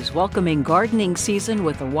Nurseries, welcoming gardening season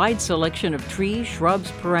with a wide selection of trees, shrubs,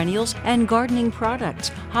 perennials, and gardening products.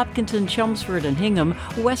 Hopkinton, Chelmsford, and Hingham,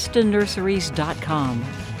 westonnurseries.com.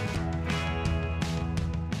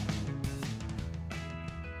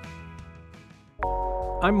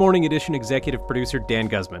 I'm Morning Edition executive producer Dan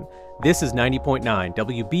Guzman. This is 90.9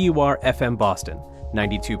 WBUR FM Boston,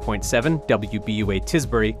 92.7 WBUA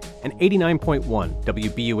Tisbury, and 89.1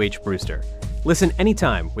 WBUH Brewster. Listen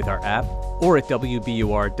anytime with our app or at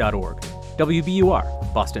WBUR.org.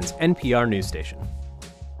 WBUR, Boston's NPR news station.